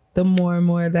the more and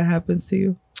more that happens to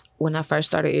you? When I first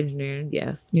started engineering,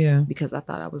 yes. Yeah. Because I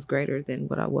thought I was greater than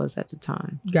what I was at the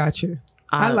time. Got you.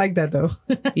 I like that though.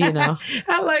 You know,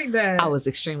 I like that. I was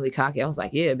extremely cocky. I was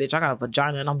like, yeah, bitch, I got a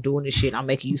vagina and I'm doing this shit. I'm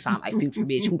making you sound like Future,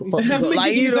 bitch. Who the fuck you look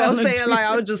like? You know what I'm saying? Like,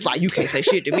 I was just like, you can't say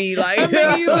shit to me. Like, I'm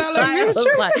making you sound like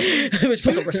Future. Like, bitch,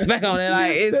 put some respect on it.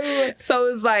 Like, so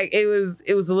it's like, it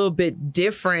was a little bit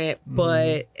different,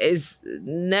 but it's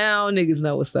now niggas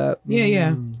know what's up.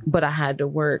 Yeah. But I had to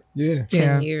work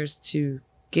 10 years to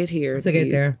get here to get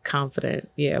there confident.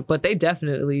 But they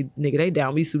definitely, nigga, they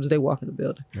down me as soon as they walk in the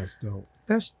building. That's dope.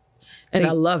 I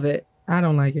love it. I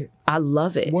don't like it. I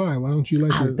love it. Why don't you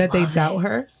like it? That they doubt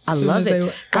her? I love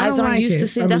it. Guys aren't used to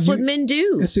seeing. That's what men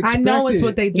do. I know it's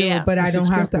what they do, but I don't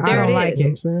have to. I don't like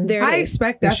it. I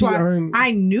expect that's why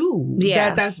I knew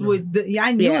that's what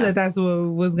I knew that that's what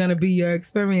was gonna be your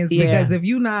experience because if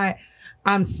you not,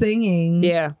 I'm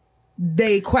singing.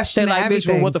 They question everything. Bitch,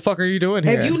 well, what the fuck are you doing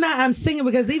here? If you not, I'm singing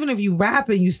because even if you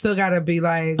rapping, you still gotta be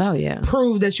like,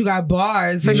 prove that you got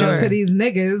bars, to these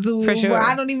niggas who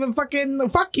I don't even fucking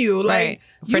fuck you. Like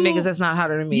for niggas, that's not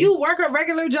harder than me. You work a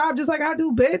regular job just like I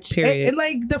do, bitch. Period. And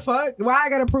like the fuck, why I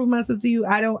gotta prove myself to you?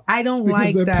 I don't because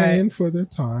like they're that. Paying for their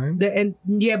time.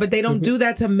 But they don't do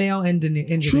that to male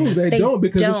engineers. True, they don't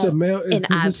because it's a male.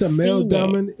 It's a male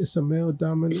dominant.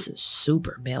 It's a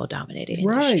super male dominated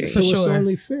industry. Right, so it's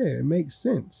only fair. It makes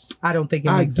sense. I don't think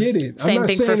it makes sense. I get it. Same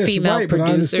thing for female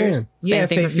producers. Same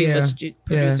thing for female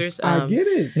producers. I get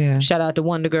it. Yeah. Shout out to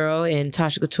Wonder Girl and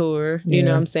Tasha Couture. You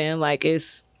know what I'm saying? Like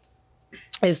it's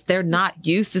they're not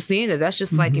used to seeing it. That's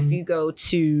just like if you go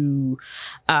to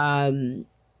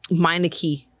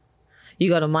Meineke. You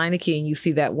go to Meineke and you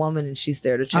see that woman and she's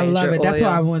there to change your oil. I love it. That's why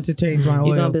I want to change my oil.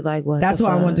 You're going to be like, what? That's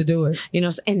why I want to do it. You know,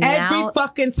 and every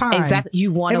fucking time. Exactly.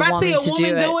 You want a woman to do it. If I see a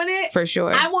woman doing it, for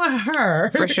sure. I want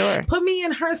her. For sure. Put me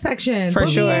in her section. For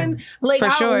sure. Me in, like, for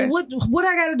sure. What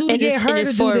I got to do to get her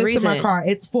to do this to my car?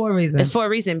 It's for a reason. It's for a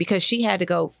reason because she had to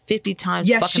go 50 times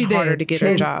fucking harder to get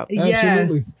her job.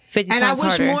 Yes. 50 and times I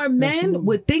wish harder. more men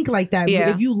would think like that.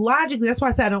 Yeah. If you logically, that's why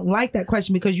I said I don't like that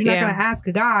question because you're not going to ask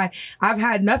a guy. I've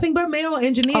had nothing but male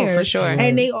engineers. Oh, for sure.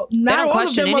 And not all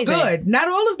of them were good. Not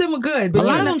all of them were good. But a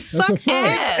lot of them suck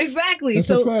ass. Exactly. That's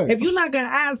so if you're not going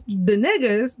to ask the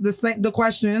niggas the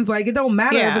questions, like it don't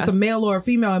matter if it's a male or a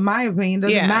female, in my opinion. It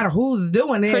doesn't matter who's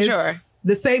doing it. For sure.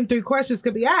 The same 3 questions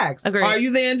could be asked. Agreed. Are you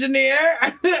the engineer?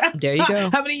 There you go.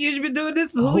 How many years you been doing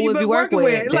this? Who you been working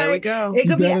with? There we go. It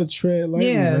could you gotta tread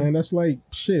lightly, man. That's like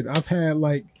shit. I've had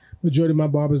like majority of my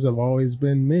barbers have always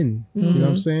been men. You know what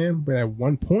I'm saying? But at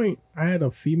one point, I had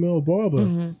a female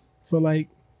barber for like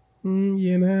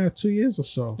year and a half, 2 years or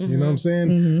so. You know what I'm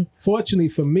saying? Fortunately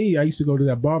for me, I used to go to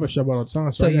that barbershop all the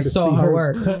time, so I got to see her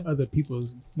work. Cut other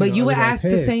people's. But you would ask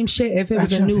the same shit if it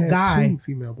was a new guy. 2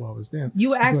 female barbers. Damn.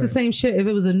 You would ask the same shit if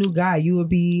it was a new guy. You would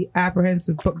be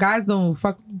apprehensive. But guys don't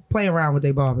play around with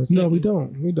their barbers. No, we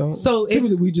don't. We don't. So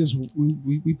typically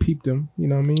we peep them. You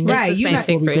know what I mean? Right. It's the same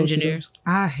thing for engineers.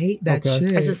 I hate that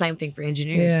shit. It's the same thing for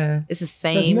engineers. Yeah. It's the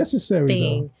same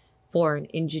thing. Though. For an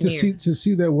engineer to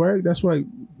see that work, that's why,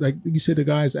 like you said, the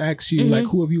guys ask you like,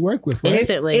 who have you worked with? Right?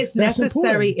 Instantly, it's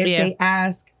necessary if they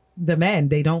ask the men.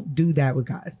 They don't do that with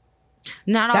guys.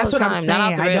 Not all That's the what time. I'm Not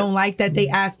saying. off the I rip. don't like that they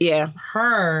ask Yeah.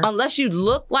 her. Unless you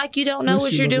look like you don't know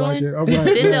what you're look like doing, it. All right,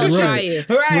 then they'll right, try right. you.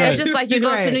 Right. It's just like you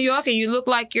go to Right. New York and you look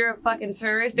like you're a fucking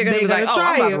tourist. They're gonna They be like, gonna "Oh,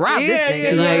 I'm try about to you. rob this Yeah, nigga." yeah,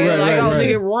 Like, yeah, like, right, oh, right.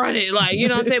 nigga, run it. Like, you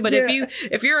know what I'm saying? But Yeah.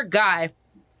 if you're a guy,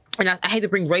 and I hate to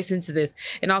bring race into this,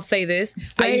 and I'll say this,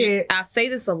 I say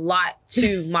this a lot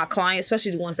to my clients,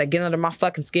 especially the ones that get under my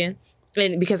fucking skin.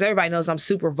 And because everybody knows I'm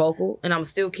super vocal and I'm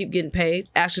still keep getting paid.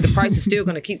 Actually, the price is still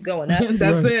going to keep going up.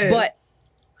 That's it. But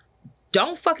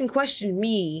don't fucking question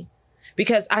me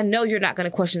because I know you're not going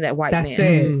to question that white That's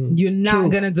man. it. You're not True.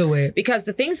 gonna do it. Because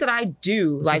the things that I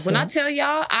do, like when I tell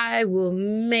y'all, I will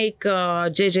make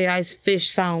JJ Ice Fish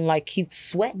sound like Keith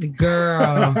Sweat. Girl,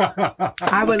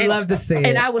 I would love to see it.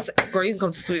 And I was, girl, you can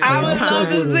come to Sweet. I would love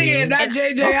to Totally. see it. Not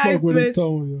JJ I Ice fuck with his Fish.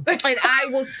 tone. And I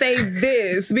will say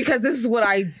this because this is what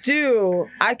I do.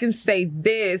 I can say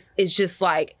this. It's just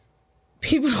like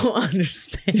people don't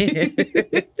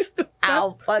understand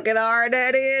how fucking hard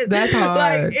that is. That's hard.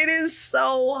 Like it is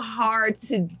so hard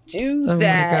to do Oh my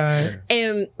that. God.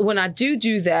 And when I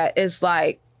do that, it's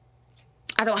like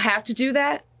I don't have to do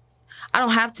that. I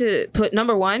don't have to put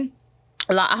number one.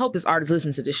 I hope this artist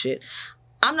listens to this shit.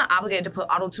 I'm not obligated to put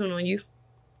auto-tune on you.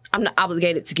 I'm not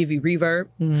obligated to give you reverb.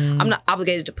 I'm not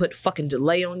obligated to put fucking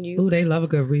delay on you. Ooh, they love a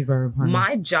good reverb, honey.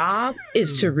 My job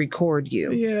is to record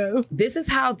you. Yes. This is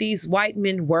how these white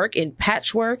men work in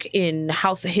Patchwork, in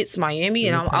House of Hits Miami.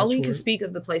 And I only can speak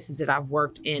of the places that I've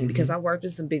worked in because I worked in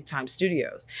some big time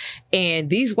studios. And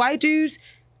these white dudes,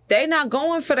 they not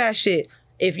going for that shit.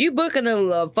 If you booking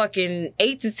a fucking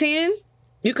 8 to 10,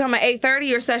 you come at 8:30,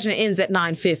 your session ends at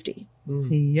 9:50.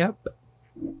 Yep.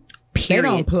 Period. They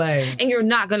don't play. And you're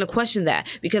not going to question that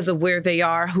because of where they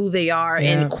are, who they are,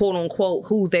 Yeah. and quote unquote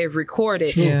who they've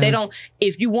recorded. Sure. They don't.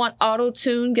 If you want auto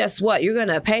tune, guess what? You're going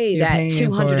to pay You're that paying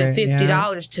for it,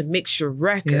 $250 to mix your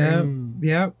record. Yep.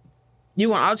 Yep. You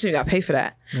want auto tune, you got to pay for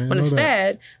that. Yeah, I But know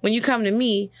instead, when you come to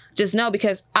me, just know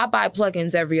because I buy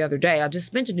plugins every other day. I just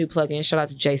spent a new plugin. Shout out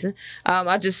to Jason.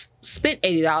 I just spent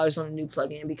 $80 on a new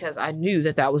plugin because I knew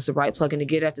that was the right plugin to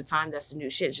get at the time. That's the new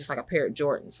shit. It's just like a pair of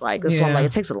Jordans. Like that's why I'm Yeah. like,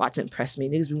 it takes a lot to impress me.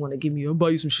 Niggas be want to give me, I'll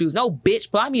buy you some shoes. No,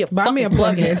 bitch, buy me a Buy me a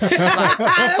fucking plugin. plugin. Like,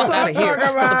 That's fuck what out I'm of here.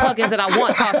 talking 'Cause the about. plugins that I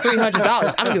want cost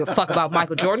 $300. I don't give a fuck about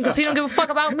Michael Jordan because he don't give a fuck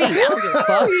about me. I don't give a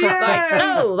fuck. Yes. Like,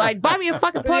 no, like buy me a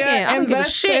fucking plugin. I don't give a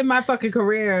invest shit. in my fucking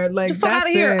career. Like, The fuck that's out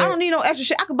of here. it. I don't need no extra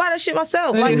shit. I can buy that shit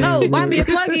myself. Like, no, buy me a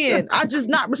plug-in. I'm just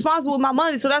not responsible with my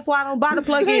money, so that's why I don't buy the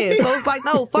plug-in. So it's like,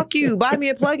 no, fuck you. Buy me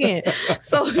a plug-in.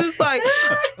 So it's just like,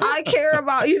 I care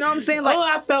about, you know what I'm saying? Like,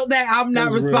 I felt that I'm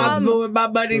not That's real. responsible with my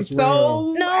money. That's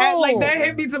So, No. like, that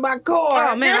hit me to my core.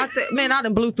 oh man, I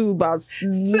done blew through about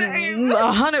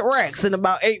 100 racks in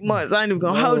about 8 months. I ain't even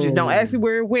gonna hold you. Don't ask me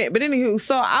where it went. But anywho,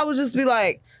 so I would just be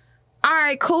like, all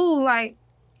right, cool. Like,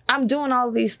 I'm doing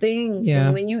all these things. Yeah.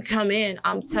 And when you come in,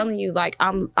 I'm telling you, like,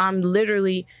 I'm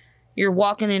literally, you're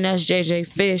walking in as JJ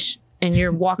Fish and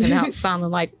you're walking out sounding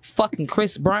like fucking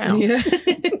Chris Brown. Yeah.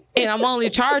 And I'm only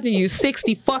charging you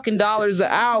 $60 fucking an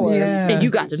hour. Yeah. And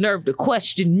you got the nerve to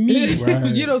question me.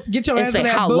 Right. You don't get your And ass say in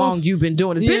that how booth. long you been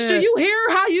doing it. Bitch, Yeah. do you hear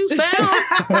how you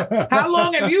sound? How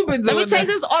long have you been doing Let me take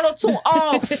this? this auto-tune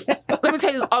off. Let me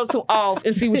take this auto-tune off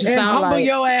and see what you And sound humble like.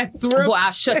 your ass real Boy,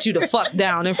 I'll shut you the fuck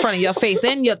down in front of your face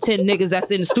and your 10 niggas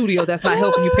that's in the studio that's not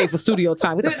helping you pay for studio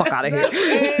time. Get the fuck out of here.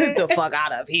 Get the fuck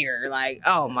out of here. Like,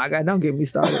 oh my God, don't get me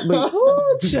started. But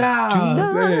Ooh, child.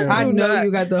 Damn. I Do know not.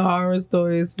 you got the horror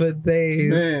stories for days.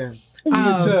 Man, you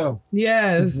can tell.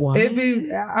 Yes. What? It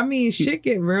be, I mean, shit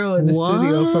get real in the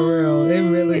studio for real. It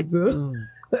really do.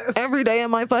 every day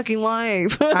of my fucking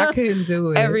life. I couldn't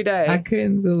do it. Every day. I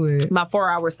couldn't do it. My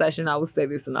 4-hour session, I would say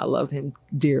this, and I love him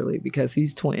dearly because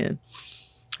he's twin.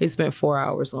 He spent 4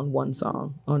 hours on one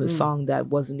song, on a song that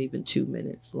wasn't even 2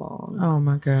 minutes long. Oh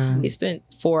my God. He spent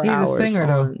 4 He's a hours singer,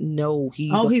 though. on, no, he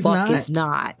Oh, the he's fuck not? is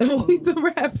not. Oh, he's a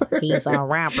rapper. He's a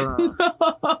rapper.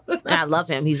 And I love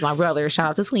him. He's my brother. Shout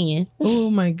out to Swin.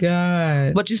 Oh my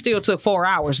God. But you still took 4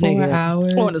 hours, 4 nigga,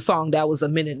 hours. on a song that was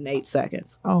 1 minute and 8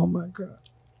 seconds. Oh my God.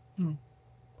 A Was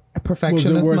it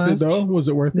perfectionist worth much? it though? Was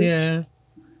it worth it? Yeah.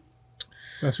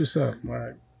 That's what's up. All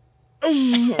right.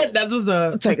 That's what's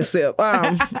up. Take a sip.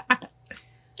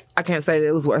 I can't say that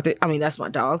it was worth it. I mean, that's my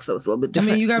dog, so it's a little bit I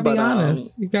different. mean, you gotta be but,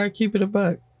 honest. You gotta keep it a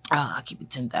buck. I keep it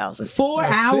 10,000. 4 I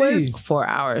hours? see. 4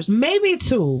 hours. Maybe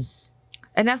 2.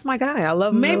 And that's my guy. I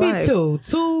love him. Maybe to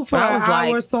two for But I an was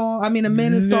hour like, song. I mean, a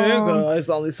minute song. Nigga, it's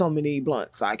only so many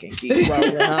blunts I can keep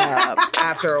rolling up.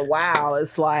 After a while,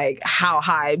 it's like, how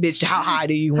high, bitch? How high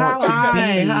do you want to be?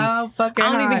 How fucking I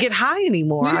don't high? even get high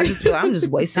anymore. I just feel like I'm just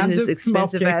wasting I'm this just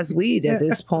expensive smoking. ass weed at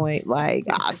this point. Like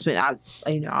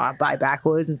I buy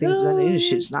backwoods and things. But this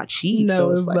shit's not cheap, No,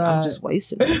 so it's it's like I'm not. just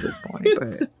wasting it at this point.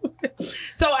 But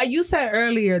So you said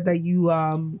earlier that you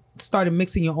started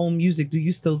mixing your own music. Do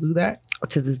you still do that?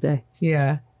 to this day,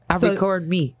 Yeah. I So- record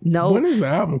me. No, When is the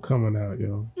album coming out,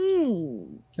 yo?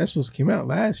 Mm. That's supposed to come out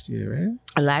last year, man.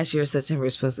 Last year September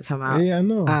was supposed to come out. Yeah, I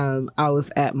know. I was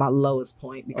at my lowest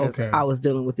point because Okay. I was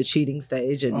dealing with the cheating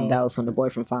stage, and Oh, that was when the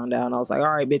boyfriend found out, and I was like,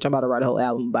 all right, bitch, I'm about to write a whole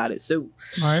album about it soon.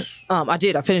 Smart. I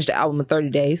did. I finished the album in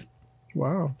 30 days.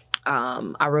 Wow.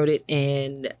 I wrote it,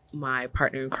 and my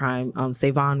partner in crime,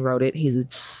 Savon, wrote it. He's a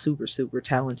super, super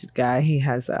talented guy. He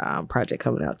has a project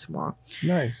coming out tomorrow.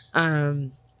 Nice.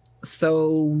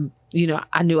 So, you know,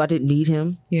 I knew I didn't need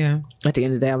him. Yeah. At the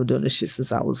end of the day, I've been doing this shit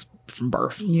since I was from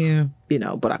birth. Yeah. You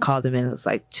know, but I called him in. It's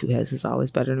like 2 heads is always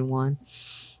better than 1.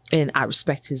 And I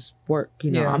respect his work.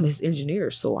 You know, Yeah. I'm his engineer,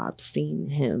 so I've seen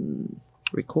him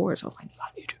record. So I was like,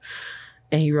 I need you.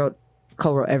 And he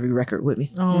co-wrote every record with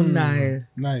me. Oh,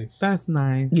 nice. Nice. That's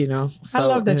nice. You know, I so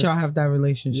love that it's- y'all have that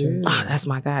relationship. Yeah. That's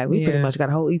my guy. We Yeah. pretty much got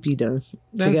a whole EP done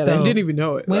That's together. dope. Didn't even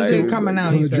know it. When's Like, it coming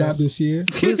out? He Gonna said. drop this year.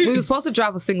 we was supposed to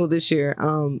drop a single this year.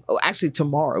 Actually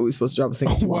tomorrow we were supposed to drop a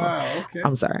single tomorrow. Wow. Okay.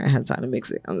 I'm sorry, I had time to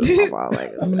mix it. I'm just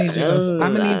like, I'm gonna need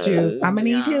you. I'm gonna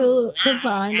need you to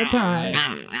find the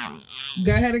time.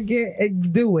 Go ahead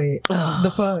and do it.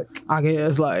 The fuck. I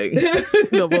guess like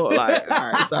no, but like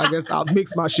all right, so I guess I'll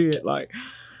mix my shit like.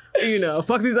 You know,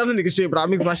 fuck these other niggas shit, but I'll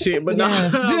mix my shit. But no,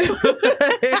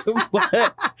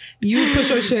 but, You put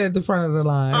your shit at the front of the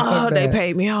line. oh, Fuck they that.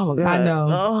 paid me. Oh my god, I know.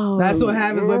 Oh, That's what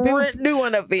happens when people- rent due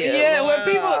on the field. Yeah, when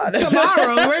people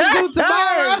tomorrow, rent due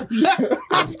tomorrow.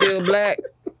 I'm still black.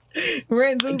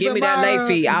 Rent due Give me that late tomorrow.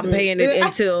 fee. I'm paying it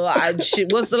until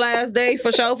what's the last day? For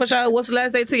sure. What's the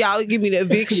last day till y'all give me the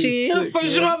eviction? For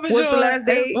sure. What's the last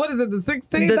day? What is it? The 16th?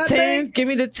 The I think? 10th, give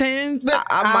me the 10th. I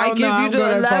I might don't give know, you I'm the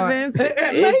going that far.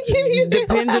 11th.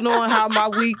 Depending on how my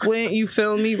week went, you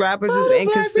feel me? Rappers is Black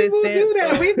people inconsistent. do that.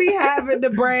 so- We be having the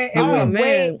bread and Oh we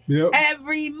man, wait Yep.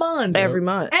 every month. every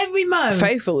month, Every month.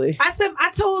 faithfully.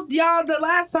 I told y'all the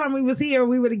last time we was here,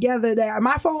 we were together, that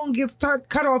my phone gets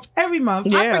cut off every month.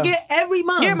 I Yeah. forget every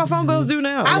month. Yeah, my phone bill's due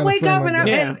now. I got a wake friend up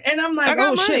like and, that. and I'm I like,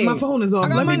 got oh shit, money. my phone is off. I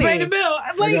got Let me money. pay the bill.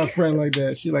 I got a Like, friend like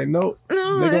that. She like, nope.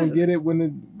 No, They it's- gonna get it when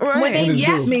it. right. when they it's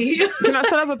yap due. me, Can I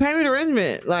set up a payment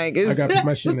arrangement? Like, I it's, got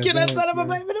my shit in can I advance, set up a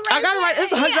man. payment? I got it right.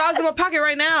 It's $100 in my pocket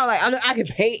right now. Like, I can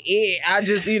pay it. I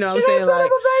just, you know what I'm Can I saying? set up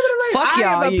Like, a payment arrangement? fuck I am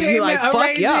y'all. a You payment like, fuck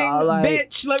arranging y'all. Like,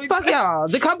 bitch. Let me fuck y'all.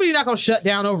 The company not gonna shut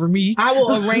down over me. I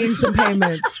will arrange the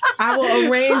payments. I will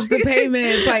arrange the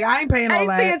payments. Like, I ain't paying all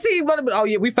that. AT&T, but oh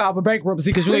yeah, we filed for bankruptcy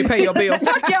because you ain't pay your bill.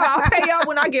 Fuck y'all. I'll pay y'all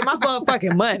when I get my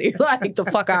motherfucking money. Like, the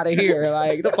fuck out of here.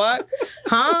 Like, the fuck?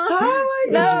 Huh? Oh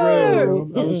my That's god. real,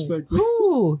 bro. I respect it.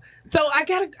 Ooh. So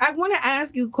I want to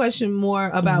ask you a question more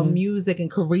about music and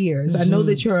careers. I know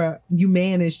that you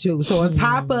manage too. So on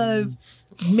top of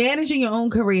managing your own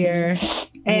career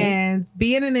and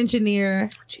being an engineer,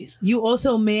 Jesus. you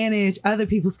also manage other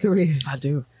people's careers. I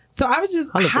do. So I was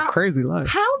just I live a how, crazy life.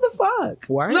 how the fuck?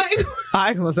 Right? Like, I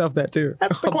ask myself that too.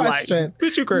 That's the I'm like, question.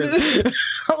 bitch, you crazy.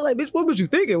 I'm like, bitch, what was you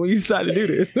thinking when you decided to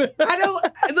do this? I don't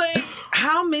like.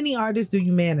 How many artists do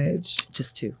you manage?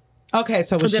 Just 2. Okay,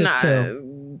 so it's Then just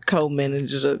 2. I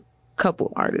co-manage a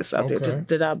couple artists out there Okay.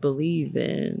 that I believe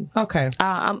in. Okay,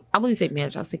 I wouldn't say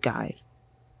manage, I'll say guide.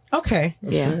 okay.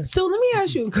 That's Yeah. fair. So let me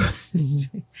ask you a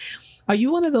question. Are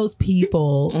you one of those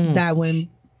people that when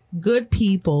good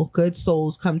people, good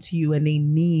souls come to you and they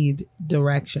need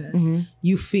direction,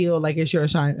 you feel like it's your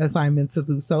assignment to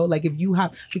do so? Like if you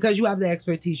have, because you have the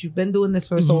expertise, you've been doing this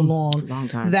for so long, Long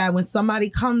time. that when somebody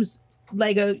comes,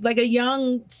 like a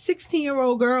young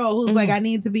 16-year-old girl who's like, I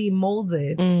need to be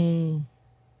molded.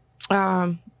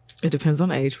 It depends on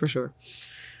the age for sure.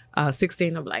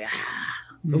 16, I'm like,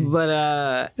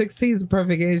 but 16 is a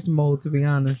perfect age to mold, to be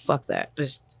honest. fuck that.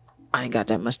 I ain't got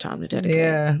that much time to dedicate.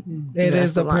 Yeah, it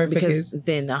That's is a lot, perfect because age.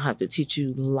 then I'll have to teach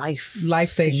you life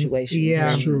things. situations.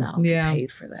 Yeah. and True. I'll be Yeah. paid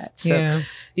for that. So Yeah.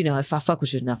 you know, if I fuck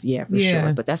with you enough, yeah, for Yeah.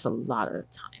 sure. But that's a lot of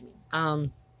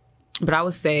timing. But I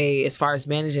would say, as far as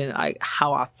managing, like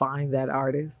how I find that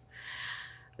artist,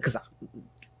 because I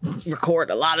record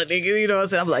a lot of niggas, you know what I'm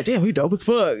saying? I'm like, damn, he dope as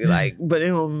fuck. Like, but it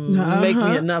don't make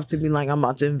me enough to be like, I'm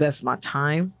about to invest my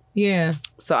time Yeah.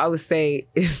 So I would say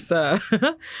it's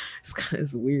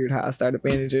it's weird how I started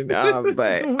managing, but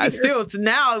I still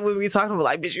now when we talking about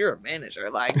like, bitch, you're a manager,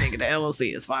 like nigga, the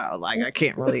LLC is filed, like I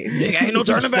can't really, nigga, ain't no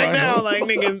turning back now, like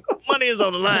nigga, money is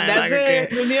on the line, That's like,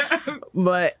 it. I can't.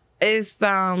 But it's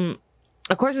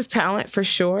of course it's talent for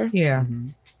sure, Yeah.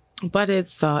 but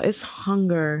it's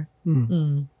hunger,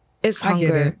 Mm. it's I get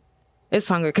hunger, it. it's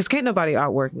hunger, because can't nobody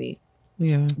outwork me,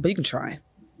 Yeah. but you can try,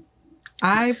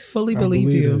 I fully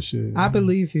believe you. that shit. I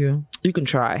believe you. you can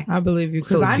try, I believe you.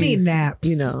 Because So I if you- need naps.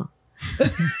 you know,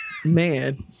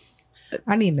 man,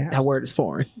 I need naps. that word is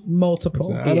foreign. Multiple.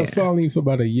 So I done following you for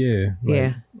about a year. Like,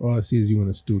 Yeah. All I see is you in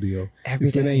the studio. Every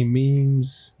If it day. ain't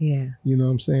memes, Yeah. you know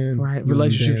what I'm saying? Right. You in the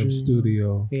Relationships. damn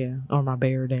studio. Yeah. Or my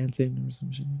bear dancing or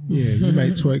some shit. Yeah, you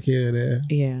might twerk here there.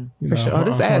 Yeah. You For know, sure. I- Oh,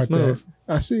 this I ass heart that. moves.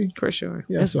 I see. For sure.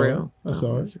 Yeah, It's I saw it. real. I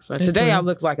saw it. That's exciting. It's Today I real.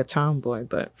 look like a tomboy,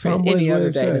 but for Tomboy's any where other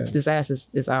it's day, at. this ass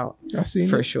is out. I seen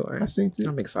For it. sure. I seen it.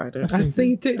 I'm excited. I I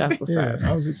seen it. That's what's Yeah, up.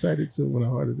 I was excited too when I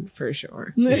heard it. For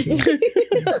sure.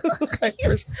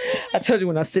 I told you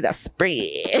when I sit, I spread.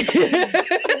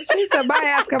 She said, my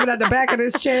ass coming out the back of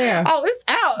this chair. Oh, it's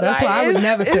out. That's why I would it's-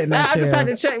 never sit in it's that out. I just chair. had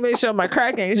to check, make sure my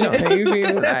crack ain't showing. You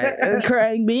feel me? Like,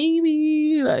 crack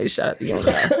baby. Like, shout out to you.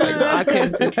 Like, no, I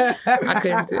couldn't do that. I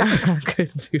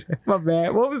couldn't do that. My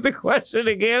bad. What was the question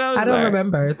again? I don't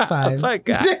remember. It's Oh fine. my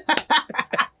God.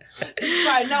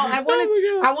 Right. No, I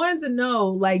Oh my God. wanted to know,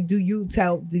 like, do you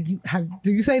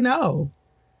say no?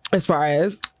 As far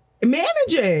as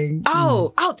Managing.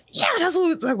 oh yeah, that's what we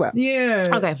were talking about. Yeah.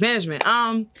 Okay, management.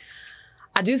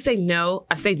 I do say no.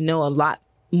 I say no a lot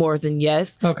more than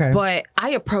yes. Okay. But I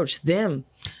approach them.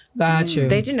 Got you.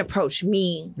 They didn't approach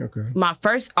me. Okay. My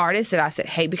first artist that I said,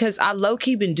 hey, because I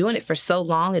low-key been doing it for so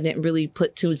long and didn't really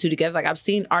put two and two together. Like I've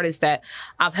seen artists that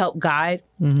I've helped guide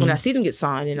Mhm. and I see them get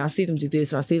signed and I see them do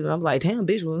this and I see them, I'm like, damn,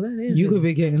 bitch, well, that is You it. could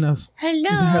be getting enough.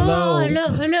 Hello.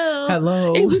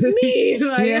 Hello. It was me.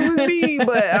 Like, Yeah. It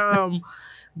was me.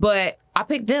 But I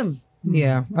picked them.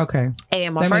 Yeah. Okay.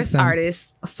 And my That makes first sense.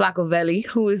 artist, Flacovelli,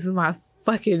 who is my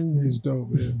fucking It's dope,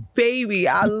 man. baby.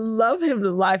 I love him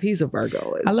to life. He's a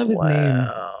Virgo. I love his name.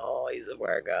 Oh, he's a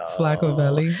Virgo.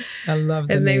 Flacovelli. I love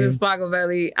the His name name. is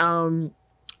Flacovelli.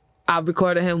 I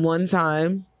recorded him one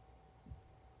time,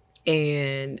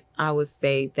 and I would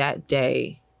say that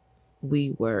day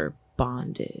we were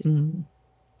bonded Mhm.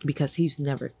 because he's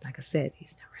never, like I said,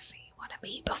 he's never seen one of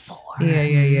me before.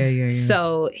 Yeah.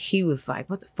 So he was like,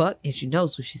 "What the fuck?" And she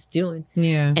knows what she's doing,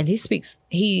 Yeah. and he speaks.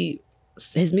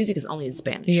 His music is only in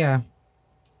Spanish. Yeah.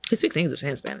 He speaks English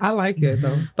and Spanish. I like it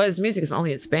though. But his music is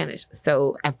only in Spanish.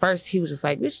 So at first he was just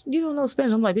like, bitch, you don't know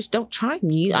Spanish. I'm like, bitch, don't try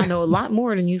me. I know a lot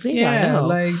more than you think I Yeah, know.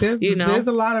 like there's You know? there's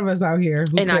a lot of us out here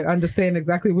who And can I- understand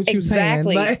exactly what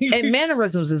Exactly. you're saying. Like, And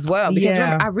mannerisms as well. Because Yeah.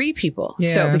 remember, I read people.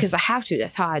 Yeah. So because I have to.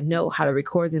 That's how I know how to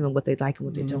record them and what they like and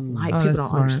what they don't like. Oh, People that's don't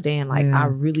smart. understand. Like Yeah. I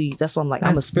really, that's why I'm like,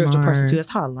 I'm a That's spiritual person smart. too. That's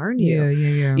how I learn you.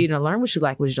 yeah. You know, learn what you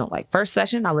like, what you don't like. First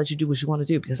session, I'll let you do what you want to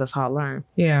do because that's how I learn.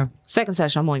 Yeah. Second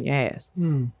session, I'm on your ass.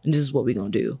 Mm. And this is what we're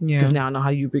going to do. Yeah. Because now I know how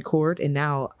you record and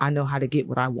now I know how to get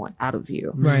what I want out of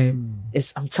you. Right.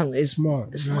 I'm telling you, it's Smart.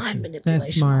 It's Gotcha. mind manipulation.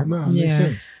 That's smart. Nah, it makes Yeah.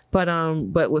 sense.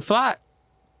 But with Flock,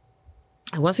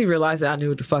 once he realized that I knew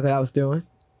what the fuck I was doing,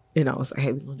 and I was like,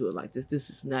 hey, we're gonna do it like this. This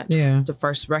is not Yeah. the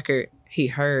first record he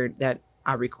heard that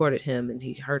I recorded him and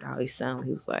he heard how he sounded.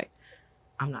 He was like,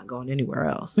 I'm not going anywhere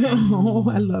else. Oh,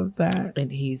 I love that.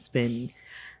 And he's been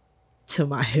to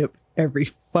my hip every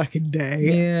fucking day.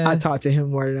 Yeah. I talk to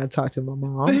him more than I talk to my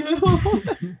mom.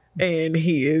 And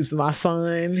he is my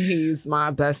son. He's my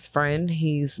best friend.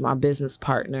 He's my business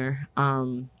partner.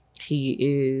 He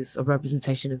is a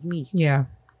representation of me, Yeah.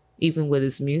 even with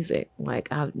his music. Like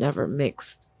I've never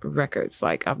mixed records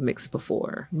like I've mixed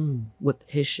before Mm. with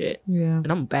his shit. Yeah.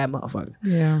 And I'm a bad motherfucker,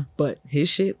 Yeah. but his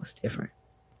shit was different.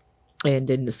 And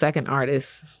then the second artist,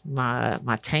 my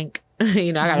tank.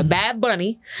 You know, I got a Bad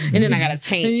Bunny, and then I got a And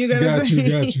tank. you gotta Got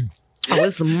say- you. Oh,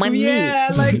 it's money. Yeah,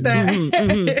 I like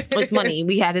that. It's money.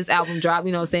 We had his album drop,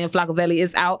 you know what I'm saying? Flacovelli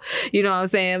is out. You know what I'm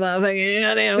saying? Motherfucker,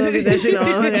 yeah, damn, we'll get that shit on.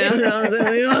 You know what I'm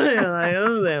saying? You know what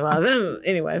I'm saying? Like,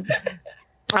 anyway.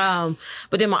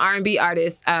 But then my R&B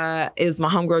artist is my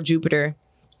homegirl Jupiter.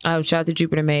 Shout out to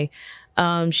Jupiter May.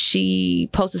 She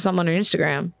posted something on her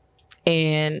Instagram,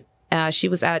 and she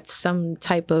was at some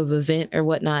type of event or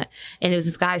whatnot, and it was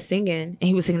this guy singing, and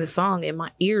he was singing the song, and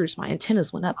my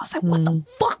antennas went up. I was like, what the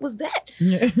fuck was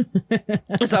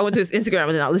that? So I went to his Instagram,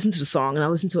 and then I listened to the song, and I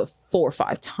listened to it 4 or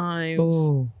 5 times.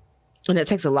 Oh. And it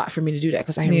takes a lot for me to do that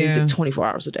because I hear Yeah. music 24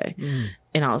 hours a day.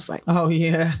 And I was like, Oh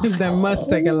yeah. I was like, That must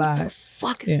take a who lot. the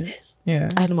fuck is Yeah. this? Yeah.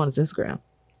 I had him on his Instagram.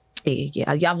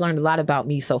 Yeah, y'all learned a lot about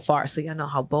me so far, so y'all know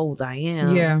how bold I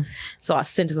am. Yeah. So I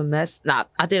sent him a mess. Nah,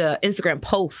 I did an Instagram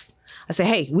post. I said,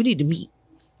 hey, we need to meet.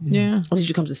 Yeah. I need you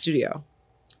to come to the studio.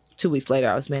 2 weeks later,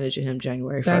 I was managing him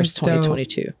January 1st, That's dope.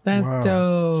 2022. That's Wow.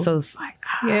 dope. So it's like,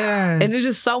 yeah. And it's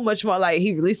just so much more like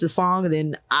he released a song and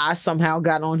then I somehow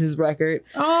got on his record.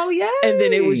 Oh yeah. And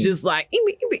then it was just like,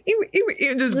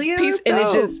 just Yeah, peace. that's And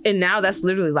it's dope. just, and now that's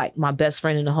literally like my best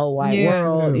friend in the whole wide Yeah.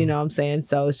 world. You know what I'm saying?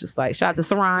 So it's just like, shout out to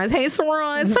Saran. Hey,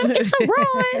 Saran.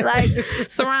 Saran. Like,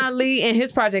 Saran Lee and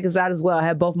his project is out as well. I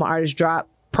had both my artists drop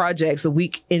projects a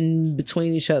week in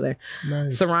between each other.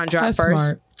 Nice. Saran dropped That's first.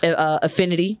 smart.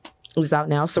 Affinity is out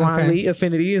now. Saran Okay. Lee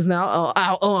Affinity is now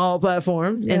out on all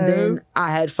platforms. Yes. And then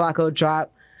I had Flacco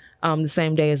drop the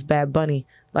same day as Bad Bunny.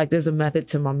 Like there's a method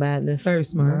to my madness. Very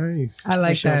smart. Nice. I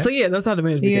like For sure. that. So yeah, that's how the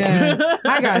management Yeah. became.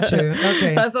 I got you.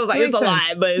 Okay. So it's like it's Makes a sense.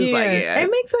 lot, but it's like yeah.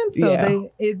 It makes sense though. Yeah.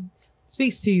 It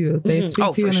speaks to you. They Mhm. speak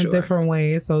Oh, to you for in sure. a different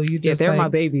way. So you Yeah, just they're like, my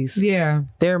babies. Yeah.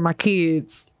 They're my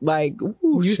kids. Like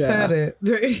ooh, You child. said it.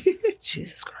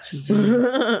 Jesus Christ.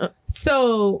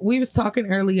 So we was talking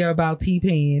earlier about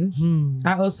T-Pain.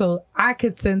 I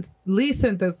could sense Lee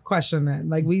sent this question in.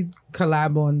 Like we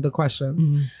collab on the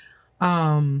questions.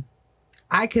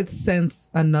 I could sense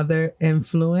another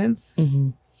influence.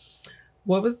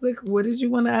 What did you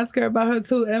want to ask her about her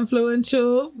two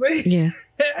influentials? Yeah.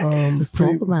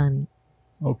 Pretty-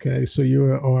 okay, so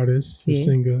you're an artist, a Yeah.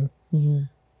 singer.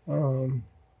 Mm-hmm.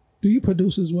 Do you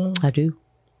produce as well? I do.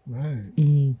 Right.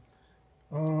 Mm-hmm.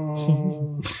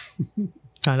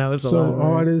 I know it's a So lot. right?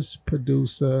 artist,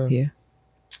 producer. Yeah.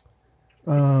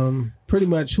 Pretty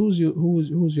much. Who's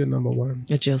your number one?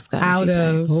 It just got Out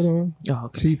of Hold on. Oh,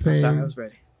 okay. T-Pain. Sorry, I was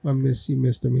ready. I miss you,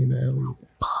 Misdemeanor Elliott.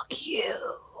 Fuck you.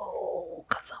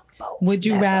 Cause I'm both. Would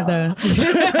you rather?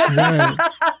 Right.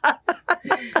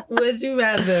 Would you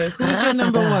rather? Who's your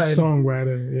number one?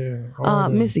 Songwriter. Yeah. All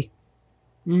them. Missy.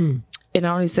 Mm. And I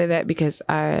only say that because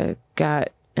I got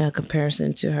a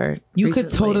comparison to her. You could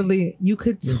recently.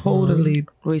 totally see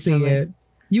Recently. it.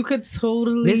 You could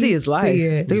totally Missy is life. see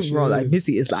it. Don't get me wrong, like is.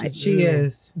 Missy is life. She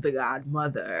is. The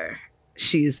godmother.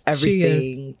 She's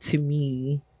everything to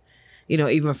me. You know,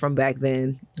 even from back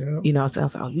then. Yep. You know, so I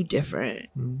was like, oh, you different.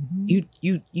 Mhm.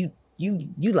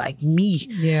 You like me.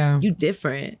 Yeah. You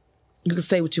different. You can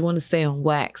say what you want to say on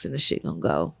wax and the shit gonna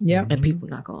go. Yep. And people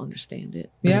not gonna understand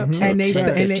it. Yep. Mhm. And they So 10,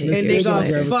 and 15 they years gonna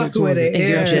later. fuck with it. And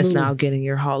you're Yeah. just now getting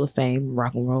your Hall of Fame,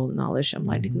 rock and roll and all that shit. I'm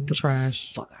like, nigga, get the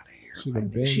Trash. fuck out of here. Should've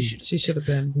Like, been. she should She should have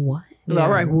been. what? Yeah. All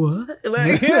right, what?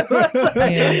 Like,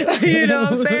 Yeah. you know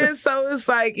what I'm saying? So it's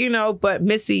like, you know, but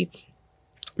Missy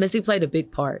played a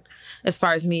big part as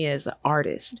far as me as an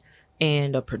artist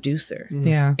and a producer.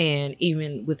 Yeah. And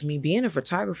even with me being a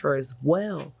photographer as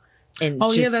well. And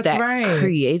Oh, yeah, just that's that right.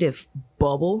 creative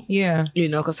bubble. Yeah. You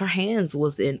know, because her hands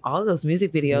was in all those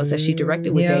music videos that she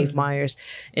directed with Yeah. Dave Myers.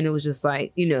 And it was just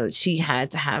like, you know, she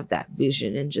had to have that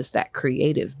vision and just that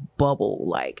creative bubble.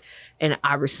 Like, and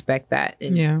I respect that.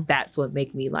 And Yeah. that's what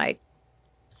make me like,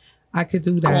 I could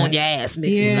do go on that. your ass,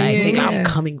 Missy. Yeah, like, yeah, nigga, yeah. I'm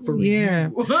coming for Yeah.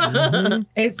 you.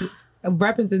 It's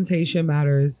representation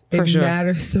matters. For it sure.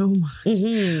 matters so much.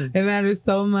 Mhm. It matters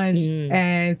so much. Mhm.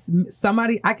 And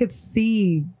somebody, I could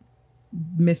see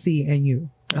Missy and you.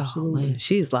 Oh, Absolutely. man.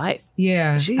 She's life.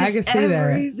 Yeah. She's I can see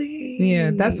everything. that.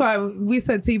 Yeah. That's why we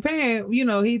said T-Pain. You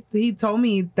know, he told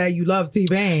me that you love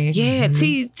T-Pain. Yeah,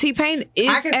 T-Pain is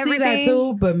I can everything. see that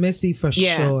too, but Missy for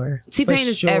Yeah. sure. T-Pain For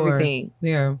is sure. everything.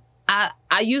 Yeah.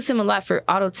 I use him a lot for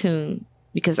auto-tune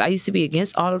because I used to be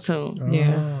against auto-tune.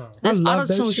 Yeah. This I love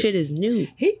that auto-tune shit. shit is new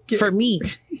He for me.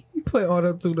 put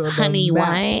auto tune on Honey the map.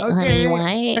 white, honey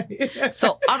white.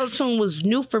 So auto-tune was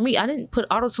new for me. I didn't put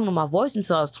auto-tune on my voice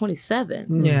until I was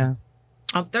 27. Yeah.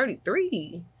 I'm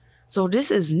 33. So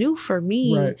this is new for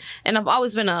me. Right. And I've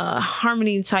always been a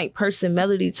harmony type person,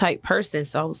 melody type person.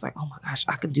 So I was like, oh my gosh,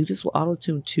 I could do this with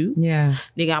auto-tune too. Yeah.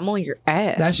 Nigga, I'm on your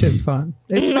ass. That shit's fun.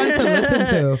 It's fun to listen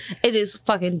to. It is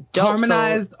fucking dope.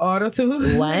 Harmonized auto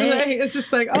tune. What? Like, it's just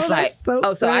like, oh, It's like, that's so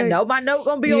oh, so I sick. know my note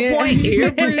gonna be on Yeah. point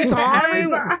every time. Every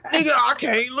time. Nigga, I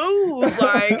can't lose.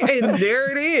 Like, and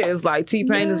there it is. Like,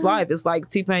 T-Pain is life. It's like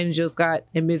T-Pain just got,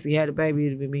 and Missy had a baby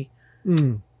to be me.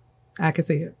 Mm. I can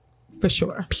see it. For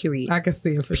sure. Period. I can see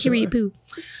it for Period, sure.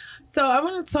 poo. So I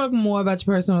want to talk more about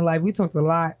your personal life. We talked a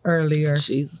lot earlier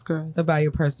Jesus Christ. about your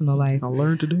personal life. I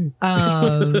learned today.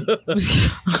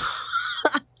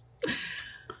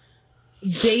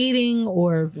 Dating,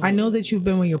 or I know that you've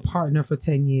been with your partner for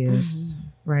 10 years,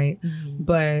 right?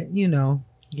 But, you know,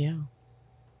 Yeah.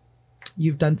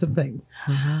 you've done some things.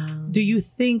 Do you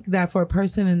think that for a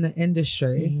person in the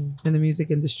industry, in the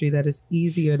music industry, that it's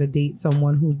easier to date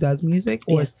someone who does music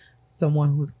or Yes.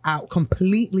 someone who's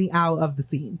completely out of the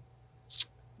scene?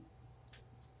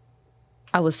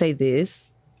 I would say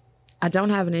this. I don't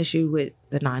have an issue with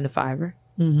the 9-to-5er.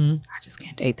 Mm-hmm. I just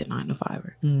can't date the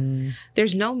 9-to-5er.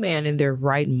 There's no man in their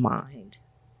right mind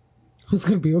Who's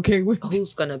gonna be okay with?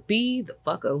 who's gonna be the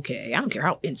fuck okay. I don't care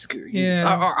how insecure you Yeah.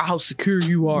 are or how secure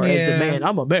you are as a Yeah. man.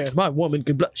 I'm a man. My woman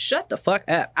can. Shut the fuck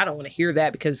up. I don't want to hear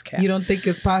that because it's cap. You don't think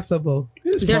it's possible?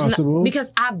 It's There's possible.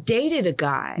 because I've dated a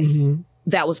guy Mhm.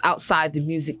 that was outside the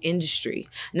music industry.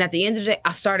 And at the end of the day,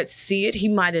 I started to see it. He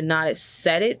might have not have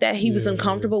said it that he was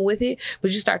uncomfortable with it,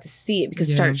 but you start to see it because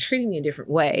he started treating me a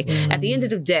different way. At the end of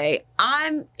the day,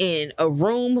 I'm in a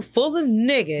room full of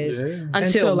niggas until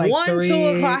Until, like, 1, 2 3,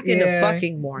 o'clock in the yeah.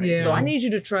 fucking morning. So Yeah. I need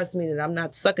you to trust me that I'm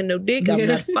not sucking no dick. I'm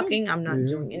not fucking. I'm not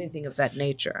doing anything of that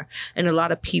nature. And a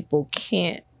lot of people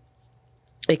can't.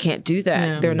 They can't do that.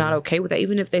 Yeah. They're not okay with that.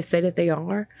 Even if they say that they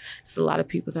are, it's a lot of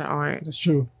people that aren't. That's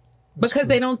true. Because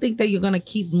they don't think that you're gonna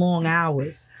keep long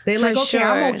hours. They're For like, okay,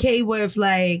 I'm sure. okay with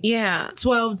like Yeah.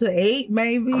 12 to 8,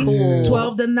 maybe Cool.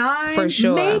 12 to 9, For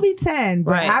sure. maybe 10.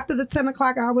 But Right. after the 10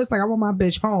 o'clock hours, like I want my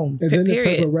bitch home. And then the type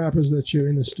Period. of rappers that you're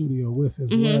in the studio with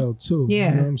as well, too.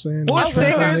 Yeah. You know what I'm saying? Or Like, some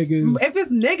singers. niggas, If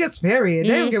it's niggas, period,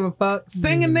 they don't give a fuck.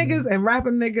 Singing niggas and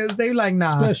rapping niggas, they like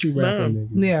nah. especially rapping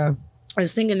niggas. Yeah, And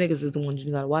singing niggas is the ones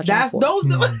you gotta watch out that's for. those.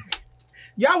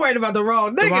 Y'all worried about the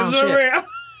wrong niggas wrong for shit. real.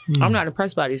 I'm not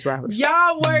impressed by these rappers.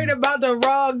 Y'all worried about the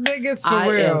wrong niggas for I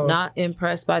real. am not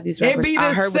impressed by these It rappers. be the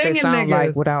I heard what they singing sound like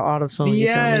niggas. without auto-tune.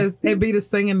 Yes, it be the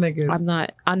singing niggas. I'm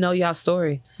not. I know y'all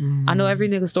story. I know every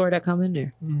nigga story that come in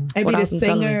there. It be without the them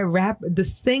telling singer, the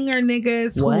singer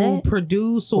niggas who What?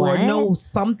 produce or What? know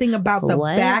something about the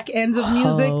What? back ends of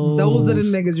music. Those are the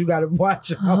Hoes. niggas you gotta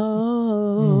watch out.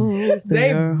 Hoes,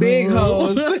 They are big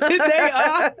hoes. They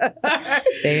are.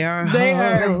 They are They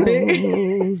are big.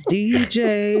 hoes.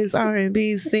 DJs,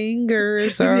 R&B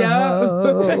singers are Yup.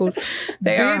 hoes.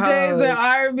 They are DJs hoes. and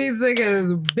R&B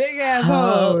singers, big ass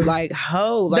Ho, hoes. like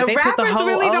ho. Like the they put the rappers whole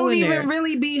really O don't in even there.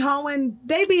 really be hoeing.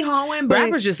 They be hoeing, but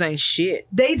Rappers just ain't shit.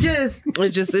 they just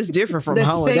It's different from the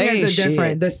hoeing. They ain't singers are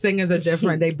different. shit. The singers are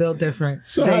different. They build different.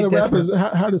 So they how the different.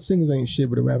 rappers, how the singers ain't shit,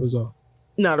 but the rappers are.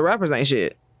 No, the rappers ain't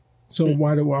shit. So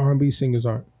why the R&B singers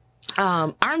aren't?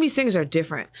 R&B singers are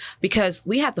different because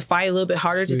we have to fight a little bit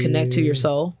harder to connect to your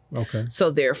soul. Okay. So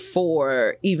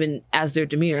therefore, even as their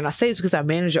demeanor, and I say this because I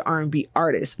manage an R&B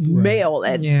artist, male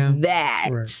at Yeah. that.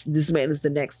 Right. This man is the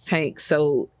next Tank,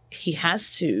 so he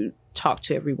has to talk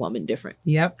to every woman different.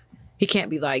 Yep. He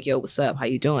can't be like, "Yo, what's up? How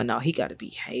you doing?" No, he got to be,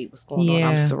 "Hey, what's going on? Yeah.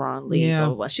 I'm Saran Lee." Yeah. Blah,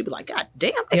 blah, blah. She'd be like, "God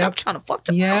damn, nigga, Yep. I'm trying to fuck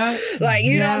tomorrow." Yeah. Like,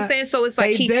 you know what I'm Yeah. saying? So it's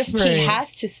like They different. he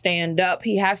has to stand up.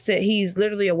 He's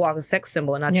literally a walking sex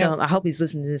symbol. And I tell him, I hope he's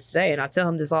listening to this today. And I tell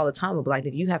him this all the time. I'm like,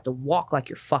 nigga, you have to walk like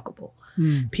you're fuckable.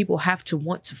 People have to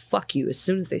want to fuck you as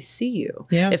soon as they see you.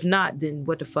 Yeah. If not, then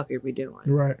what the fuck are we doing?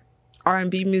 Right.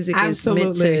 R&B music is meant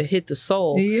Absolutely. to hit the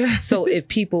soul. Yeah. So if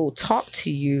people talk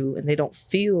to you and they don't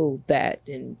feel that,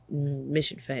 then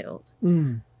mission failed.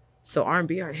 So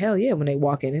R&B are hell yeah. When they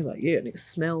walk in, they're like, yeah, nigga,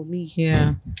 smell me.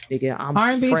 Yeah. Nigga, I'm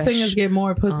R&B fresh. singers get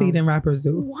more pussy than rappers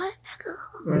do. What,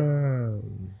 nigga?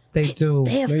 They do.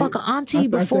 They had They- fuck an auntie I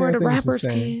before think the it's the rappers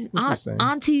same. can. It's the same.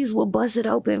 Aunties will bust it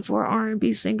open for an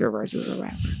R&B singer versus a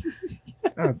rapper.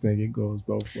 I think it goes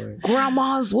both ways.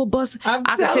 Grandmas will bust. I'm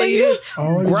I can tell telling you you. this.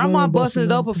 All these Grandma women busting it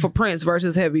busting open for Prince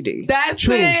versus Heavy D. That's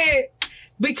True. it.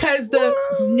 Because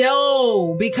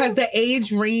because the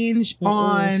age range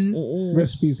on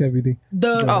Recipes Heavy D.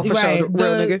 the Oh, for sure, the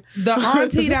real nigga. the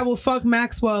auntie that will fuck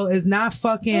Maxwell is not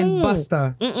fucking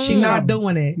Busta. She not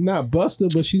doing it. Not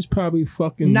Busta, but she's probably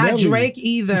fucking Not Nelly. Drake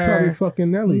She's probably either.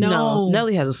 fucking Nelly. No. No,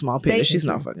 Nelly has a small penis. They- She's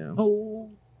not fucking him. Oh.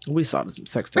 We saw some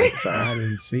sex tapes. Sorry. I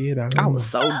didn't see it. I was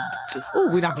so just. Oh,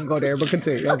 we're not gonna go there, but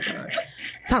continue. I'm sorry.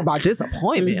 Talk about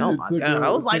disappointment. Oh my god! I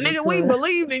was like, nigga, we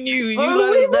believed in you. You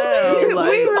let us down.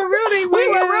 Like, we were rooting. we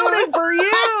were rooting for you.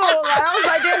 Like, I was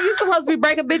like, damn, you supposed to be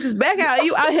breaking bitches back out.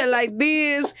 You out here like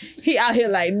this. He out here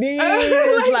like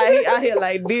this. Like he out here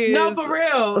like this. No, for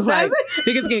real. Like,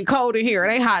 niggas getting cold in here.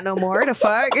 It ain't hot no more. The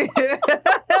fuck?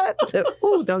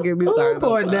 Ooh, don't get me started.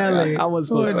 Poor I'm sorry. Nelly. I was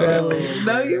Poor supposed to say that. Nelly.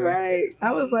 No, you're right.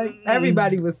 I was like,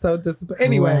 everybody was so disappointed.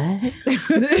 Anyway.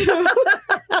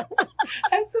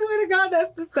 I swear to God,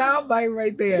 that's the sound bite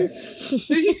right there.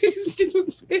 You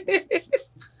stupid.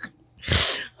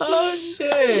 Oh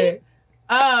shit.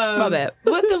 My bad.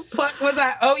 What the fuck was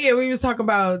I? Oh yeah, we was talking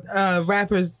about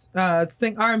rappers,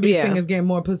 R&B Yeah. singers getting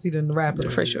more pussy than the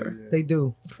rappers. For sure. They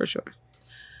do. For sure.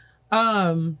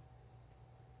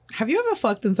 Have you ever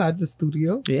fucked inside the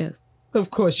studio? Yes. Of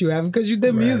course you have, because you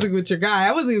did music with your guy.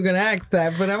 I wasn't even gonna ask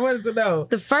that, but I wanted to know.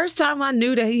 The first time I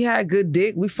knew that he had good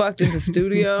dick, we fucked in the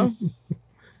studio.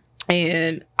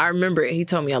 And I remember he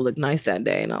told me I looked nice that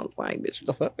day, and I was like, "Bitch, what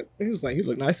the fuck?" He was like, "You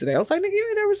look nice today." I was like, "Nigga, you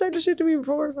ain't never said this shit to me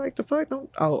before." I was like, "The fuck?"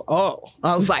 Oh.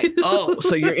 I was like, "Oh,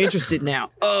 so you're interested now?"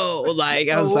 Oh, like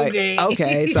I was like,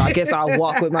 "Okay." So I guess I'll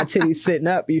walk with my titties sitting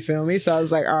up. You feel me? So I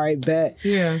was like, "All right, bet."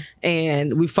 Yeah.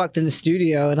 And we fucked in the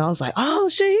studio, and I was like, "Oh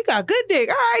shit, he got good dick.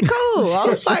 All right, cool." I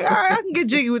was like, "All right, I can get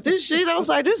jiggy with this shit." I was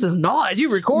like, "This is nice. You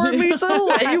recording me too?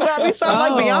 And you got me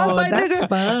sound like Beyonce, that's nigga."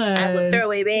 Fun. I would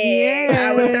throw it back.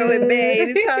 I would throw it back.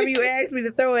 Anytime you ask me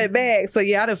to throw it back. So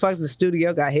yeah, I done fucked in the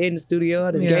studio, got head in the studio,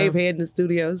 I done gave head in the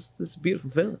studio. It's a beautiful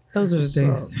feeling. Those are the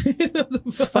days.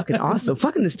 It's fucking awesome.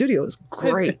 Fucking the studio is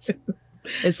great.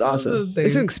 It's awesome.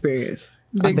 It's an experience.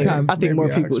 Big time. I think more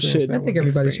Maybe I'll people experience should. that I think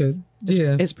everybody should.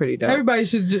 Yeah. It's pretty dope. Everybody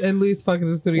should at least fuck in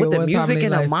the studio With the one time music in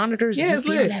and their the life. monitors, Yeah, you it's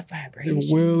feel lit. that vibration.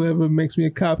 If Will ever makes me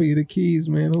a copy of the keys,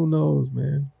 man, who knows,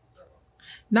 man?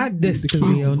 Not this The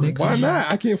studio, keys. nigga. Why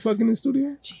not? I can't fuck in the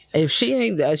studio. If she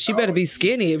ain't, she better be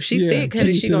skinny. If she Yeah, thick, honey,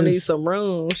 keys she to gonna this. need some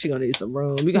room. She gonna need some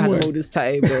room. We gonna have What? to move this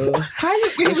table. How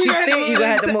you? If she thick, you gonna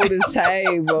have to move this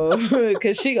table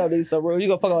because she gonna need some room. You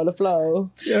gonna fuck on the floor.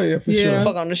 Yeah, for Yeah. sure.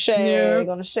 Fuck on the shag.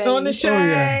 Yeah. On the shag. On the Oh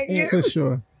shag. yeah, for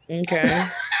sure. Okay.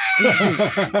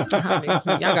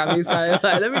 Y'all got me excited.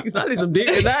 Like, I need some dick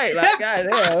tonight. Like,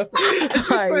 goddamn.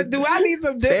 Like, Do I need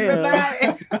some dick damn.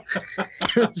 tonight?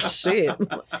 shit.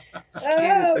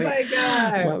 Oh my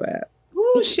god. My bad.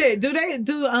 Ooh, shit.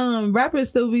 Do rappers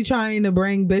still be trying to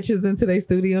bring bitches into their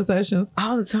studio sessions?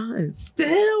 All the time.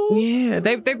 Still? Yeah,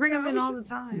 they bring them in all the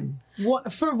time.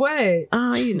 What for what?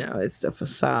 You know, it's a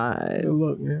facade. Good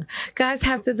look, yeah. Guys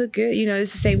have to look good. You know,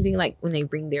 it's the same thing like when they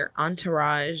bring their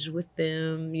entourage with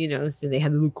them, you know, so they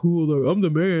have to look cool. Like, I'm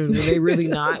the man. When they really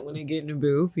not when they get in the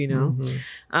booth, you know.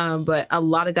 Mhm. But a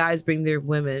lot of guys bring their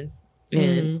women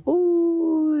and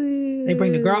They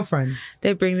bring the girlfriends.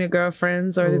 They bring their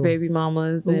girlfriends or their Ooh. baby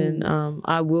mamas. Ooh. And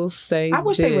I will say I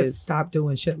wish they would this. stop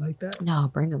doing shit like that. No,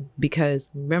 bring them.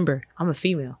 Because remember, I'm a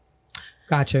female.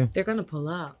 Gotcha. They're going to pull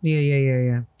up.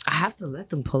 Yeah. I have to let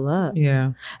them pull up. Yeah.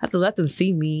 I have to let them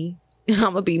see me. I'm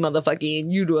going to be motherfucking,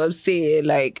 you know what I'm saying?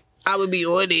 Like, I would be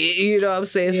on it. You know what I'm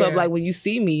saying? So I'm Yeah. like, when you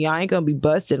see me, I ain't going to be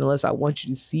busted unless I want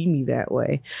you to see me that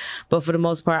way. But for the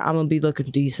most part, I'm going to be looking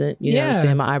decent. You know what I'm Yeah.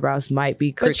 saying? My eyebrows might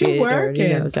be But crooked. you Or, you know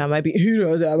working. what I'm saying? I might be,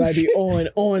 I might be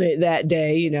on it that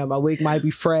day. You know, my wig might be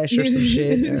fresh or some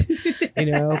shit. Or,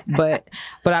 you know, but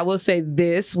I will say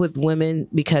this with women,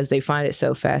 because they find it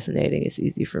so fascinating, it's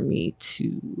easy for me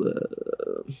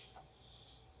to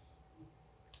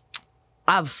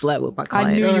I've slept with my I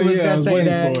clients. knew you was yeah, I gonna was say waiting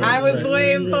that. for it. I was Right.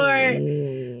 waiting for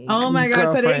it. Oh my god!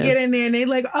 So they Girlfriends. get in there and they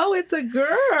like, oh, it's a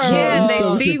girl. Yeah, You they slept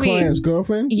with see your me. client's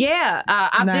girlfriend? Yeah,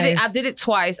 I Nice. did it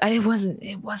twice. It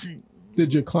wasn't.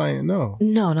 Did your client know?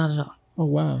 No, not at all. Oh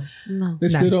wow. No. They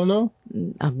still Nice. don't know?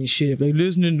 I mean, shit. If they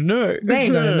listening tonight, They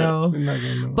ain't gonna know. They're not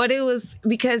gonna know. But it was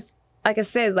because, like I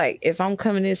said, like if I'm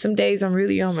coming in, some days I'm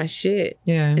really on my shit,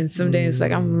 Yeah. and some days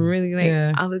like I'm really like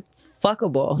Yeah. I look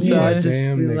fuckable. So Yeah. I just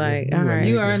Damn be nigga. like, You all a right.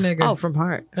 You are a nigga. Oh, from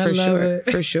heart, I for love sure, it.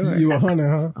 for sure. You 100,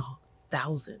 huh?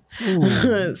 1,000.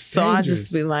 Ooh, So I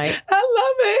just be dangerous. like, I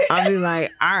love it. I'll be like,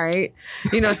 all right.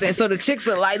 You know what I'm saying? So the chicks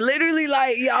are like, literally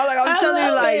like, y'all, like, I'm I telling you,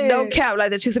 love like, it. no cap. Like,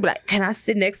 the chicks will be like, can I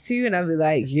sit next to you? And I'll be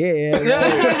like, yeah.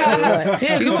 Like,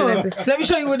 Yeah, you can come sit on. next to- Let me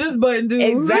show you what this button do.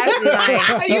 Exactly.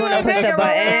 Like, You you want to a push nigga, a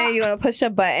button? You want to push a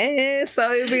button?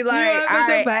 So it'd be like, wanna all push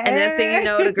a right. button? And next thing you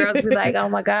know, the girls be like, oh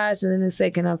my gosh. And then they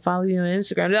say, can I follow you on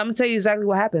Instagram? I'm going to tell you exactly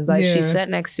what happens. Like, she Yeah. sat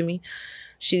next to me.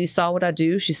 She saw what I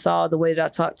do. She saw the way that I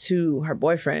talk to her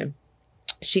boyfriend.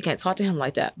 She can't talk to him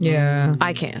like that. Yeah.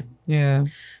 I can. Yeah.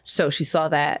 So she saw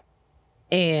that,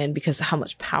 and because of how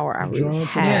much power I Drawn really to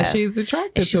have, Yeah. She's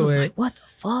attracted and she to was it. like, "What the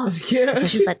fuck?" Yeah. So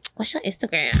she's like, "What's your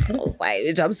Instagram?" I was like,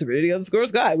 "Bitch, I'm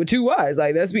Serenity_Sky with 2 Y's.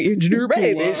 Like that's me, engineer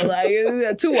baby. Bitch.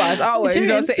 Like 2 Y's always. You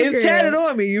know what I'm saying? It's Instagram. tatted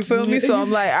on me. You feel me? So I'm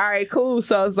like, all right, cool.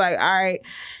 So I was like, all right.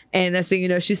 And next thing you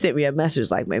know, she sent me a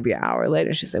message like maybe an hour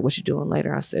later. She said, "What you doing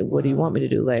later?" I said, "What do you want me to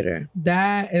do later?"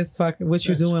 That is fucking what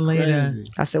you That's doing later.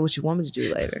 crazy. I said, "What you want me to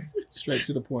do later?" Straight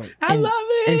to the point. I And- love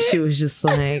it. And she was just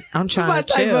like, "I'm It's my trying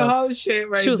to type chill." of whole shit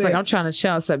right She was like, there. I'm trying to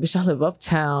chill. I said, bitch, I live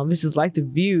uptown. Bitches like the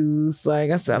views.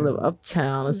 Like I said, I live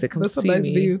uptown. I said, come That's a see nice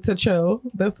me. view to chill.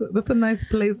 That's a nice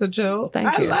place to chill. Thank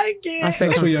I you. like it. I said,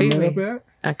 That's come where see y'all met me. up at?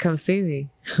 I come see me.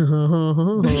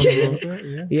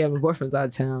 Yeah. Yeah, my boyfriend's out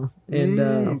of town.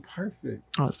 And Perfect.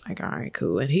 I was like, all right,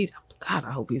 cool. And God,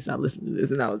 I hope he's not listening to this.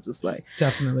 And I was just like, It's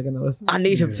definitely gonna listen. I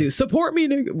need him Yeah. to support me,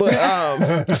 nigga.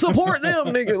 But support them,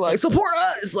 nigga. Like support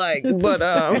us. Like,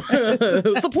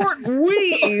 but support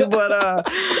we. But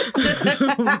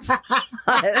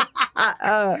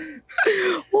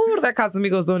what was at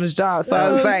Casamigos doing his job. So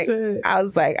I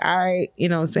was like, all right, you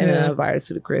know what I'm saying? And I invited her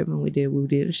to the crib and we did what we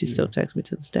did. And she still texts me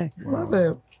to this day. Love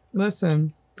it.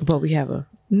 Listen. But we have a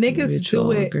niggas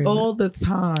do it agreement. all the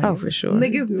time. Oh, for sure.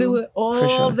 Niggas do it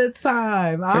all the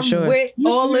time. I'm with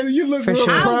all the. You look For real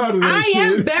sure. proud of that I shit.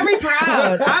 am very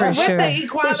proud. I'm For with sure. the But she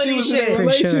equality was in a shit.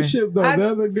 relationship though. I- The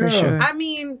other girl. sure. I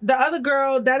mean, the other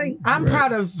girl that ain't, I'm Right.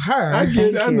 proud of her. I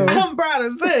get. I know. I'm proud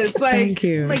of sis. Like, Thank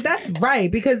you. like that's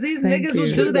right because these Thank niggas you. will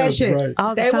do that That's shit. right.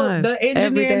 all the They will, time. the Every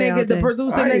engineer day, all nigga, the day.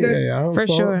 producer I nigga, don't For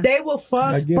fault. sure. they will fuck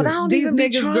I get But it. I don't these even be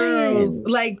niggas trying. girls.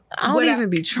 Like, I don't even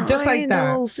be trying. just like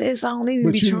that. though, sis. I don't even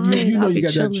But be you trying. know I'll you be got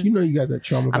that. chilling. You know you got that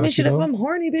trauma. I About mean, shit, you, if though. I'm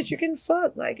horny, bitch, you can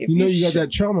fuck. Like, if You know you sh- got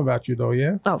that trauma about you though.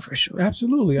 Yeah. Oh, for sure.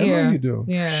 Absolutely. I know you do.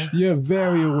 Yeah. You're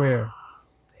very aware.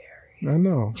 I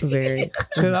know. Very. It's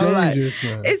I'm like, dangerous,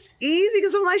 man. it's easy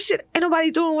because I'm like, shit, ain't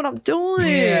nobody doing what I'm doing.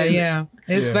 Yeah.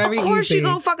 It's Yeah. very Of course, easy. she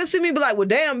gonna fucking see me and be like, well,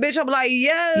 damn, bitch. I'm like,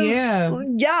 yes.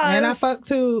 Yes. And I fuck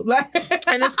too. Like,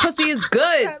 And this pussy is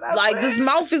good. Like, this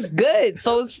mouth is good.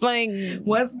 So it's like,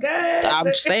 what's good?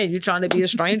 I'm saying, you trying to be a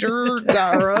stranger or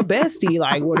a bestie.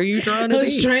 Like, what are you trying to A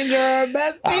be? stranger or a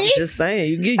bestie? I'm just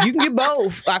saying, you can get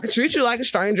both. I can treat you like a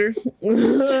stranger.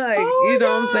 Like, you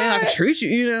know what I'm saying? I can treat you,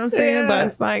 you know what I'm saying? Yeah. But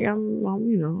it's like, I'm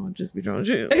you know, I'll just be trying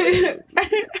to chill.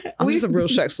 I'm just a real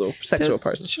sexual Just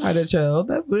person. Try to chill.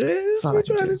 That's it. That's all I We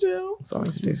can try do. to chill. That's all I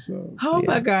can do. Oh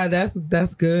my God, that's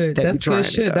good. They be That's trying good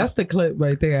it, shit. though. That's the clip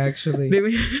right there, actually. Did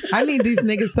we- I need these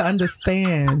niggas to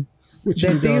understand What you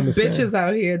that need to these understand. bitches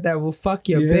out here that will fuck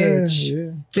your Yeah, bitch.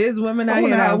 yeah. There's women I out here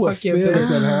wonder that how I will would fuck your feel if that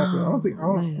bitch. happened.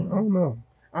 I don't know.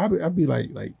 I'd be like,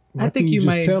 I why think can't you just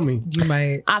might. tell me. You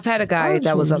might. I've had a I guy just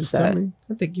that was want you to tell upset. me.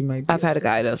 I think you might. Be I've had a upset.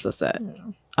 guy that's upset.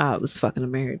 I was fucking a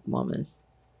married woman.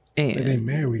 Like, they And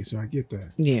married, so I get that.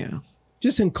 yeah,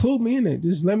 Just include me in it.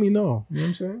 Just let me know. You know what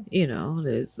I'm saying? you know,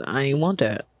 I ain't want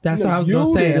that. That's No, what I was you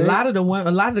gonna say. did A it. lot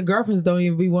of the girlfriends don't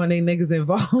even be wanting their niggas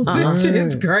involved. This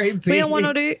shit's crazy. We don't want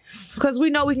no dick because we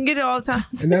know we can get it all the time.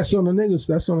 And that's on the niggas.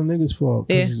 That's on the niggas' fault.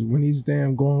 'Cause when he's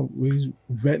when he's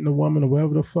vetting a woman or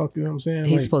whatever the fuck, you know what I'm saying?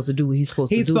 He's Like, supposed to do what he's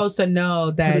supposed He's to do. supposed to know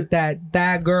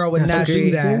that girl would That's not what do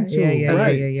she's that. into. Yeah.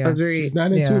 Right. Agreed. she's not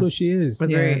into Yeah. it or she is.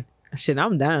 Agreed. Shit,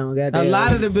 I'm down. Goddamn. A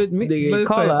lot of the Nigga,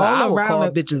 call her. all I will around call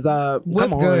the- bitches up. What's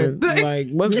Come good? on, like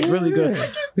what's really good?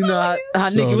 You know how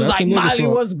So Nikki was that's like, a nigga Molly,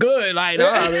 fault. what's good? Like, no,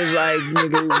 it's like,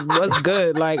 nigga, what's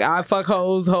good? Like, I fuck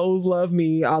hoes. Hoes love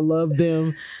me. I love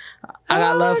them. I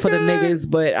got love for the niggas,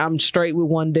 but I'm straight with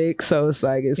one dick, so it's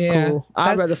like it's cool.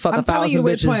 I'd rather fuck I'm telling 1,000 you,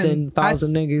 we're bitches than twins.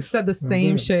 1,000 I niggas. said the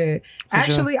same shit.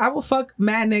 Actually, I will fuck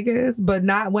mad niggas, but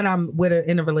not when I'm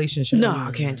in a relationship. No,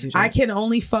 I can't do that. I can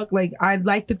only fuck like I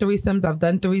like the threesomes. I've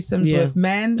done threesomes Yeah. with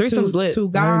men, Threesomes lit. two I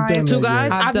ain't guys. done Two that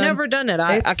guys. yet. I've done- never done it.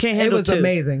 I It's- can't handle It was two.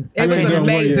 amazing. I It was can't do one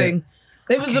yet. amazing.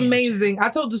 It was amazing. I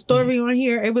told the story on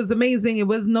here. It was amazing. It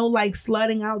was no like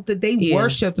slutting out that they Yeah.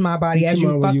 worshipped my body as talking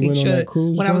you about when you fucking went on that should.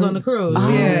 cruise When I was joint? on the cruise, Oh,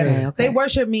 yeah, okay. they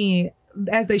worship me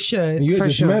as they should. And you had For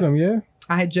just sure. met him, yeah?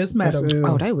 I had just met That's him. it.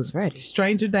 Oh, they was ready.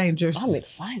 Stranger dangers. I'm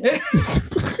excited.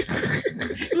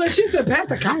 Look, she said,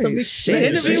 "Pastor Casa, Shit,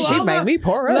 interview she over." made me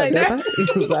pour up. Like that.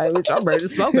 Like, bitch, I'm ready to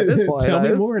smoke at this point. Tell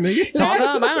Like, me more, nigga.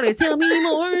 Talk about it. Tell me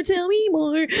more. Tell me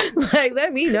more. Like,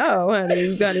 let me know,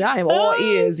 honey. I am all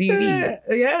ears. You need. Shit.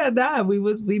 Yeah, nah.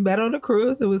 We met on a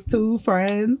cruise. It was two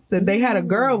friends, and they had a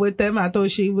girl with them. I thought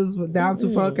she was down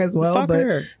to fuck as well, Fuck but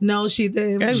her. no, she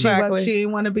didn't. Exactly. She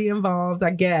didn't want to be involved.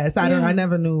 I guess I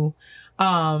never knew.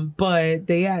 But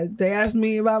they asked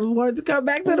me if I was wanting to come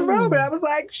back to the room, and I was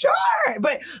like, sure.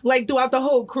 But like throughout the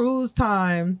whole cruise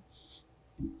time,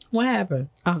 what happened?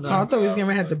 Oh, no. I thought we was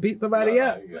gonna have to beat somebody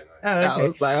up. Oh, I okay.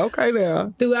 was like, okay,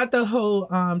 now. Throughout the whole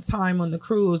time on the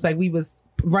cruise, like we was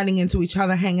running into each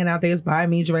other, hanging out. They was buying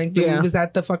me drinks. And Yeah. we was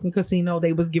at the fucking casino.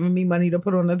 They was giving me money to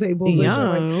put on the tables. And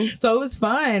Yeah. shit. So it was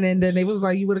fun. And then they was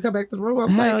like, "You would have come back to the room?" I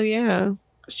was Hell like, yeah.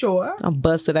 "Sure," I'm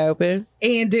busted open.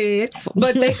 and did.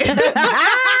 But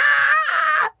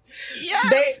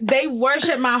they they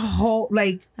worship my whole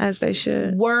like As they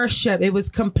should. worship. It was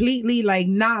completely like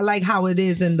not like how it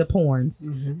is in the porns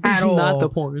at all. Not the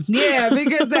porns. Yeah,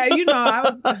 because that I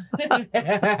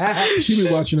was. She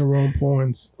be watching her own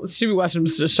porns. She be watching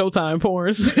Showtime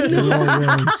porns. Her own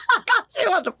ones. She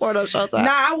watch the porn on Showtime.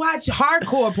 Nah, I watch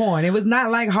hardcore porn. It was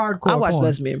not like hardcore I watch porn.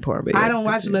 lesbian porn, but I don't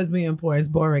watch lesbian porn. It's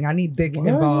boring. I need dick Why?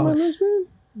 involved. You like lesbian?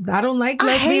 I don't like I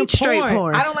lesbian hate straight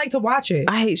porn. I don't like to watch it.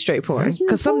 I hate straight porn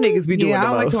because some niggas be doing Yeah, I the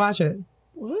don't like most. to watch it.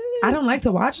 I don't like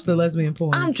to watch the lesbian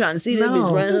porn. I'm trying to see that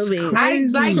No. bitch run her bitch. I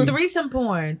like threesome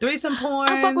porn.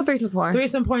 I fuck with threesome porn.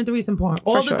 Threesome porn.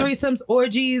 All sure. the threesomes,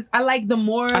 orgies. I like the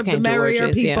more, I can't the do merrier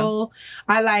orgies, people.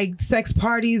 I like sex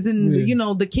parties and Yeah. you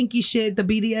know the kinky shit, the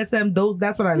BDSM. Those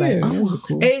that's what I like. Yeah, those are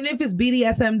cool. And if it's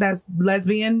BDSM that's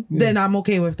lesbian, then I'm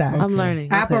okay with that. I'm learning.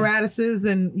 Okay. Apparatuses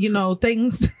and you know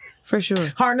things, For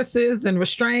sure. harnesses and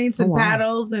restraints and Oh, wow.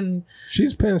 paddles and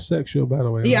She's pansexual, by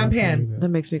the way. Yeah, I I'm wanna tell pan. you that. That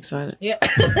makes me excited. yeah.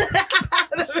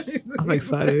 I'm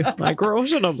excited. Like, girl,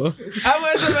 what's your number?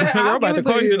 I'm about to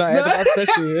call you tonight after my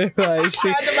session. Like,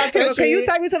 shit. Can you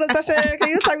take me to the session? Can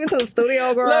you take me to the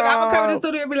studio, girl? Look, I'm gonna come to the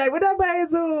studio and be like, "What up,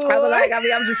 Jesus?"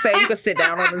 I'm just saying, you can sit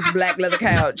down on this black leather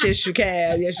couch. Yes, you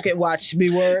can. Yes, you can watch me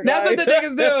work. That's what the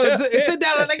niggas do. Sit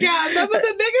down on the couch. That's what the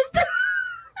niggas do.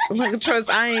 I'm like, trust,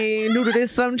 I ain't new to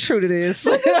this, something true to this.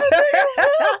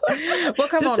 Well,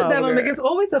 come Just on sit down on over. the. It's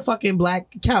always a fucking black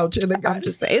couch in the I'm couch.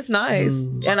 just saying, it's nice.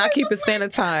 And I keep it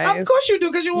sanitized. Of course you do,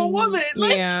 because you're a woman.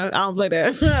 Like, Yeah, I don't play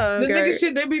that. the Okay. nigga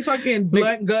shit, they be fucking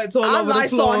blunt guts all I over the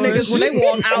Lysol floor. niggas when they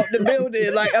walk out the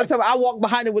building. Like, I'm talking, I walk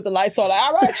behind it with the Lysol. Like,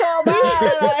 all right, y'all,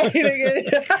 bye. Like,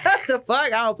 nigga, the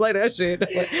fuck? I don't play that shit.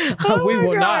 Oh We my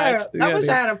will God. not. I wish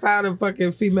I had found a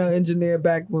fucking female engineer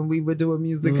back when we were doing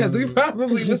music, because we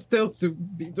probably would still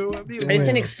be doing music. It's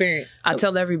an experience. I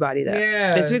tell everybody that.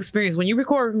 Yeah. It's an experience. When you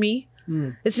record with me,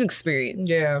 it's an experience.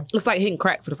 Yeah. It's like hitting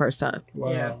crack for the first time.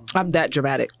 Wow. Yeah. I'm that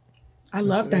dramatic. I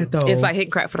love that though. It's like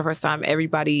hitting crack for the first time.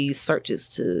 Everybody searches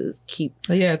to keep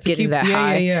to getting keep that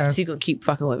high. Yeah. So you can keep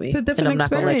fucking with me. It's a different and I'm not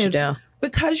going to let you experience. down.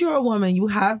 Because you're a woman, you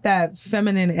have that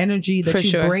feminine energy that For you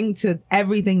sure. bring to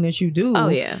everything that you do. Oh,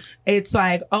 yeah. It's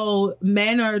like, oh,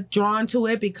 men are drawn to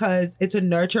it because it's a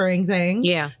nurturing thing.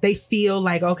 Yeah. They feel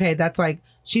like, okay, that's like,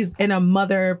 she's in a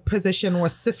mother position or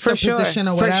sister For sure. position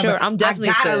or For whatever. sure. I'm definitely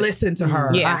I gotta sis. listen to her.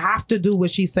 Yeah. I have to do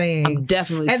what she's saying. I'm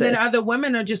definitely and then sis. other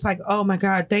women are just like, oh my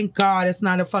God, thank God it's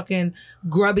not a fucking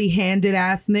grubby handed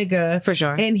ass nigga For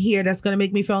sure. in here that's gonna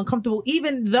make me feel uncomfortable.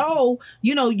 Even though,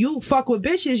 you know, you fuck with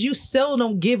bitches, you still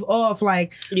don't give off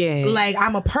like Yeah.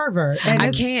 I'm a pervert. And I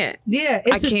it's- can't. Yeah,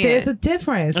 I can't. there's a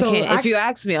difference. So If you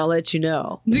ask me, I'll let you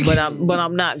know. But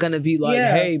I'm not gonna be like,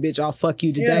 Yeah. hey, bitch, I'll fuck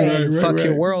you today Yeah. and Right, fuck right,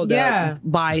 your right. world Yeah. up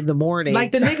by the morning.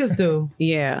 like the niggas do.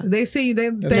 yeah. They see they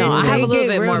No, I they have a little get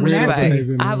bit real more nasty.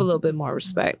 respect. I have a little bit more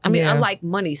respect. I mean, Yeah. I like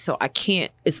money, so I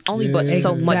can't. It's only Yeah. but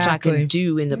so much I Exactly. can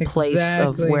do in the place of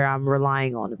Exactly. where I'm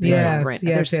relying on to pay Yes, my rent.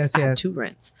 yes, There's- yes, I have yes. 2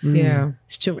 rents. Yeah.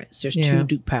 There's 2 rents. There's Yeah. 2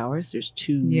 Duke Powers. There's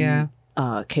 2 Yeah.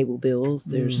 cable bills.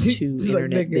 There's 2 It's like,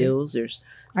 internet nigga. bills. There's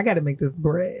I gotta make this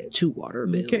bread. 2 water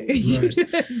bills. Okay.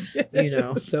 You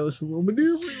know, so it's a little bit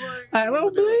different. Like, I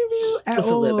don't blame you at it's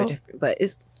all. a little bit different, but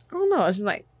it's I don't know. It's just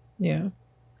like Yeah.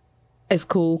 it's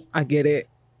cool. I get it.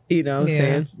 You know what I'm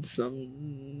Yeah.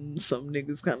 saying? Some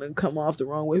niggas kind of come off the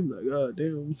wrong way. Be like, oh,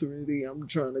 damn, Serenity, I'm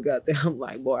trying to goddamn. I'm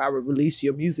like, boy, I would release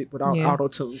your music without Yeah.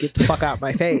 auto-tune. Get the fuck out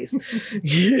my face. Do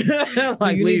you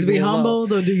need to be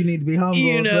humbled or do you need to be humbled?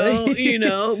 You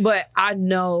know, but I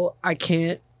know I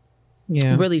can't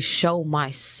Yeah. really show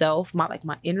myself, my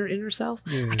inner self.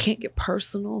 Yeah. I can't get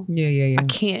personal. Yeah. I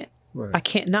can't. Right. I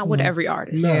can't. Not with Mhm. every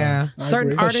artist. No, Yeah. I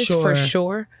Certain agree. artists sure. for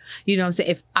sure. You know what I'm saying?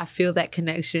 If I feel that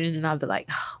connection and I'll be like,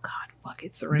 oh God, fuck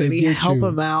it, Serenity, get help you.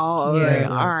 him out. Yeah. Like,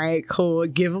 all right, cool.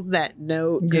 Give him that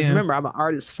note. Because Yeah. remember, I'm an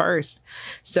artist first.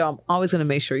 So I'm always going to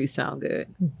make sure you sound good.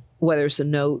 Whether it's a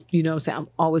note, you know what I'm saying? I'm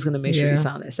always going to make sure Yeah. you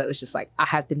sound it. So it's just like, I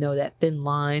have to know that thin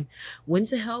line, when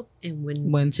to help and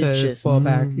when to just fall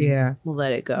back. Yeah.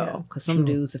 let it Yeah, go. Because some true.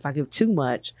 dudes, if I give too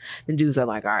much, then dudes are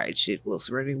like, all right, shit, well,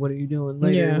 Serenity, what are you doing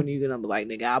later? Yeah. When are you going to be like,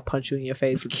 nigga, I'll punch you in your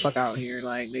face. Get the fuck out here.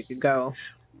 Like, nigga, go.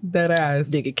 That ass.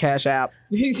 Nigga, Cash App,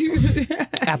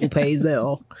 Apple Pay,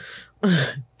 Zelle,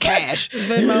 Cash,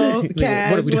 Venmo, Nigga,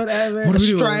 cash, what are we doing? whatever. What are we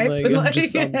doing? Stripe. Like, I'm Like,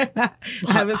 just,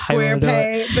 have a square how do I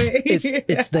pay. thing.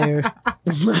 it's there.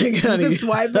 Like, how do can you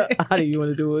swipe it. How do you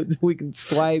want to do it? We can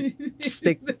swipe,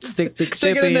 stick the Stick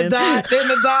chip it in the in. dot. In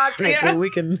the dot. Nigga, Yeah. we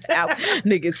can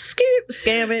nigga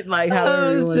scam it like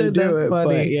however you want to shit, do that's it.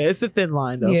 funny. But yeah, it's a thin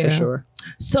line though Yeah. for sure.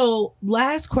 So,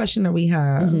 last question that we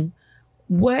have. Mhm.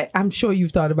 What I'm sure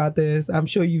you've thought about this. I'm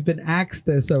sure you've been asked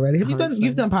this already. Have you done? 100%.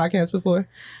 You've done podcasts before?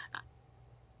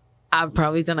 I've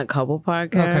probably done a couple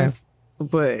podcasts,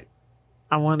 but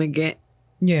I want to get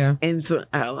Yeah. into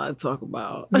how I talk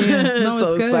about. Yeah. No, So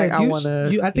it's good. like I You want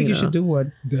to. I think you should do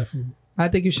one. Definitely. I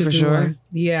think you should For do sure? one.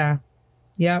 Yeah.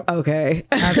 Yep. Okay.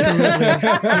 Absolutely.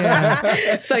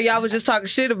 Yeah. So y'all was just talking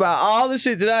shit about all the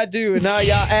shit that I do, and now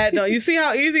y'all add on. You see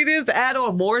how easy it is to add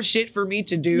on more shit for me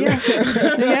to do.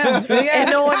 Yeah. Yeah. And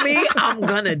knowing me, I'm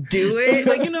gonna do it.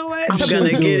 But you know what? I'm should gonna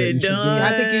do get it. it You should do it.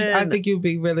 done. I think you'd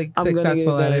be really I'm gonna get it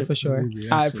successful at done. it for sure.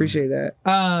 I appreciate that.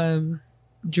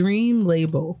 dream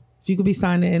label. If you could be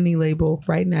signed to any label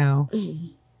right now,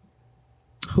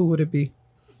 who would it be?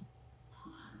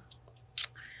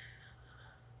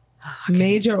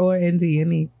 Major or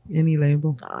indie, any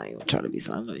label. I ain't trying to be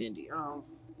signed to indie.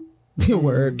 Your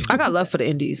word. I got love for the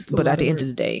indies, but at the end of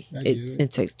the day, it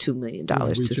takes $2 million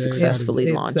to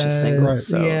successfully launch a single. Right.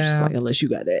 So it's like, unless you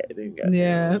got that, then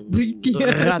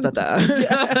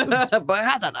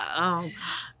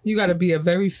You got to be a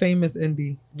very famous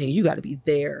indie. you got to be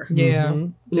there. Yeah.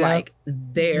 Like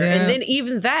there. Yeah. And then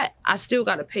even that, I still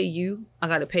got to pay you. I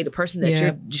got to pay the person that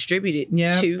you're distributed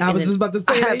to. I was just about to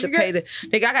say I that. have to pay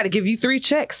nigga, I got to give you 3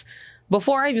 checks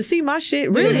before I even see my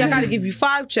shit. Really, I got to give you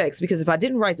 5 checks because if I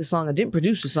didn't write the song, I didn't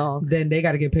produce the song. Then they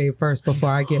got to get paid first before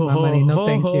I get my money. No,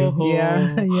 thank you.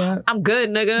 Yeah. I'm good,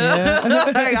 nigga.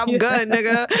 Yeah. Like, I'm good,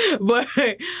 nigga.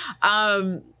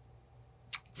 But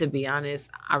to be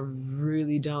honest, I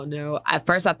really don't know. At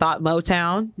first, I thought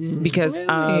Motown because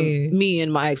Really? me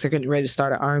and my ex are getting ready to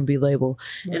start an R&B label,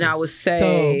 and I would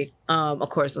say, of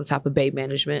course, on top of Bay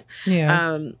Management.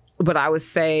 Yeah. But I would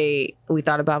say we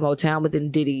thought about Motown, but then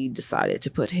Diddy decided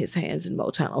to put his hands in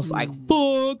Motown. I was like,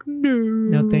 fuck no.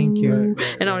 No, thank you.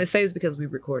 And I only say it's because we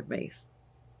record Mace.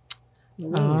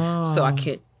 Oh. So I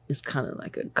can't, it's kind of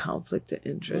like a conflict of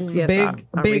interest. Yes, big,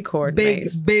 I big, record big,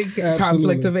 Mace. big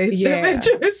conflict of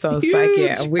interest. So it's Huge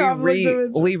like, conflict of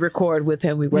interest. we record with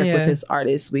him. We work Yeah. with his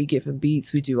artists. We give him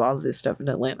beats. We do all of this stuff in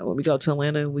Atlanta. When we go to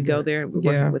Atlanta, we go there and we're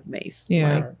Yeah. working with Mace.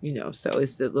 Yeah. Like, you know, so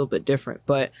it's a little bit different.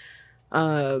 But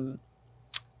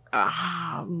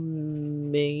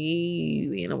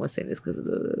maybe, and I'm gonna say this because of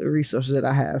the resources that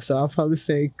I have. So I'll probably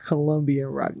say Columbia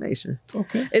and Rock Nation.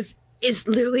 Okay. It's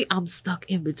literally, I'm stuck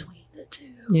in between the two.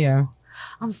 Yeah.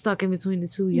 I'm stuck in between the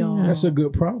two, y'all. That's a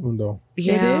good problem, though.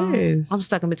 Yeah, It is. I'm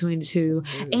stuck in between the two,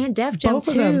 and Def Jam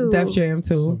Both too. of them. Def Jam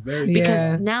So too. very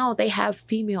Because now they have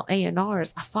female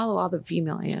A&Rs. I follow all the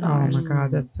female Oh A&Rs. my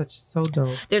God, that's so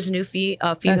dope. There's a new female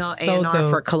That's so A&R dope.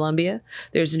 for Columbia.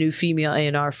 There's a new female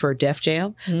A&R for Def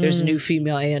Jam. There's a new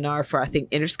female A&R for, I think,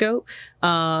 Interscope.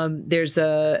 There's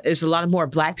a lot of more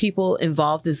Black people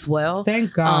involved as well.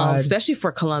 Thank God. Especially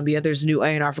for Columbia. There's a new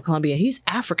A&R for Columbia. He's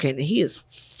African and he is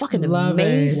fucking Love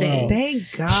amazing. it. Thank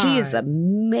God. He is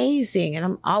amazing, and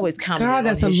I'm always counting God, on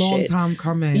that's his a long shit. time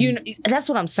coming. You know, that's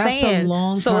what I'm that's saying. a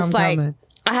long so time it's like coming.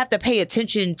 I have to pay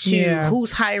attention to Yeah.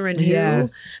 who's hiring who,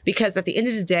 Yes. because at the end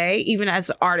of the day, even as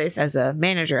an artist, as a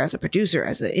manager, as a producer,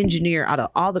 as an engineer, out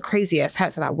of all the crazy ass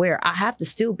hats that I wear, I have to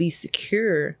still be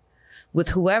secure with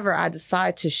whoever I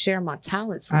decide to share my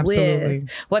talents Absolutely. with,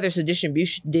 whether it's a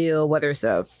distribution deal, whether it's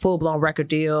a full-blown record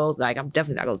deal. Like, I'm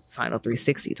definitely not going to sign up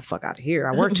 360 the fuck out of here.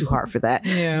 I work too hard for that.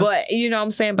 Yeah. But you know what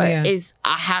I'm saying? But Yeah.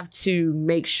 I have to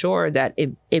make sure that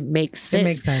it makes sense. It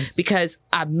makes sense. Because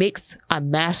I mix, I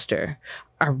master,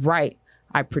 I write,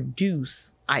 I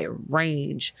produce, I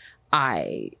arrange,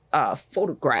 I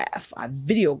photograph, I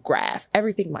videograph,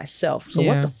 everything myself. So Yeah.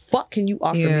 what the fuck can you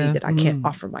offer Yeah. me that I can't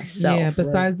offer myself? Yeah,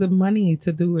 besides the money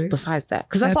to do it. Besides that,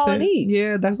 because that's all I it. need.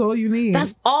 Yeah, that's all you need.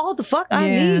 That's all the fuck I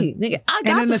Yeah. need, nigga. I And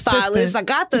got an the stylist. assistant.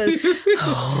 I got the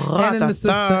And an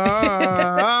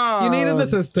assistant. You need an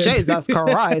assistant. Jesus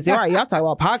Christ! All right, y'all talk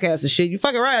about podcasts and shit. You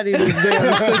fucking right. I need a damn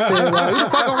assistant. Like, you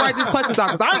fucking write these questions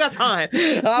out because I ain't got time.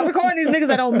 Recording these niggas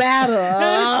that don't matter.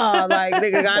 Like,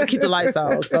 nigga, gotta keep the lights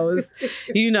on. So it's,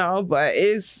 you know, but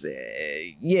it's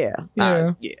yeah.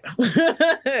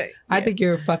 I think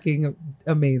you're fucking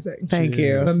amazing. Thank you.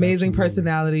 Yes, Amazing absolutely.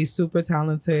 personality, super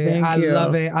talented. Thank I you.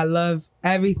 love it. I love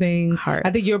everything. Hearts.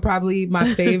 I think you're probably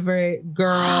my favorite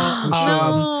girl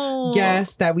No.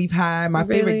 guest that we've had. My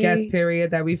favorite Really? guest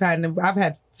period that we've had. And I've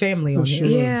had family on sure.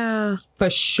 here. Yeah, For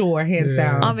sure, hands Yeah.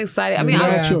 down. I'm excited. I mean,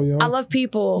 Yeah. I love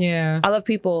people. Yeah. I love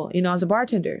people. You know, as a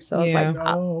bartender, so it's Yeah. like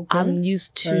Oh, okay. I'm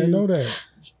used I didn't know to that.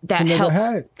 that Another helps.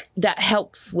 hack. That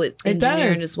helps with It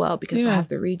engineering does. as well, because Yeah. I have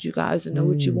to read you guys and know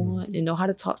what you want and know how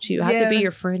to talk to you. I have to be Yeah.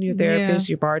 your friend, your therapist,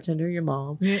 your bartender, your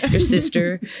mom, Yeah. your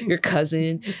sister, your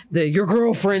cousin, your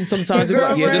girlfriend. Sometimes Your you're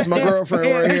like, yeah, this is my girlfriend.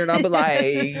 girlfriend right here, and I'll be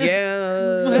like,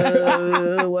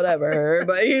 yeah, whatever.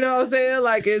 But you know what I'm saying?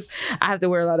 Like, I have to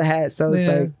wear a lot of hats, so it's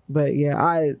Yeah. like, but yeah,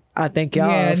 I thank y'all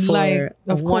Yeah, for like,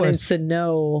 of wanting course. to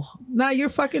know. Nah, you're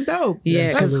fucking dope. Yeah,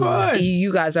 Of because course.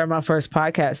 you guys are my first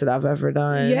podcast that I've ever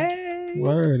done. Yay.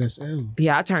 Word, that's ill.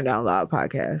 Yeah, I turned down a lot of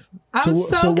podcasts. I'm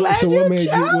so, glad so you what made you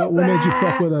chose what made you that.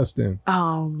 fuck with us then?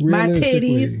 My Realistically.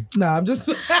 titties. No, I'm just.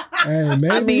 Hey, maybe.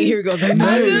 I mean, here goes the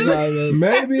Maybe. news.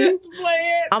 Maybe. Just play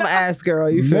it. I'm an ass girl.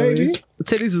 You feel Maybe. me?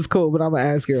 Titties is cool, but I'm gonna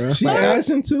ask her. She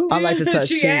asking too? I like to touch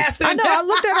She titties. assing. I know. I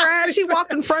looked at her ass. She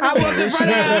walked in front of me. I walked in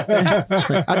front of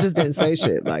her. I just didn't say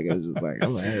shit. Like I was just like,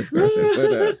 I'm gonna ask her. I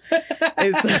said, but,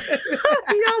 it's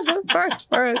y'all the first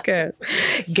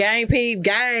podcast. Gang peep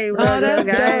gang. Oh, that's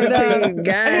gang peep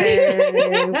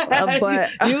gang. But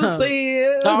You see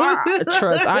it.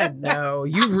 trust. I know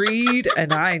you read,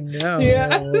 and I know.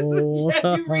 Yeah.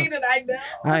 You read it, I know.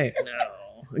 I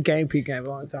know. Gang peep game a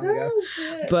long time ago. Oh,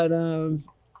 shit. But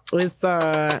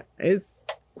it's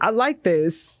I like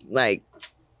this. Like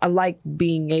I like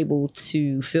being able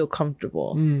to feel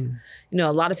comfortable. Mm. You know,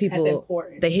 a lot of That's people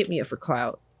important. they hit me up for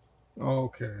clout.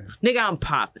 Okay. Nigga, I'm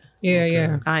popping. Yeah, Okay.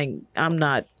 yeah. I'm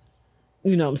not,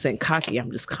 you know what I'm saying, cocky.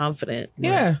 I'm just confident.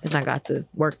 Yeah. And I got the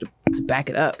work to back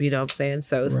it up, you know what I'm saying?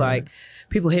 So it's Right. like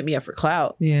people hit me up for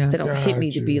clout. Yeah. They don't hit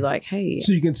me to Got be you. like, hey,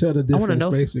 So you can tell the I wanna difference,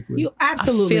 know basically. You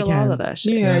absolutely I feel can. all of that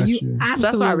shit. Yeah, Got you you. absolutely So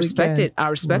that's why I respected. can. I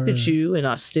respected Right. you, and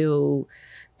I still,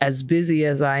 as busy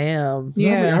as I am.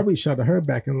 Yeah. I reached out to her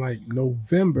back in like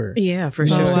November. Yeah, for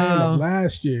You know sure. what I'm saying? Wow. Of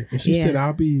last year. And she Yeah. said,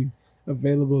 I'll be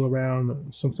available around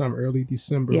sometime early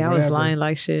December. Yeah, I was whatever. lying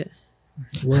like shit.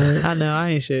 Word. I know I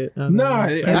ain't shit. I know. Nah,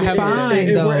 It's fine,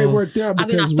 it though. worked out I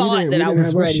mean, I because thought we that didn't I was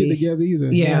have our shit ready. together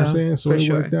either. You know what Yeah, I'm saying? So for it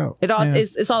sure. worked out. It all Yeah.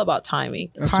 it's all about timing.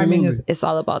 Timing is It's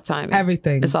all about timing.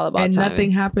 everything. It's all about and timing.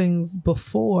 nothing happens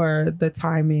before the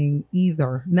timing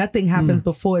either. Nothing happens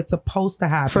before it's supposed to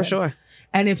happen. For sure.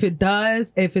 And if it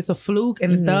does, if it's a fluke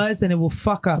and it does, then it will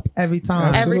fuck up every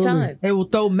time. Absolutely. Every time. It will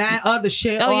throw mad other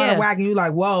shit Oh, on yeah. the wagon. You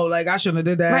like, whoa, like I shouldn't have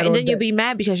did that. Right. or And then you'll that. be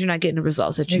mad because you're not getting the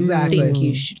results that you Exactly. think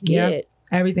you should Yep. get.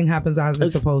 Everything happens as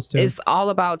it's supposed to. It's all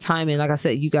about timing. Like I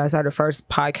said, you guys are the first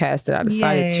podcast that I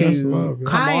decided Yay. That's to love, yeah.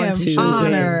 come I on am to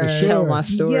honored. and tell my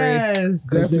For story. Yes.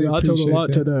 Definitely I told a lot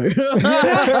appreciate that. today.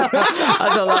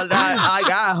 I told a lot. I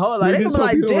got a whole lot. You They just be hope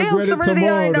like, you don't damn, regret it Serenity,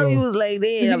 I didn't know tomorrow, you though. was like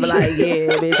that. I'm like,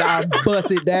 yeah, bitch, I'll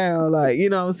bust it down. Like, you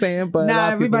know what I'm saying? But a lot Nah,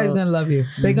 of everybody's people, gonna love you.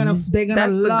 They're gonna That's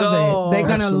the love goal. it. They're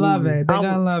gonna love Absolutely. it. They're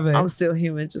gonna love it. I'm still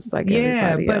human, just like Yeah,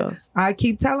 everybody but else. I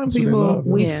keep telling That's what they people love,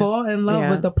 we yeah. fall in love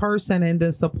Yeah. with the person and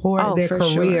then support Oh, their for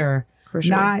career, For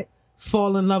sure. not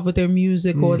fall in love with their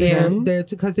music or their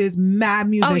because there's mad oh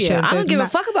musicians. yeah, I don't There's give a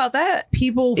mad- fuck about that.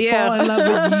 People Yeah. fall in love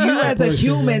with you as a For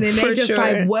sure. human, and they For just sure.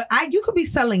 like what you could be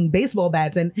selling baseball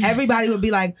bats, and everybody would be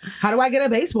like, "How do I get a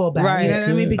baseball bat?" Right. You know what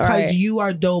I mean? Because Right. you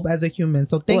are dope as a human.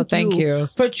 So thank you.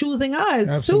 for choosing us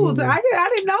Absolutely. too. I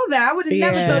didn't know that. I would have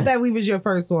never Yeah. thought that we was your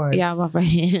first one. Yeah, my friend.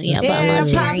 Yeah, Yeah,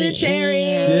 my pop the cherry.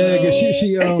 Yeah, because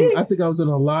she I think I was on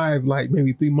a live like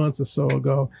maybe 3 months or so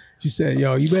ago. She said,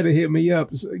 "Yo, you better hit me up.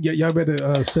 Y'all better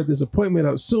set this appointment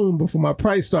up soon before my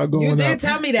price start going You up." did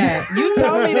tell me that. You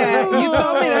told me that. You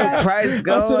told me that. Price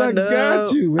going I said, I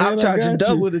got you, man. I'm I charging got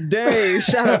double you. today.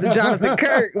 Shout out to Jonathan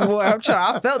Kirk. Boy, I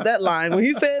felt that line. When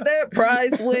he said that,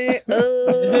 price went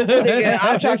nigga,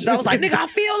 I'm charging. I was like, nigga, I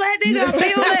feel that, nigga. I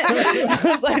feel that.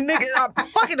 I was like, nigga, I'm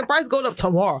fucking the price going up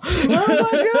tomorrow.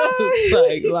 Oh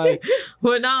my God. like,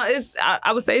 but no,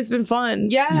 I would say it's been fun.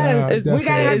 Yes, Nah, we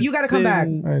gotta have. You It's gotta come back.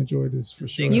 been- I enjoyed this for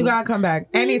sure. You gotta come back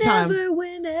anytime.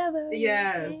 Whenever.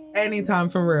 Yes, anytime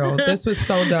for real. This was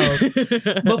so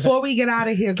dope. Before we get out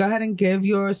of here, go ahead and give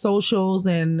your socials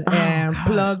and God.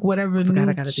 plug whatever Forgot I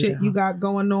new gotta do shit that, you huh? got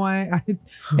going on.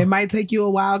 It might take you a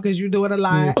while because you're doing a Yeah,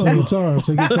 lot. take your time.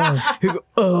 Take your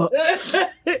time.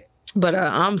 But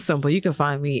I'm simple. You can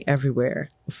find me everywhere.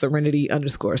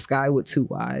 Serenity_Sky with 2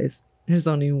 Y's. There's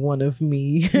only one of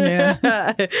me.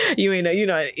 Yeah. you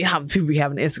know how people be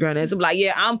having Instagram and it's like,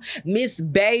 yeah, I'm Miss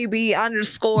Baby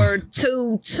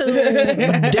 _22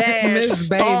 dash Miss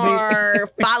Baby. star.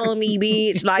 Follow me,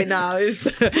 bitch. Like, no,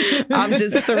 I'm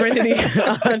just Serenity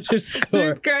She's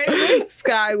crazy.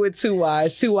 Sky with 2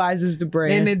 Y's. 2 Y's is the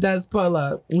brand. And it does pull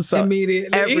up So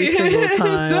immediately. every single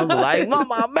time, I'm like,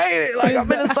 Mama, I made it. Like,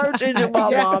 I'm in the search engine,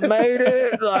 Mama, I made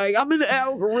it. Like, I'm in the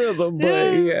algorithm.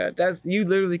 But yeah, that's, you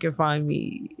literally can find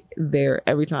me there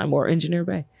every time, or Engineer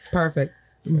Bay. Perfect.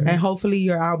 And hopefully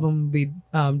your album will be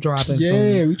dropping Yeah,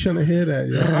 soon. we trying to hear that.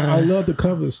 Yeah. I love the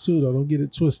covers too, though. Don't get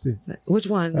it twisted. Which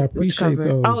one? I Which appreciate cover?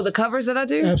 those. Oh, the covers that I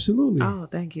do? Absolutely. Oh,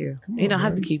 thank you. Come You know, I on,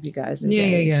 have to man. keep you guys Yeah,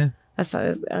 engaged. yeah. That's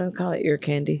how I call it ear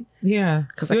candy. Yeah.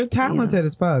 'Cause You're talented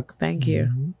as fuck. Thank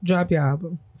you. Drop your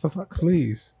album for fuck's sake.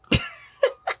 Please.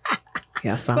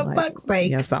 Yeah, I sound For like, fuck's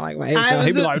sake. yeah, I sound like my age. I now. was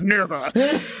He'd be just- like,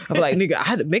 nigga. I'm like, nigga, I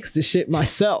had to mix this shit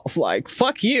myself. Like,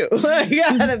 fuck you. Like,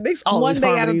 I had to mix all One these day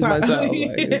at a harmonies time. myself. Like,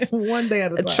 it's- One day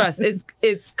at a time. Trust,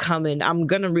 it's coming. I'm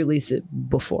gonna release it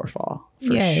before fall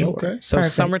for Yay. sure. Okay. So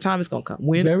Perfect. summertime is gonna come.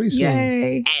 When? Very soon.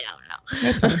 Yay. I don't know.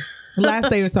 That's fine. Last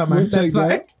day of summer. We'll That's take fine.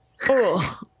 that.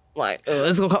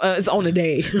 It's gonna come. It's on the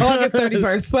day. August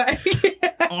 31st.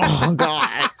 Oh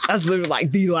God. That's literally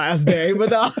like the last day, but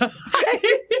no.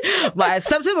 Like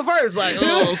September 1st, like,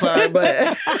 oh, I'm sorry,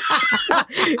 but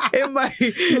it might.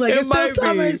 Like, it's might still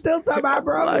summer. be. It's still summer, I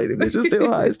promise. Like, it's just still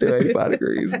hot. It's still 85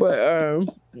 degrees, but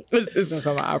it's gonna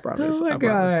come out. I promise. Oh my I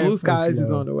promise. God. Blue skies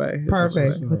is on the way. It's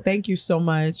Perfect. on the way. Well, thank you so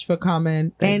much for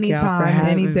coming. Thank y'all for Anytime,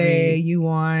 any having day me. you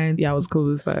want. Yeah, it was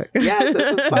cool as fuck. Yes,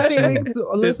 this is funny.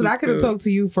 Listen, was I could have good. talked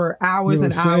to you for hours Yo,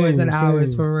 and hours and same,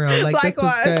 hours same. for real. Like, this was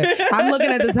Likewise. good. I'm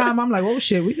looking at the time. I'm like, oh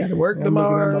shit, we got to work I'm looking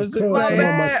tomorrow. at my My I'm on my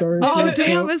bad. third Oh shift.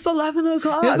 damn! It's 11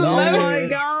 o'clock. It's 11. Oh my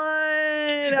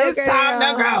god! It's time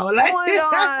to go. Oh my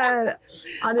god!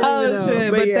 I didn't Oh even know.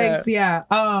 shit! But yeah. thanks, yeah.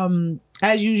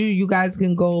 As usual, you guys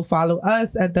can go follow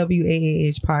us at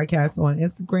WAAH Podcast on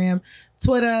Instagram,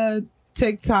 Twitter,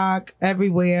 TikTok,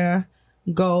 everywhere.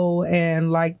 Go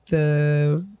and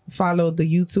follow the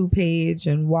YouTube page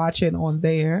and watch it on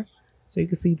there, so you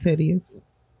can see titties.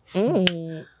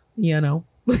 You know,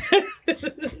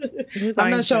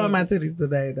 I'm not showing my titties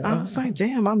today though. I was like,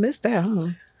 damn, I missed that, huh?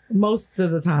 Most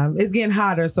of the time, it's getting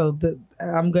hotter, so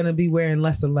I'm gonna be wearing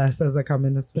less and less as I come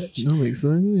in this bitch. That makes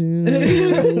sense.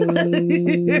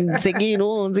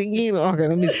 Tequila. Okay,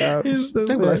 let me stop. They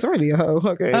be like, somebody a hoe.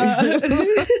 Okay.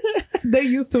 They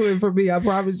used to it for me, I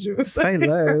promise you. Say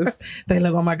less. They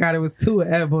like, oh my god, it was 2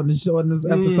 Eb on this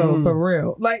episode for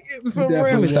real. Like, for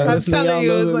Definitely. real. Start I'm listening to telling y'all a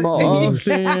you, little it's bit more like,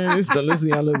 often. Start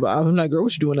listening to y'all a little bit. I'm like, girl,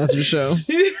 what you doing after the show?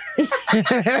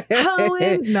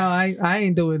 hoeing? No, I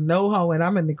ain't doing no hoeing.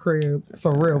 I'm in the crib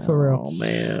for real. Oh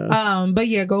man. But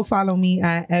yeah, go follow me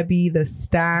at Ebby the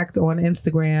Stacked on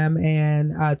Instagram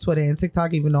and Twitter and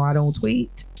TikTok, even though I don't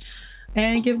tweet.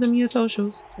 And give them your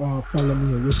socials. Follow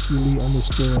me at Whiskey Lee _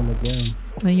 on the gram.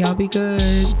 And y'all be good.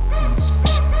 Peace.